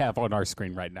what we have on our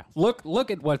screen right now.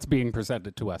 Look at what's being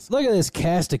presented to us. Look at this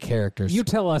cast of characters. You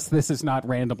tell us this is not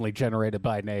randomly generated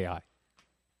by an AI.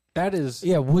 That is...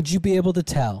 Yeah, would you be able to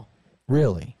tell?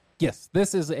 Really? Yes,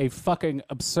 this is a fucking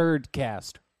absurd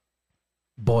cast.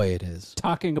 Boy, it is.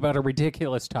 Talking about a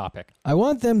ridiculous topic. I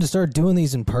want them to start doing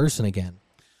these in person again.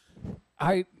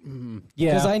 Yeah.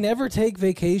 Because I never take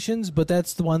vacations, but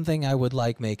that's the one thing I would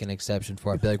like make an exception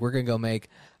for. I'd be like, we're going to go make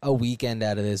a weekend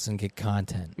out of this and get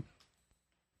content.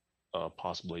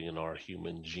 Possibly in our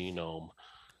human genome.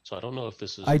 So I don't know if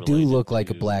this is I do look like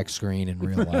a black screen in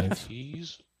real life.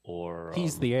 Or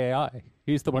he's the AI.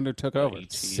 He's the one who took over.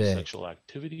 Sexual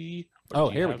activity.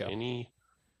 Here we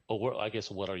go. I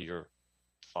guess what are your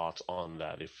thoughts on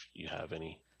that, if you have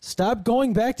any? Stop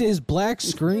going back to his black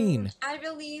screen. I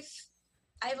believe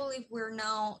we're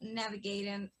now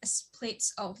navigating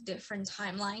splits of different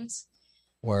timelines.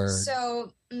 Word.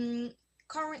 So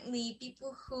currently,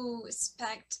 people who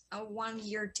expect a 1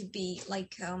 year to be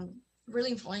like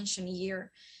really influential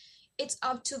year, it's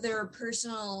up to their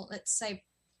personal, let's say,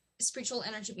 spiritual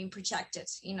energy being projected.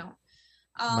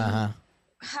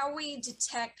 How we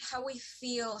detect, how we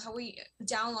feel, how we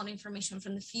download information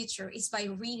from the future is by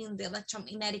reading the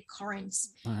electromagnetic currents.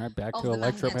 All right, back of to the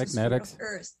electromagnetics. Of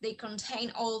Earth. They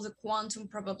contain all the quantum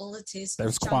probabilities.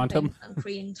 There's quantum. And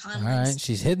creating timelines. All right,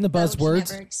 she's hitting the buzzwords.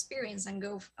 Never experience and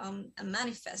go and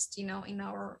manifest, in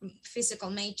our physical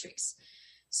matrix.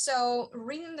 So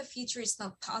reading the future is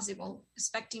not possible.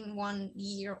 Expecting 1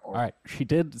 year or. All right, she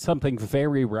did something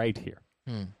very right here.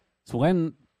 So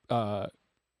when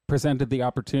presented the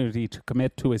opportunity to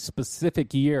commit to a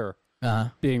specific year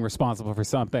being responsible for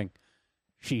something,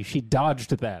 she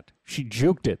dodged that. She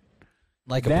juked it.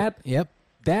 Like that. Yep.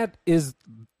 That is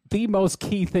the most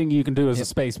key thing you can do as a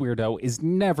space weirdo, is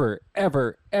never,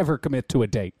 ever, ever commit to a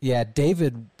date. Yeah,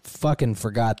 David fucking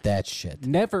forgot that shit.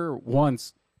 Never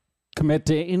once commit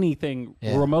to anything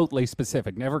remotely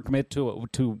specific. Never commit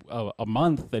to a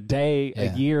month, a day,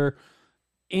 a year.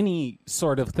 Any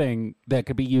sort of thing that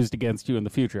could be used against you in the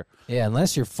future. Yeah,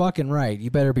 unless you're fucking right,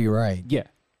 you better be right. Yeah.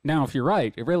 Now, if you're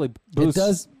right, it really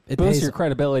boosts your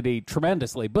credibility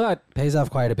tremendously, but pays off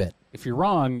quite a bit. If you're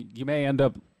wrong, you may end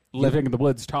up living in the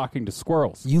woods talking to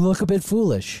squirrels. You look a bit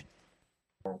foolish.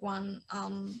 For one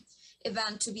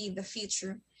event to be the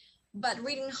future. But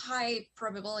reading high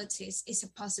probabilities is a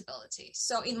possibility.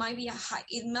 So it might be a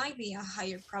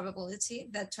higher probability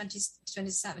that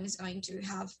 2027 is going to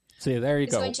have. See, there you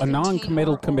go. A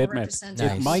non-committal commitment.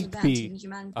 It might be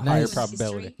a higher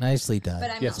probability. Nicely done.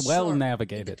 But I'm yes, not well sure.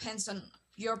 navigated. It depends on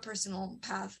your personal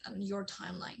path and your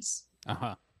timelines.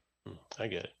 I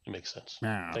get it. It makes sense.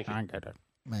 Yeah, Thank you. I get it.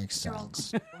 Makes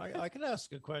sense. I can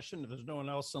ask a question if there's no one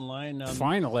else in line.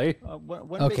 Finally.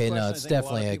 Okay, no, it's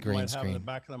definitely a green In the screen.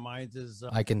 back of their minds is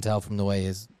I can tell from the way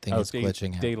his thing is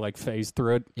glitching out. They like phase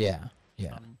through it. Yeah.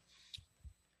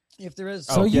 if there is.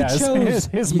 So you chose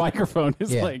his microphone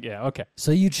is okay.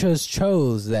 So you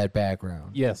chose that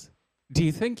background. Yes. Do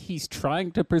you think he's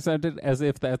trying to present it as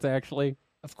if that's actually?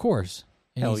 Of course.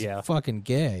 And Hell he's yeah. fucking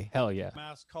gay. Hell yeah.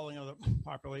 Mass culling of the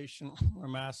population or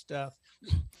mass death.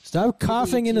 Stop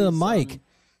coughing into the mic.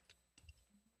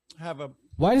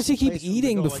 Why does he keep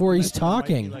eating before he's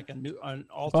talking?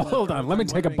 Hold on. Let me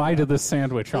take a bite of this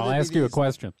sandwich. I'll ask you a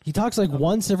question. He talks like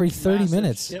once every 30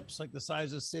 minutes. Ships like the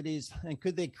size of cities, and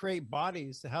could they create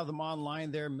bodies to have them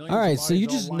online there? All right, so you're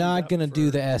just not going to do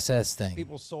the SS thing.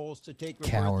 People's souls to take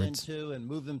rebirth into and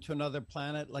move them to another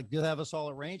planet. Like, do they have us all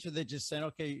arranged, or they just saying,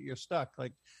 okay, you're stuck?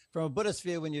 Like from a Buddhist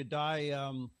view, when you die,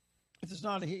 if there's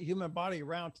not a human body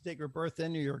around to take rebirth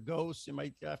into, you're a ghost. You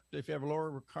might have to, if you have a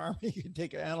lower karma, you can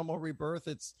take an animal rebirth.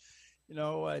 It's,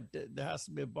 there has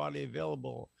to be a body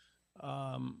available.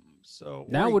 So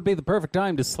now would be the perfect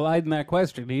time to slide in that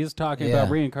question. He is talking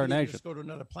about reincarnation. Just go to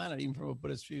another planet, even from a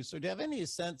Buddhist view. So do you have any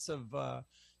sense of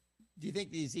Do you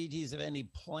think these ETs have any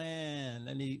plan?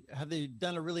 Have they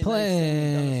done a really nice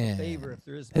thing? Done us a favor if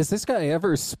there is. Has this guy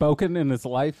ever spoken in his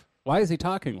life? Why is he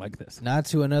talking like this? Not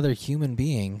to another human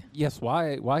being. Yes.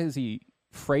 Why is he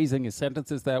phrasing his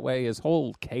sentences that way? His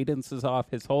whole cadence is off.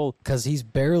 Because he's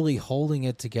barely holding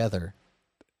it together.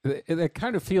 It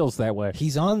kind of feels that way.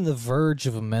 He's on the verge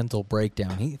of a mental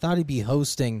breakdown. He thought he'd be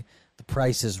hosting The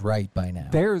Price is Right by now.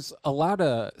 There's a lot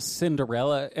of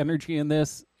Cinderella energy in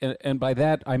this, and by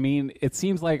that I mean it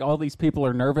seems like all these people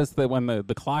are nervous that when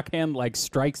the clock hand like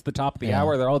strikes the top of the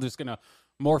hour, they're all just gonna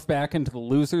morph back into the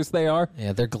losers they are.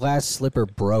 Yeah, their glass slipper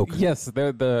broke. Yes,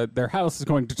 their house is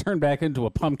going to turn back into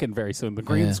a pumpkin very soon. The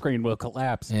green screen will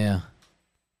collapse. Yeah.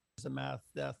 Is a mass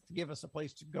death to give us a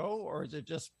place to go, or is it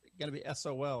just going to be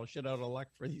SOL, shit out of luck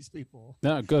for these people?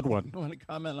 No, good one. You want to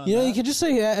comment on that? You can just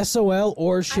say SOL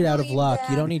or shit out of luck.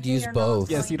 You don't need to use both.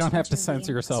 Yes, you don't have to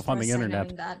censor yourself on the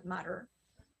internet. In that matter.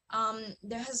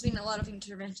 There has been a lot of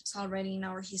interventions already in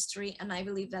our history, and I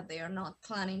believe that they are not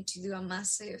planning to do a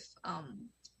massive,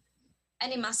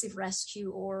 any massive rescue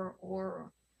or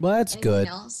well, that's good.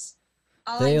 Else.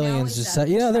 The aliens just said,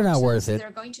 they're not worth it. There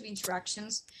are going to be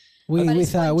interactions. We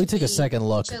took a second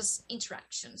look. Just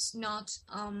interactions, not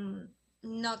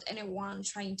anyone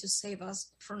trying to save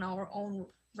us from our own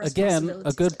responsibilities. Again,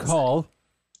 a good call,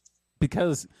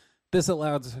 because this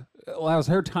allows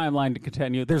her timeline to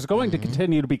continue. There's going to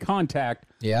continue to be contact.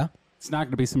 Yeah. It's not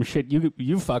going to be some shit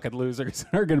you fucking losers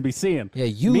are going to be seeing. Yeah,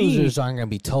 losers aren't going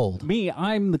to be told.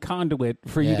 I'm the conduit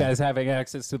for you guys having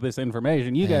access to this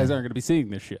information. You guys aren't going to be seeing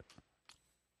this shit.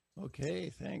 Okay,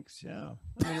 thanks. Yeah,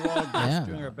 I mean, we're all just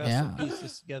doing our best to piece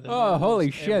this together. Oh, holy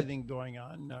shit! Everything going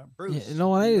on, Bruce. When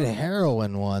I did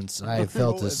heroin once, I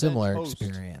felt a similar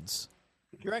experience.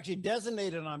 You're actually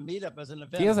designated on Meetup as an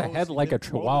event. He has a head like a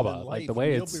chihuahua, like the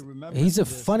way it's. He's a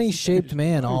funny shaped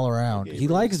man all around. He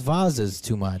likes vases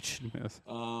too much. Yes.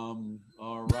 All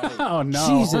right. Oh no!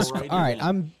 Jesus! All right,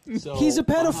 he's a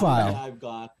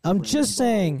pedophile. I'm just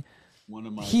saying.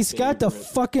 He's got the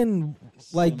fucking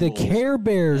the Care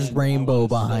Bears rainbow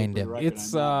behind him.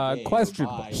 It's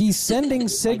questionable. He's sending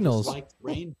signals.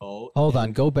 Hold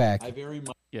on, go back.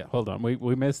 Yeah, hold on.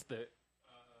 We missed it.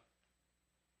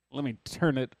 Let me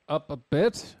turn it up a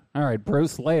bit. All right,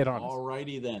 Bruce, lay it on. All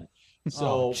righty then.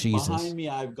 So behind me,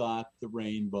 I've got the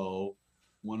rainbow,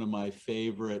 one of my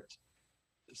favorite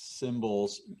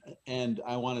symbols. And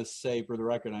I want to say, for the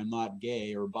record, I'm not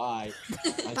gay or bi.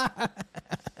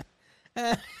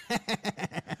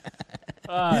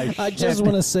 I just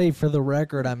want to say, for the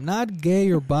record, I'm not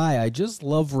gay or bi. I just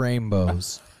love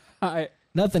rainbows.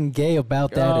 Nothing gay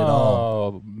about that at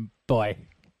all. Oh, boy.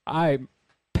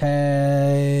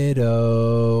 Pedo.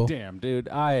 Damn, dude.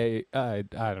 I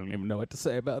don't even know what to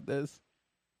say about this.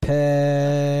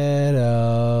 Pedo.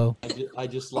 I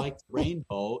just like the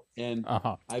rainbow, and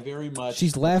I very much.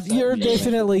 She's laughing. You're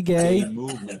definitely gay.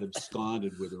 Movement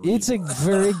absconded with a rainbow. It's a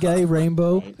very gay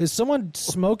rainbow. Right? Is someone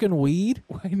smoking weed?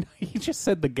 Wait, he just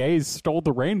said the gays stole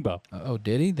the rainbow. Oh,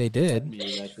 did he? They did.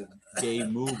 That the gay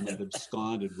movement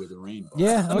absconded with a rainbow.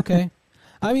 Yeah. Okay.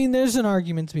 I mean, there's an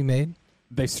argument to be made.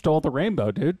 They stole the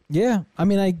rainbow, dude. Yeah. I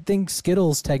mean, I think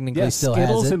Skittles technically still has it.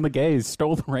 Skittles and the gays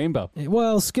stole the rainbow.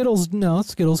 Well, Skittles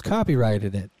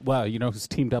copyrighted it. Well, you know who's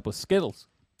teamed up with Skittles?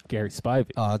 Gary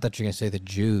Spivey. Oh, I thought you were going to say the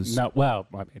Jews. No, well,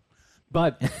 I mean,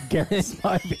 but Gary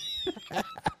Spivey.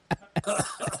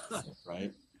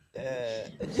 Right?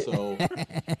 So,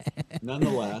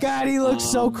 nonetheless. God, he looks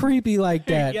so creepy like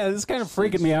that. Yeah, this is kind of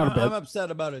freaking me out a bit. I'm upset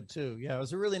about it, too. Yeah, it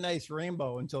was a really nice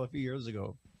rainbow until a few years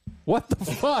ago. What the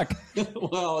fuck?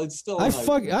 Well, it's still.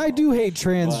 I do hate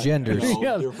transgenders.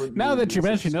 But, now that you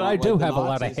mention it, I do have a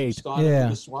lot of hate. Yeah.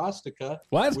 The swastika,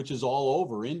 what? Which is all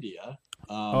over India.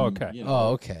 Okay.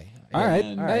 Okay. All right.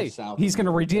 Hey, he's going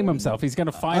to redeem himself. He's going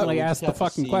to finally ask the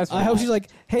fucking question. I hope she's like,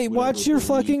 hey, watch your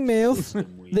fucking mouth.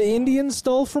 The Indians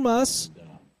stole from us. And,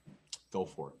 go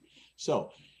for it. So,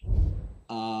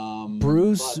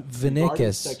 Bruce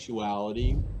Vinicus.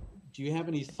 Sexuality. Do you have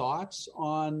any thoughts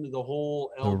on the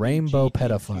whole the rainbow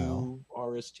pedophile?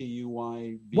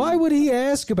 RSTUY. Why would he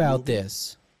ask about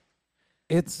this?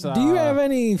 It's. Do you have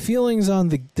any feelings on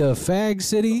the Fag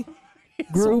City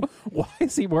group? So why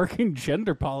is he working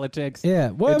gender politics?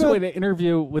 Yeah. Into an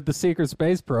interview with the Secret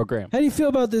Space Program. How do you feel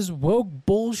about this woke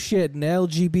bullshit and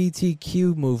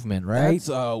LGBTQ movement? Right. That's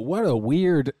what a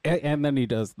weird. And then he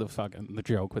does the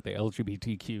joke with the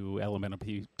LGBTQ element of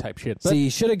type shit. But, see, you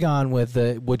should have gone with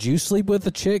would you sleep with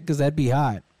a chick? Because that'd be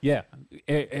hot. Yeah.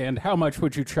 And how much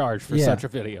would you charge for such a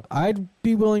video? I'd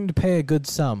be willing to pay a good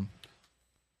sum.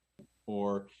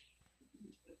 Or.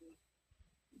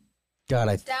 God,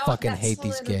 I fucking hate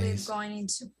these gays. Going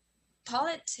into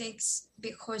politics,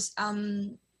 because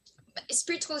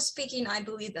spiritually speaking, I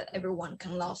believe that everyone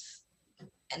can love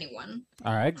anyone.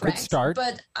 All right, correct? Good start.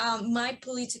 But my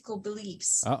political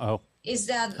beliefs is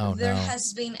that there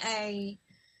has been a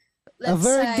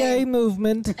very gay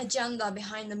movement agenda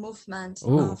behind the movement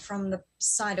from the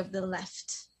side of the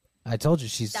left. I told you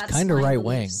she's kind of right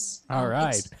wing. All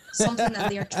right. It's something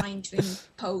that they are trying to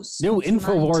impose. New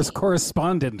InfoWars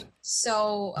correspondent.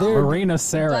 So Marina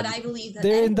Sarah. But I believe that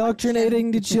they're indoctrinating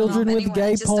the children with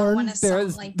gay porn.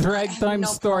 There's drag time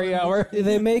story hour.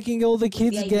 They're making all the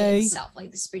kids gay. Itself,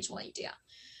 like the spiritual idea.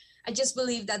 I just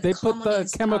believe that they put the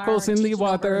chemicals in the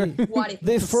water.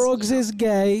 The frogs is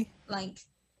gay. Like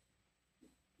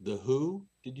the who?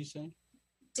 Did you say?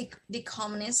 The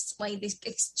communists, like this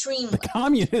extreme. The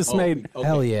communists made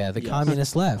hell yeah. The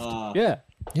communist left. Yeah.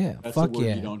 That's fuck a word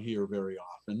yeah. you don't hear very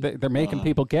often. They're making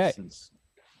people gay.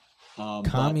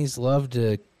 Commies love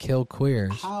to kill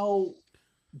queers. How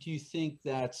do you think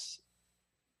that's?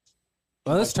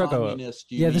 Well, this took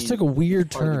this took a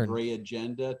weird turn. The gray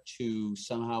agenda to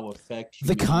somehow affect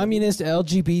the communist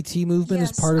LGBT movement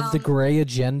is part of the gray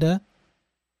agenda.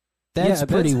 That's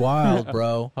pretty wild,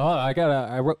 bro. Oh, I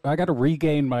gotta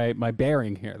regain my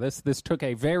bearing here. This took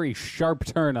a very sharp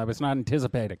turn I was not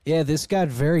anticipating. Yeah, this got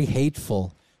very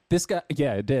hateful.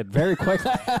 It did very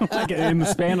quickly, like in the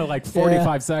span of like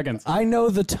 45 seconds. I know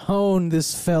the tone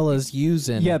this fella's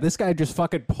using. Yeah, this guy just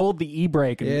fucking pulled the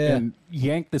e-brake and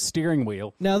yanked the steering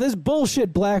wheel. Now, this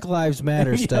bullshit Black Lives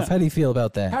Matter stuff, how do you feel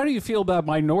about that? How do you feel about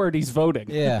minorities voting?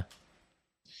 Yeah.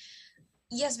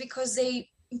 Yes, because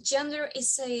gender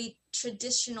is a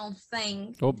traditional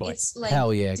thing. Oh boy. It's like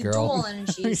hell yeah, the girl. dual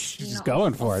energies. She's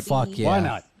going for it. Fuck yeah. Why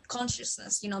not?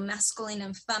 Consciousness, masculine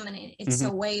and feminine. It's a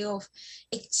way of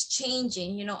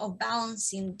exchanging, of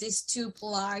balancing these two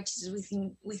polarities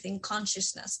within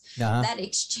consciousness. That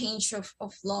exchange of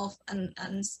love and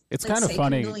it's kind of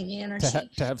funny to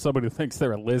have somebody who thinks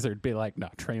they're a lizard be like, no,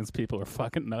 trans people are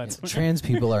fucking nuts. Trans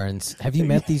people are have you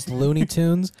met these Looney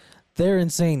Tunes? They're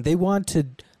insane. They want to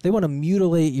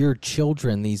mutilate your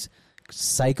children, these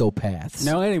psychopaths.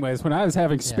 No, anyways, when I was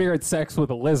having spirit sex with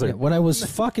a lizard. When I was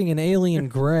fucking an alien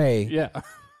gray. Yeah.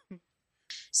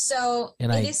 So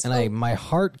my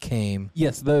heart came.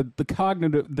 Yes, the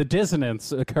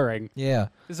dissonance occurring. Yeah.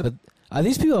 But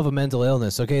these people have a mental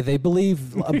illness, okay? They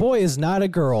believe a boy is not a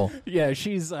girl. Yeah,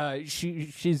 she's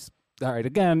all right,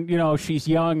 again, she's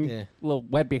young, a little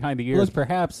wet behind the ears,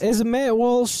 perhaps. As a man,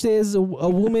 Walsh says, a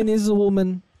woman is a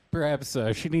woman. Perhaps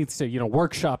she needs to,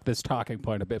 workshop this talking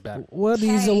point a bit better. What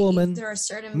is a woman? There are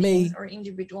certain beings or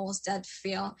individuals that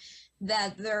feel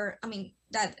that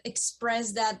that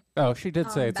express that. Oh, she did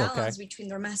say it's balance okay between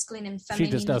their masculine and feminine.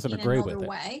 She just doesn't agree with it.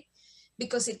 Way,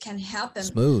 because it can happen.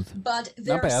 Smooth. But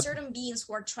there are certain beings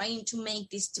who are trying to make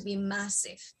this to be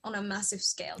massive, on a massive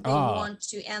scale. They want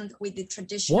to end with the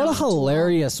traditional. What a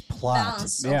hilarious plot.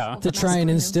 To try and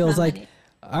instill, it's like,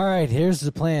 all right, here's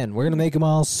the plan. We're going to make them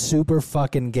all super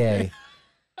fucking gay.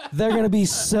 They're going to be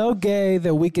so gay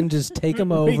that we can just take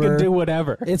them over. We can do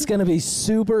whatever. It's going to be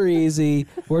super easy.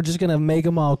 We're just going to make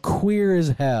them all queer as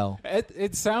hell.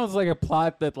 It sounds like a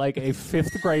plot that like a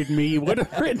 5th grade me would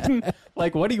have written.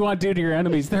 Like, what do you want to do to your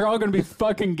enemies? They're all going to be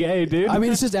fucking gay, dude. I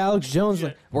mean, it's just Alex Jones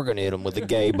like, we're going to hit them with a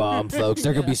gay bomb, folks.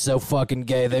 They're going to be so fucking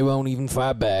gay they won't even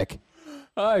fight back.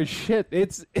 Oh, shit.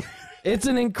 It's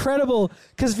an incredible...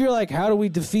 Because if you're like, how do we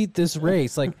defeat this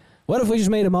race? Like... What if we just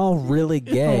made them all really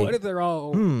gay? What if they're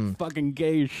all fucking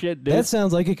gay as shit, dude? That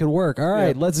sounds like it could work. All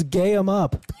right, let's gay them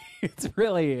up. It's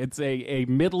a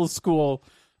middle school,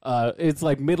 it's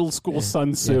like middle school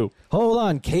Sun Tzu. Yeah. Hold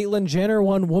on, Caitlyn Jenner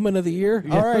won Woman of the Year?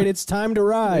 Yeah. All right, it's time to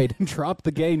ride. Drop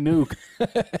the gay nuke.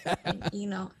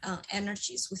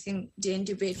 Energies within the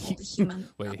individual, the human.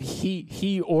 Wait,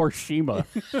 he or Shima.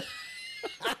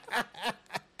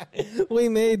 We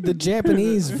made the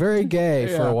Japanese very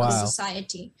gay for a while.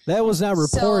 Society. That was not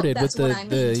reported with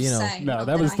the No,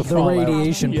 that was the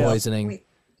radiation poisoning.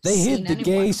 They hid the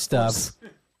gay stuff.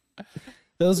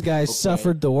 Those guys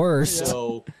suffered the worst.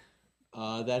 So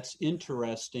that's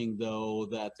interesting, though,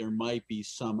 that there might be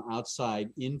some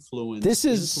outside influence. This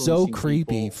is so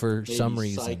creepy for some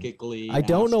reason. I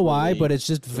don't know why, but it's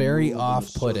just very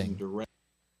off-putting.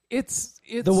 It's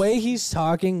the way he's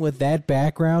talking with that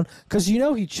background, because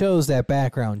he chose that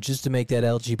background just to make that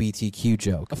LGBTQ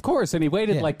joke. Of course, and he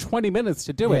waited like 20 minutes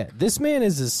to do it. This man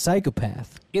is a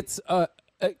psychopath. It's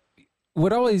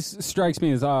what always strikes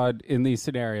me as odd in these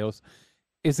scenarios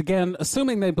is, again,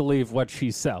 assuming they believe what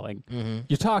she's selling. Mm-hmm.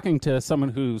 You're talking to someone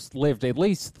who's lived at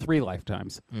least 3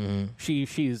 lifetimes. Mm-hmm.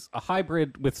 She's a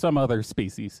hybrid with some other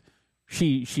species.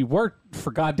 She worked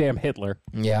for goddamn Hitler.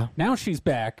 Yeah. Now she's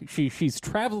back. She's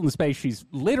traveled in space. She's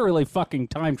literally fucking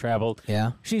time traveled.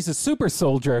 Yeah. She's a super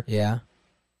soldier. Yeah.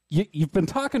 You've been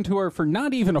talking to her for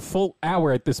not even a full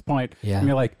hour at this point. Yeah. And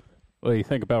you're like, what do you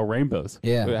think about rainbows?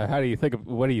 Yeah.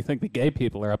 What do you think the gay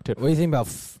people are up to? What do you think about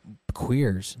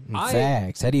queers and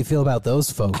fags? How do you feel about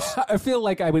those folks? I feel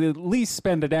like I would at least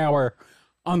spend an hour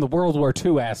on the World War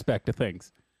II aspect of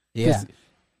things. Yeah.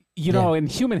 You know, in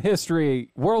human history,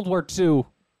 World War II,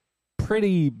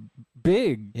 pretty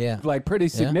big. Yeah. Like, pretty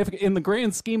significant. In the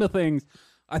grand scheme of things,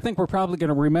 I think we're probably going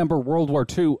to remember World War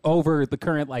II over the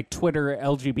current, like, Twitter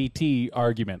LGBT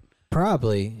argument.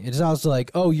 Probably. It's also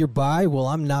like, oh, you're bi? Well,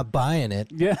 I'm not buying it.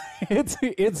 Yeah,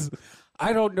 it's.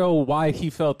 I don't know why he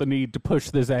felt the need to push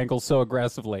this angle so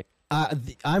aggressively.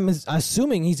 I'm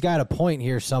assuming he's got a point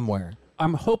here somewhere.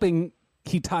 I'm hoping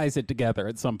he ties it together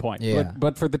at some point. Yeah.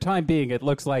 But for the time being, it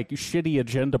looks like shitty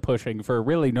agenda pushing for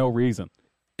really no reason.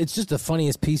 It's just the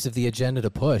funniest piece of the agenda to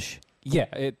push. Yeah,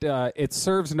 it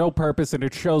serves no purpose, and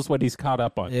it shows what he's caught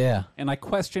up on. Yeah. And I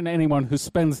question anyone who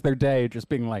spends their day just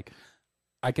being like,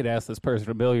 I could ask this person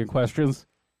a million questions.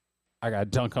 I got to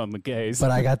dunk on the gays. But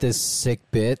I got this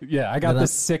sick bit. Yeah, I got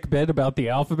this sick bit about the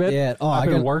alphabet. Yeah. Oh, I've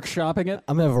been workshopping it.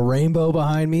 I'm going to have a rainbow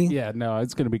behind me. Yeah, no,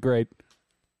 it's going to be great.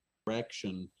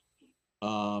 Erection.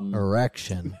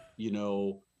 Erection. You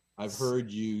know, I've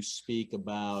heard you speak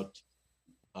about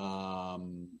how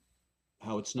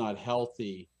it's not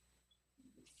healthy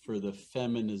for the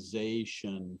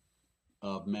feminization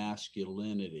of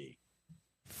masculinity.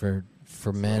 For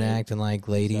men acting like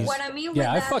ladies. What I mean with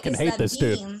I that fucking is hate that this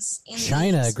dude.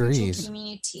 China agrees.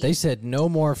 They said no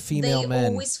more female men. They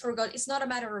always forgot. It's not a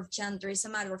matter of gender. It's a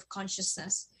matter of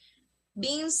consciousness.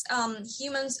 Beings,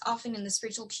 humans, often in the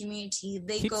spiritual community,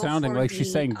 they Keep go sounding for like the,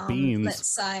 she's saying beans. Let's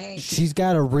say, she's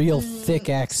got a real thick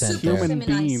accent. Human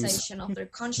beings. Of their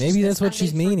consciousness, maybe that's what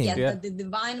she's meaning. That the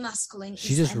divine masculine.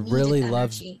 She is just a really needed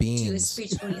loves energy beans. To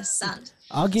spiritually ascend.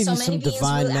 I'll give you some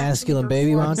divine masculine,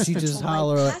 baby. Why don't you just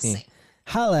holler at me?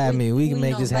 Holla at me. We can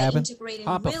make this happen.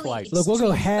 Hop a flight. Look, we'll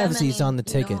go halvesies on the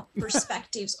ticket.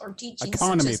 Perspectives or teachings.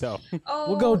 Economy, though.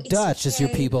 We'll go Dutch, as your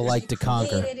people like to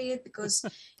conquer. It because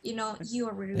you know you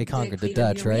are really they conquered the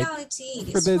Dutch, right?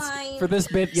 For this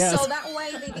bit, yes. So that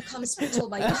way they become spiritual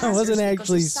by I wasn't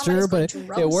actually sure, but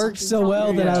it worked so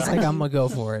well that I was like, I'm gonna go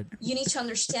for it. You need to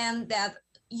understand that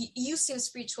using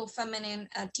spiritual feminine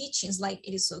teachings, like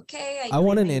it is okay. I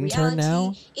want an intern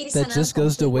now that just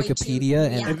goes to Wikipedia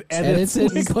and edits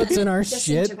it and puts in our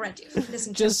shit,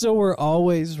 just so we're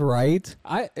always right.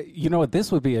 You know what?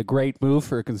 This would be a great move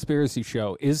for a conspiracy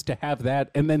show: is to have that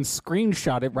and then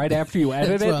screenshot it right after you edit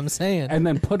it. That's what I'm saying. And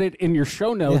then put it in your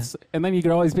show notes, and then you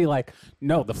could always be like,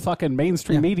 "No, the fucking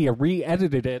mainstream media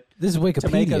re-edited it. This is Wikipedia. To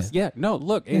make us, no,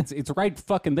 look, it's right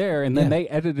fucking there, and then they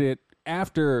edited it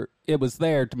after it was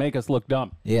there to make us look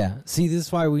dumb." Yeah. See, this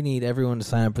is why we need everyone to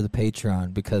sign up for the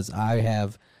Patreon, because I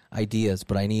have ideas,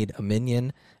 but I need a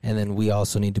minion, and then we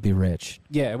also need to be rich.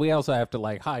 Yeah, we also have to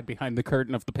like hide behind the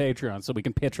curtain of the Patreon so we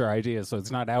can pitch our ideas so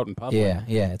it's not out in public.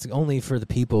 Yeah. It's only for the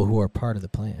people who are part of the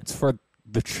plan. It's for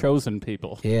the chosen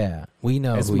people. Yeah, we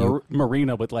know as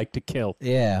Marina would like to kill.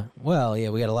 Yeah. Well, yeah,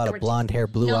 we got a lot of blonde hair,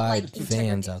 blue-eyed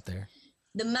fans out there.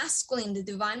 The masculine, the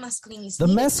divine masculine is the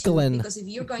masculine. Because if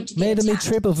you're going to made me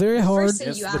triple very hard.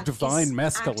 Yes, the divine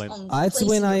masculine. That's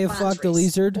when I fucked a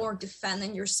lizard. Or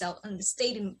defending yourself and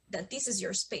stating that this is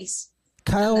your space.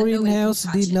 Kyle Rittenhouse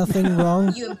did nothing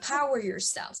wrong. You empower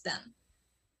yourself then.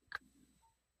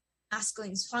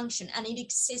 Masculine's function, and it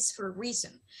exists for a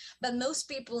reason. But most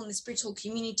people in the spiritual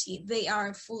community, they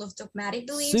are full of dogmatic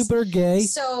beliefs. Super gay.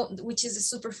 So, which is a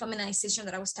super feminization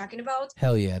that I was talking about.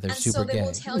 Hell yeah, they're super gay.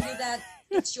 And so they will tell you that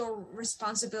it's your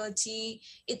responsibility.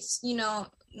 It's, you know,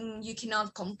 you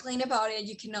cannot complain about it.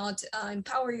 You cannot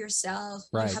empower yourself.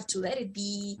 Right. You have to let it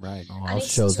be. Right. Oh, I'll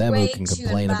show them who can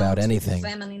complain about anything.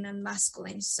 Feminine and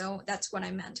masculine. So that's what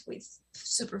I meant with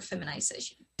super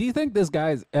feminization. Do you think this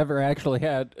guy's ever actually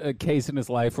had a case in his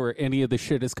life where any of the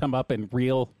shit has come up in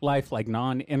real life, like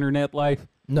non-internet life?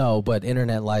 No, but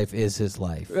internet life is his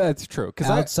life. That's true.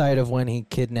 Outside of when he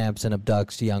kidnaps and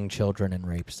abducts young children and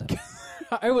rapes them.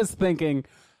 I was thinking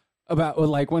about,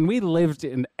 like, when we lived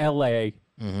in L.A.,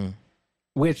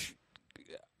 which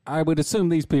I would assume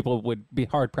these people would be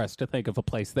hard-pressed to think of a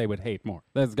place they would hate more.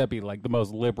 That's got to be, like, the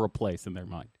most liberal place in their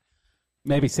mind.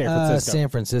 Maybe San Francisco. San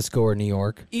Francisco or New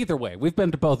York. Either way, we've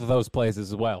been to both of those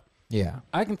places as well. Yeah.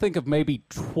 I can think of maybe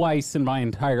twice in my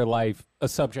entire life a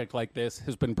subject like this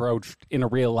has been broached in a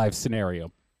real-life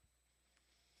scenario.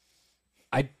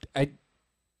 I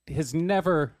has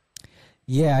never...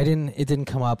 Yeah, it didn't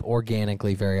come up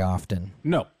organically very often.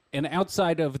 No. And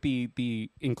outside of the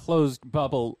enclosed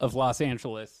bubble of Los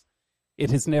Angeles, it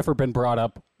has never been brought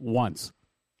up once.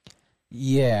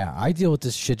 Yeah, I deal with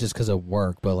this shit just because of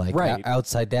work, but like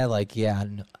outside that, like, I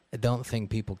don't think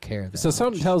people care that much.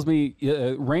 Something tells me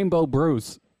Rainbow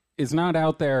Bruce is not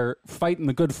out there fighting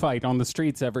the good fight on the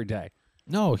streets every day.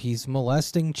 No, he's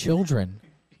molesting children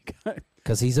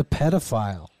because he's a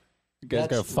pedophile. You guys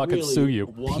gotta fucking sue you.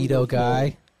 Pedo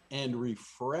guy. And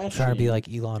refreshing. I'm trying to be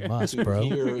like Elon Musk, bro.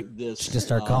 Hear this, just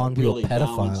start calling people really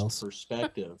pedophiles.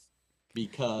 Perspective,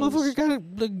 because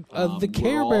motherfucker got the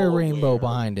Care Bear rainbow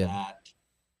behind him.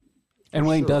 And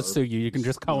when he does sue you, you can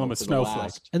just call him a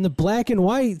snowflake. And the black and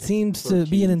white seems to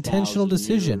be an intentional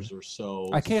decision.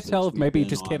 I can't tell if maybe he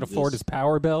just can't afford his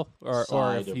power bill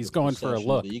or if he's going for a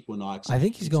look. I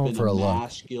think he's going for a look.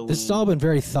 This has all been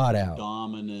very thought out.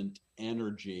 Dominant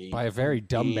energy by a very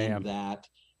dumb man. That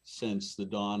since the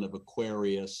dawn of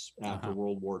Aquarius after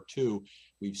World War II,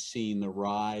 we've seen the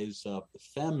rise of the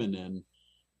feminine.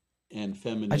 And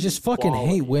feminine. I just fucking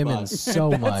hate women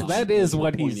so much. That is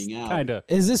what he's kind of.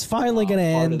 Is this finally going to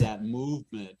end? Part of that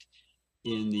movement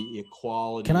in the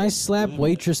equality. Can I slap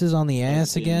waitresses on the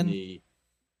ass again?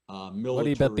 What do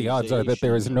you bet the odds are that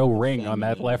there is no ring on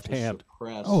that left hand?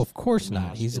 Oh, of course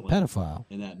not. He's a pedophile.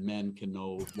 And that men can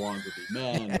no longer be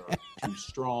men or too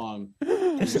strong.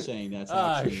 I'm saying that's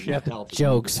actually not healthy.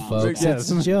 Jokes, folks.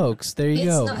 It's jokes. There you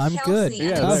go. I'm good.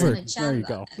 Covered. There you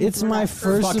go. It's my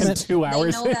First Amendment. 2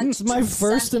 hours. It's my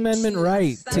First Amendment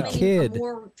right to kid,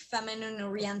 more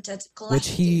feminine-oriented, which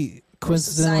he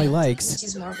coincidentally likes. Which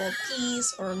is more about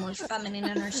peace or more feminine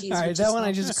energies. All right, that one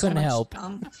I just couldn't help.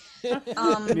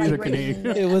 Neither can he.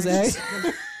 It was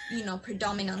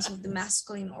predominance of the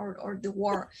masculine or the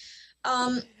war.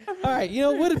 All right, you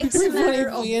know what? It'd be pretty funny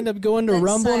if we end up going to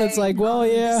Rumble and it's like, well,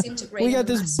 yeah, we got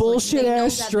this bullshit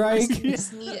ass strike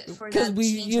because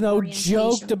we,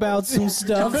 joked about some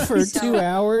stuff for 2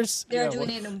 hours. They're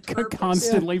doing it on purpose.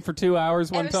 Constantly for 2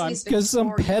 hours one time. Because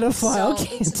some pedophile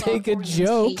can't take a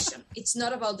joke. It's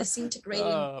not about disintegrating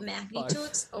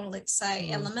magnitudes or, let's say,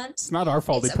 elements. It's not our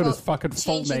fault. He put his fucking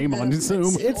full name on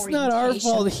Zoom. It's not our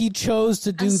fault. He chose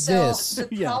to do this. The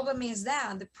problem is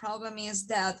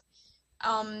that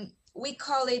we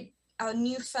call it a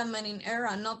new feminine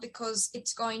era, not because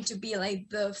it's going to be like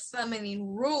the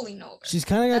feminine ruling over. She's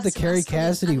kind of got the Carrie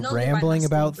Cassidy rambling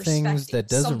about things that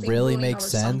doesn't really make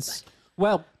sense.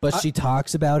 Well, but she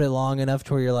talks about it long enough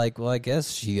to where you're like, well, I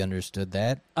guess she understood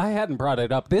that. I hadn't brought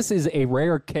it up. This is a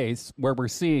rare case where we're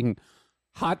seeing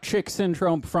hot chick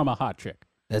syndrome from a hot chick.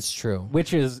 That's true.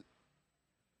 Which is,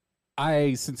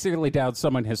 I sincerely doubt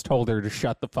someone has told her to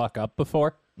shut the fuck up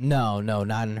before. No,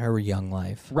 not in her young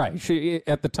life. Right. She,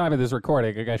 at the time of this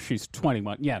recording, I guess she's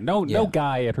 21. Yeah, no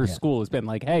guy at her school has been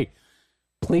like, hey,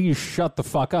 please shut the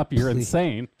fuck up. You're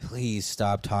insane. Please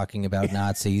stop talking about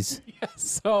Nazis.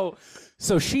 So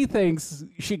she thinks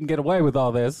she can get away with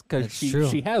all this because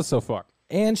she has so far.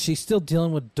 And she's still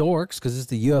dealing with dorks because it's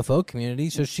the UFO community,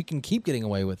 so she can keep getting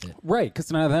away with it. Right,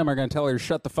 because none of them are going to tell her to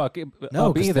shut the fuck up.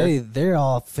 No, because they're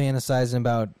all fantasizing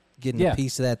about getting a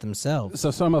piece of that themselves.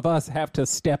 So some of us have to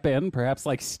step in, perhaps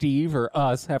like Steve or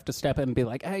us have to step in and be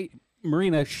like, hey,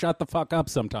 Marina, shut the fuck up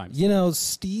sometimes.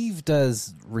 Steve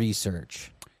does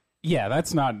research. Yeah,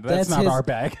 that's not our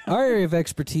bag. Our area of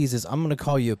expertise is I'm going to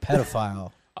call you a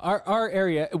pedophile. Our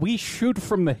area, we shoot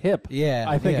from the hip. Yeah,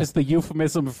 I think is the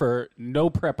euphemism for no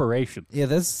preparation. Yeah,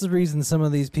 that's the reason some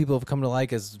of these people have come to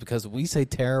like us, because we say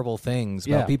terrible things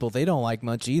about people they don't like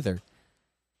much either.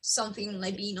 Something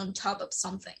like being on top of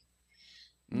something.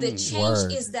 The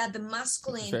change is that the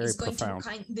masculine is going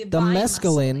to be the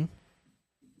masculine,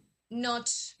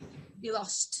 not be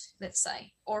lost, let's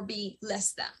say, or be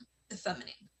less than the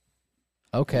feminine.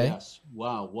 Okay. Yes.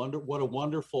 Wow. What a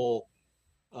wonderful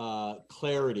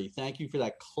clarity. Thank you for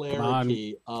that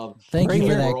clarity of. Thank you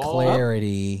for that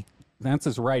clarity. That's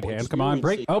his right hand. Come on,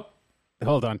 break. Oh,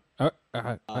 hold on.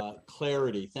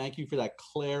 Clarity. Thank you for that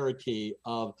clarity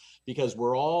of, because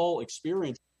we're all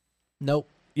experiencing. Nope.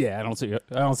 Yeah, I don't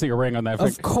see a ring on that.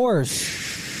 Of course.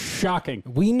 Shocking.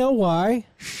 We know why.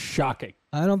 Shocking.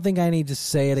 I don't think I need to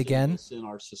say it again. In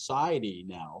our society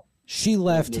now. She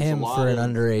left him for an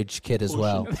underage kid as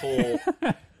well.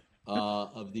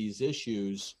 Of these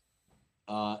issues,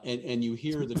 and you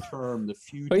hear the term the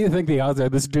future. What do you think the odds are?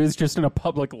 This dude's just in a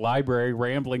public library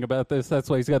rambling about this. That's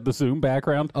why he's got the Zoom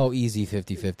background. Oh, easy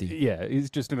 50-50. Yeah, he's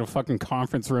just in a fucking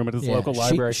conference room at his local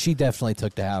library. She definitely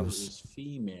took the house. Is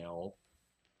female,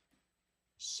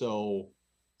 so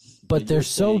But they're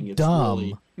so dumb.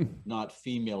 Really not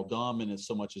female dominant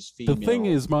so much as female. The thing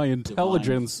is, my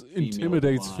intelligence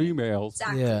intimidates females.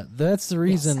 Exactly. Yeah, that's the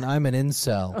reason I'm an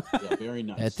incel. Yeah, very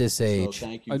nice. At this age. So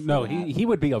thank you for No, that. he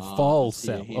would be a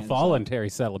a voluntary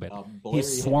celibate.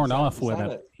 He's sworn off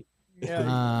women.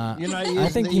 Yeah, I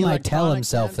think he might tell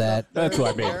himself that. That's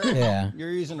what I mean. Yeah.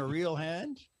 You're using a real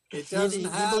hand? It doesn't he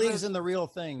have believes it. in the real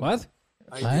thing. What?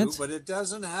 I do, but it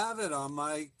doesn't have it on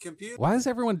my computer. Why is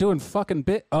everyone doing fucking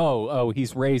bit? Oh,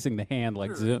 he's raising the hand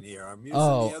like Zoom.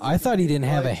 Oh, I thought he didn't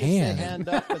have a hand. Hand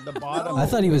up at the bottom. I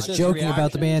thought he was joking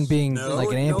about the man being like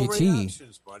an amputee.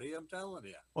 Reactions, buddy, I'm telling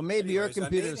you. Well, maybe your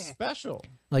computer's special.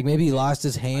 Like maybe he lost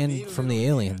his hand from the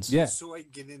aliens. Yeah. So I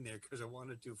can get in there because I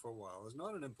wanted to for a while. It's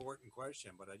not an important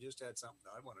question, but I just had something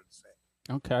I wanted to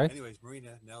say. Okay. Anyways,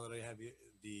 Marina, now that I have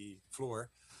the floor,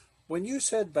 when you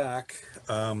said back,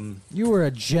 You were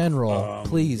a general.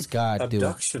 Please, God, do it.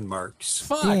 abduction marks.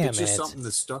 Fuck. Damn It's just it. something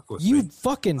that stuck with You me.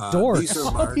 fucking These dorks. are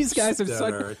All marks these guys are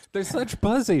that they're such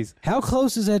buzzies. How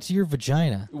close is that to your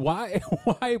vagina? Why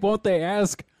won't they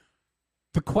ask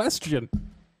the question?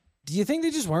 Do you think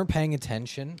they just weren't paying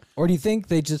attention? Or do you think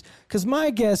they just... Because my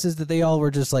guess is that they all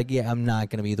were just like, yeah, I'm not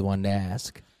going to be the one to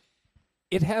ask.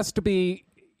 It has to be.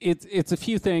 It's a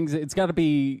few things. It's got to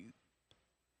be.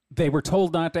 They were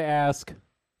told not to ask.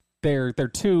 They're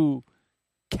too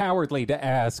cowardly to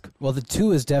ask, Well, the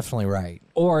 2 is definitely right.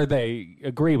 or they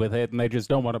agree with it and they just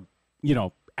don't want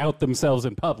to, out themselves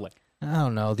in public. I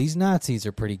don't know. These Nazis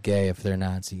are pretty gay if they're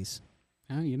Nazis.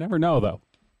 Oh, you never know, though.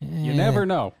 You Eh, never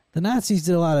know. The Nazis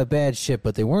did a lot of bad shit,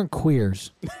 but they weren't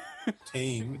queers.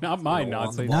 tame. Not my on the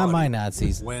Nazis. Not body my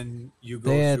Nazis. When you go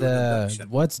They had, through an abduction.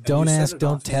 what's And don't you said ask, it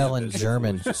don't tell offhand in as if it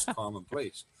German. was just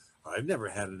commonplace. I've never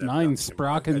had an Nein, abduction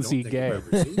mark. I sprachen don't Sie think gay.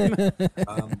 I've ever seen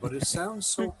it. But it sounds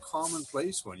so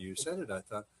commonplace when you said it. I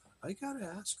thought, I got to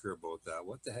ask her about that.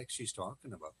 What the heck she's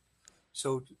talking about?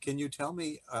 So can you tell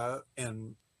me,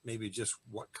 and maybe just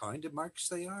what kind of marks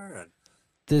they are? And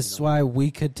This is why we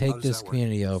could how take does this that work?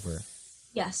 community over.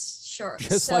 Yes, sure.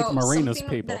 Just like Marina's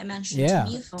something people. that I mentioned Yeah.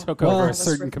 to you Took Well, over a was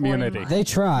certain reporting community. my- They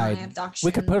tried. my abduction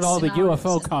We could put all the scenarios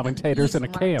UFO and commentators in a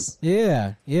UFO camp. marks.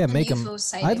 Yeah, make them.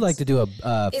 UFO I'd like to do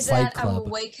a Is fight that I will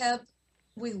club. wake up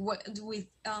with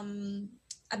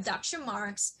abduction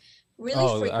marks really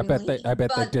Oh, I bet frequently. they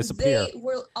but disappear. They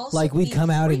will also Like we'd be come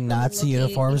out in frequently Nazi located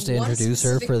uniforms in to one introduce her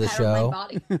specific for the part of my show.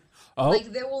 body. Oh,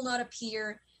 Like they will not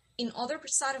appear in other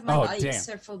side of my Oh, body damn.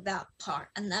 except for that part,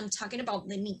 and I'm talking about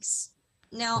the knees.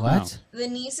 Now, What? the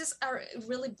knees are a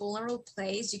really vulnerable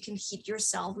place. You can hit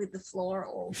yourself with the floor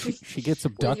or she gets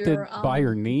with abducted your, by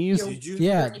her knees? your Did you,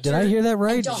 Yeah, did I hear that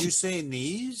right? don't. did you say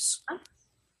knees?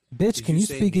 Bitch, Did can you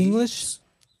say speak knees? English?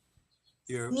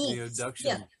 Your Knees, abduction.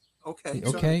 yeah. Okay.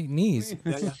 Okay, knees.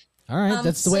 Yeah, yeah. All right,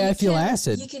 that's the so way I you feel can-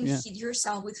 acid. You can Yeah. hit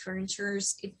yourself with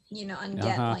furnitures, and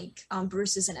get Uh-huh. like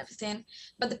bruises and everything.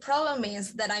 But the problem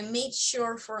is that I made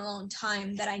sure for a long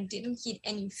time that I didn't hit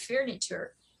any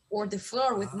furniture or the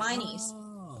floor with my knees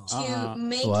to Uh-huh.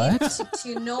 make What? it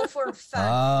to know for a fact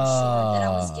for sure that I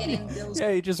was Ah. getting those.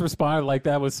 Yeah, he just responded like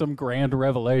that was some grand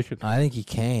revelation. I think he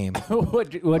came.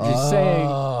 what you're saying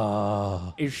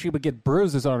Oh, is she would get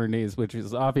bruises on her knees, which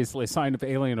is obviously a sign of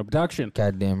alien abduction.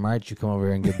 goddamn right, you come over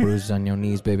here and get bruises on your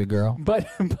knees, baby girl. But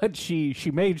she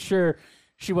made sure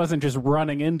she wasn't just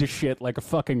running into shit like a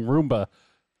fucking Roomba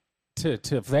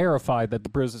to verify that the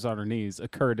bruises on her knees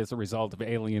occurred as a result of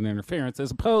alien interference,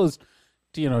 as opposed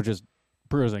to just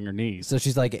bruising her knees. So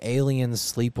she's like alien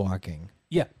sleepwalking.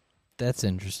 Yeah. That's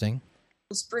interesting.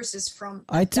 Those bruises from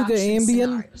I took an abduction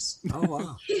Ambien. scenarios. Oh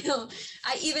wow.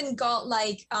 I even got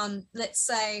like let's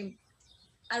say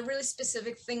a really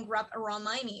specific thing wrapped around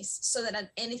my knees so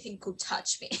that anything could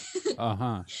touch me.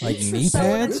 Uh-huh. Like knee So-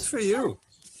 Good pads? for you.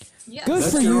 Yes. Good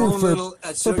That's for your you own for- little,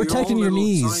 that's for protecting your own little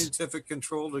knees. Scientific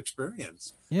controlled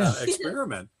experience. Yeah.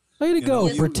 Experiment. Way to go,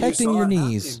 You protecting saw your it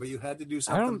knees. happening, but you had to do I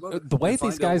something don't. about it The way and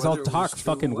these find out guys all whether it was talk true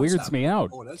fucking or what's weirds me happening. out.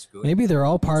 Oh, that's good. Maybe they're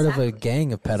all part of a Exactly.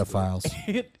 gang of pedophiles.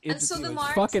 It's And so the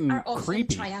marks fucking are often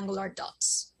creepy. triangular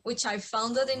dots, which I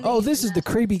found out in the Oh, this is the internet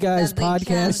Creepy Guys that they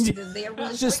can- podcast. that they are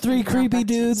really It's just three frequent creepy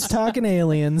abductions. dudes talking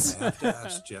aliens. I have to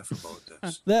ask Jeff about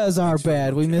this. That was our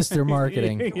bad. We missed their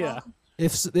marketing. Yeah.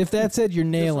 If that's it, you're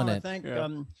nailing Just it. want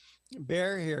to thank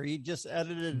Bear here. He just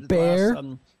edited the Bear?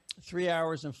 last, 3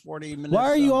 hours and 40 minutes. Why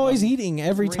are you of, always eating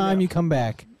every Marina. time you come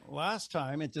back? Last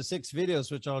time into 6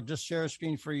 videos, which I'll just share a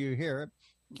screen for you here.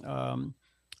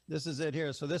 This is it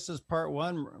here. So this is part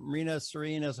 1. Marina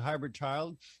Serene as a hybrid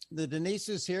child. The Denise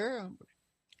is here.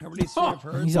 Everybody's seen of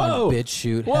her. He's Whoa. on bitch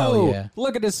shoot. Whoa! Hell yeah.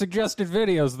 Look at his suggested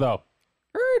videos, though.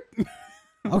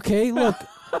 Okay, look.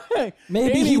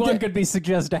 Maybe anyone could be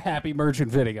suggest a happy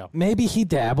merchant video. Maybe he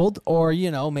dabbled, or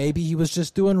maybe he was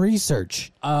just doing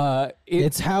research.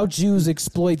 It's how Jews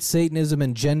exploit Satanism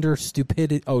and gender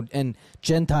stupidity. Oh, and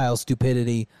Gentile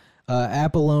stupidity.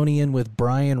 Apollonian with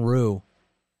Brian Rue.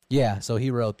 Yeah, so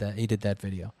he wrote that. He did that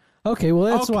video. Okay, well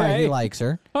that's why he likes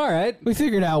her. All right, we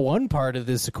figured out one part of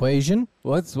this equation.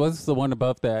 What's the one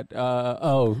above that?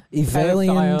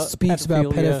 Evalian speaks about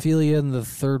pedophilia in the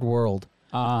third world.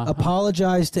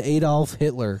 Apologized to Adolf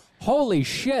Hitler. Holy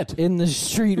shit! In the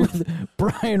street with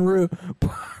Brian Rue.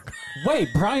 Wait,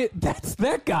 Brian, that's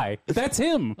that guy. That's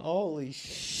him. Holy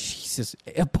Jesus.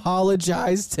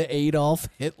 Apologized to Adolf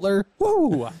Hitler?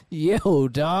 Woo! Yo,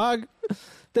 dog.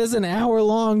 That's an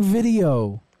hour-long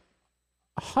video.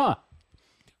 Huh.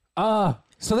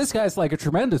 So this guy's like a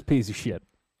tremendous piece of shit.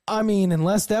 I mean,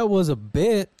 unless that was a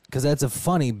bit, because that's a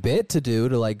funny bit to do,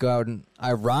 to like go out and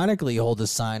ironically hold a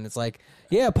sign. It's like,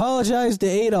 yeah, apologize to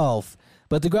Adolf.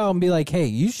 But to go out and be like, hey,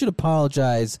 you should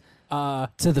apologize to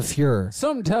the Fuhrer.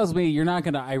 Something tells me you're not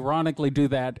going to ironically do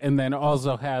that and then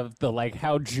also have the like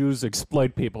how Jews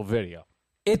exploit people video.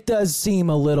 It does seem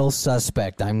a little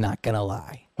suspect, I'm not going to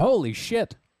lie. Holy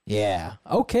shit. Yeah.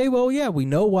 Okay, well, yeah, we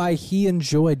know why he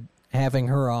enjoyed having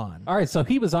her on. All right, so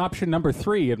he was option number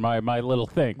 3 in my little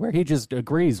thing, where he just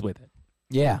agrees with it.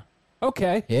 Yeah.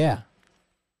 Okay. Yeah.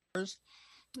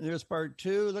 There's part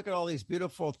 2. Look at all these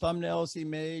beautiful thumbnails he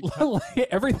made.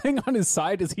 Everything on his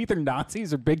side is either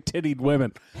Nazis or big-tittied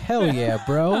women. Hell yeah,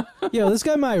 bro. Yo, this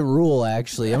guy might rule,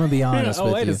 actually. I'm going to be honest with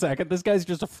you. Oh, wait a second. This guy's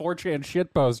just a 4chan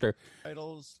shit poster.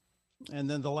 Titles. And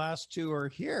then the last 2 are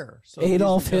here. So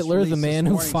Adolf Hitler, the man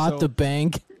who fought the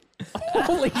bank.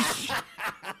 Holy shit.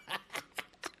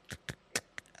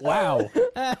 Wow.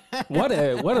 What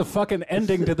a fucking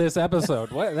ending to this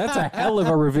episode. That's a hell of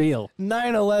a reveal.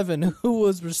 9/11, who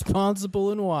was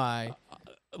responsible and why?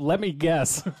 Let me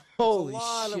guess. Holy shit. A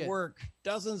lot shit. of work.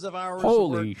 Dozens of hours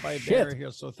Holy of work by shit. Bear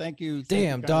here. So thank you.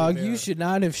 Damn, dog, you should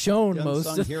not have shown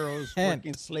most of heroes that.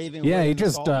 working, slaving. Yeah, he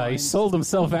just he sold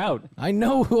himself out. I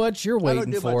know what you're waiting I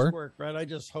don't do for. much work, right? I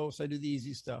just host. I do the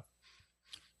easy stuff.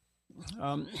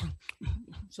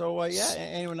 So yeah,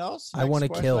 anyone else? I want to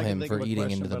Next kill question. I can him think for of a eating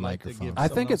question, into the but I'd like to microphone. give I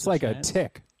think someone it's else like a chance.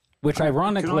 tick, which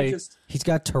ironically... He's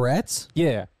got Tourette's?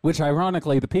 Yeah, which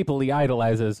ironically the people he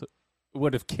idolizes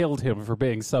would have killed him for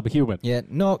being subhuman. Yeah,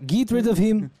 no, get rid of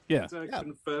him. Yeah.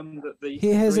 Confirm that the He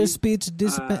has a speech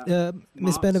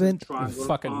misbenefit.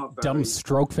 Fucking dumb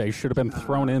stroke face should have been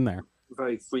thrown in there.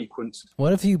 Very frequent.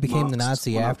 What if he became the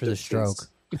Nazi after the stroke?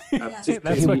 That's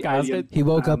what caused it. He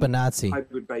woke up a Nazi.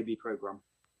 Hybrid baby program.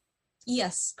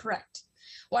 Yes, correct.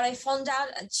 What I found out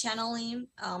channeling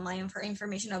my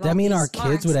information about That mean these our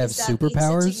kids would have marks is that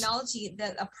superpowers? It's a technology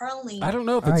that apparently I don't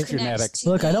know if it's genetic.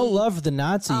 Look, I don't love the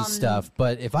Nazi stuff,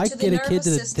 but if I get a kid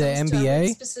to the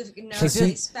NBA,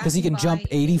 because he can jump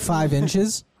 85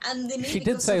 inches, and she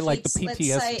did say like the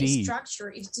PTSD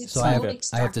structure. So I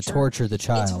have to torture the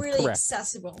child. It's really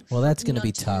accessible. Well, that's going to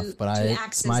be tough, but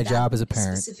it's my job as a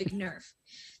parent. Specific nerve.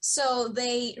 So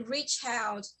they reach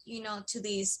out, to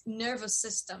this nervous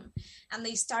system, and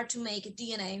they start to make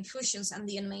DNA infusions and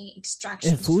DNA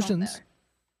extractions. From there.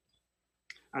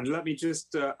 And let me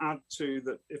just add to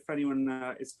that, if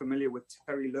anyone is familiar with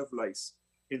Terry Lovelace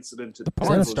incident at the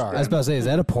porn star. I was about to say, is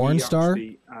that a porn star?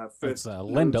 It's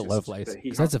Linda Lovelace.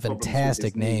 That's a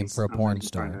fantastic name for a porn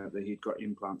star. That he'd got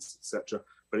implants, etc.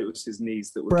 But it was his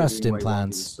knees that were breast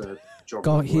implants.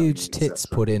 Got huge tits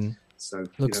put in. So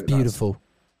looks beautiful.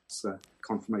 It's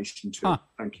confirmation too.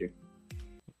 Thank you.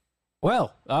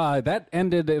 Well, that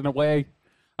ended in a way.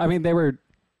 I mean, they were.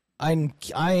 I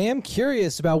am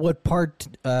curious about what part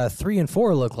 3 and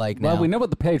 4 look like now. Well, we know what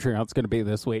the Patreon's going to be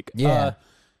this week. Yeah.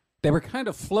 They were kind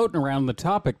of floating around the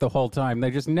topic the whole time.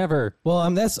 They just never. Well,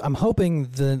 I'm hoping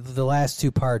the last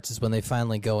 2 parts is when they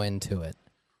finally go into it.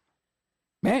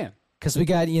 Man, because we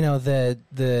got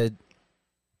the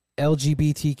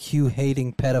LGBTQ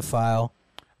hating pedophile.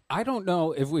 I don't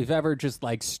know if we've ever just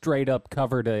like straight up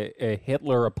covered a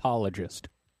Hitler apologist.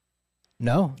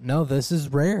 No, this is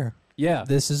rare. Yeah.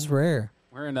 This is rare.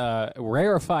 We're in a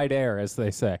rarefied air, as they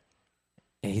say.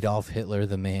 Adolf Hitler,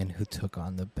 the man who took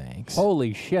on the banks.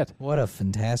 Holy shit. What a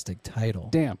fantastic title.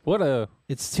 Damn, what a...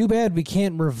 It's too bad we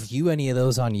can't review any of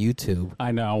those on YouTube.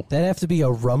 I know. That'd have to be a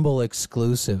Rumble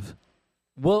exclusive.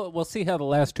 We'll see how the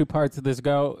last 2 parts of this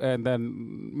go, and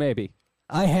then maybe.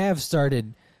 I have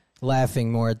started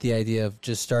laughing more at the idea of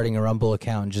just starting a Rumble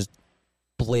account and just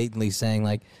blatantly saying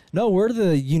like, no, we're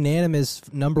the unanimous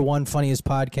 #1 funniest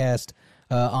podcast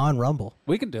on Rumble.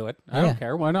 We can do it. I don't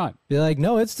care. Why not? Be like,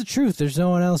 no, it's the truth. There's no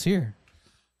one else here.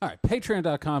 All right.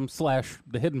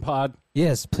 Patreon.com/thehiddenpod.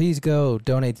 Yes, please go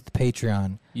donate to the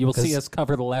Patreon. You will see us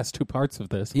cover the last 2 parts of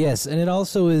this. Yes, and it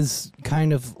also is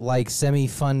kind of like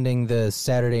semi-funding the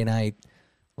Saturday night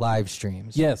live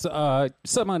streams. Yes, I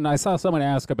saw someone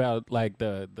ask about like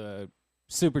the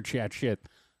super chat shit.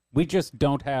 We just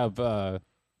don't have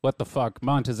what the fuck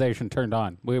monetization turned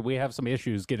on. We have some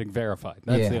issues getting verified.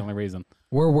 That's the only reason.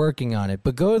 We're working on it,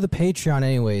 but go to the Patreon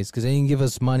anyways, because then you can give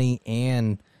us money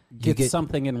and get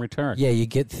something in return. Yeah, you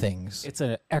get things. It's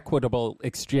an equitable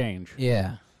exchange.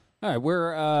 Yeah. All right,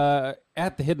 we're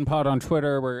at The Hidden Pod on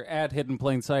Twitter. We're at Hidden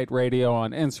Plain Sight Radio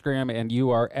on Instagram, and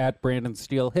you are at Brandon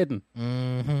Steele Hidden.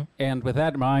 Mm-hmm. And with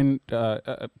that in mind,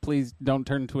 please don't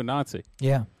turn into a Nazi.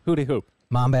 Yeah. Hooty hoop.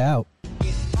 Mamba out.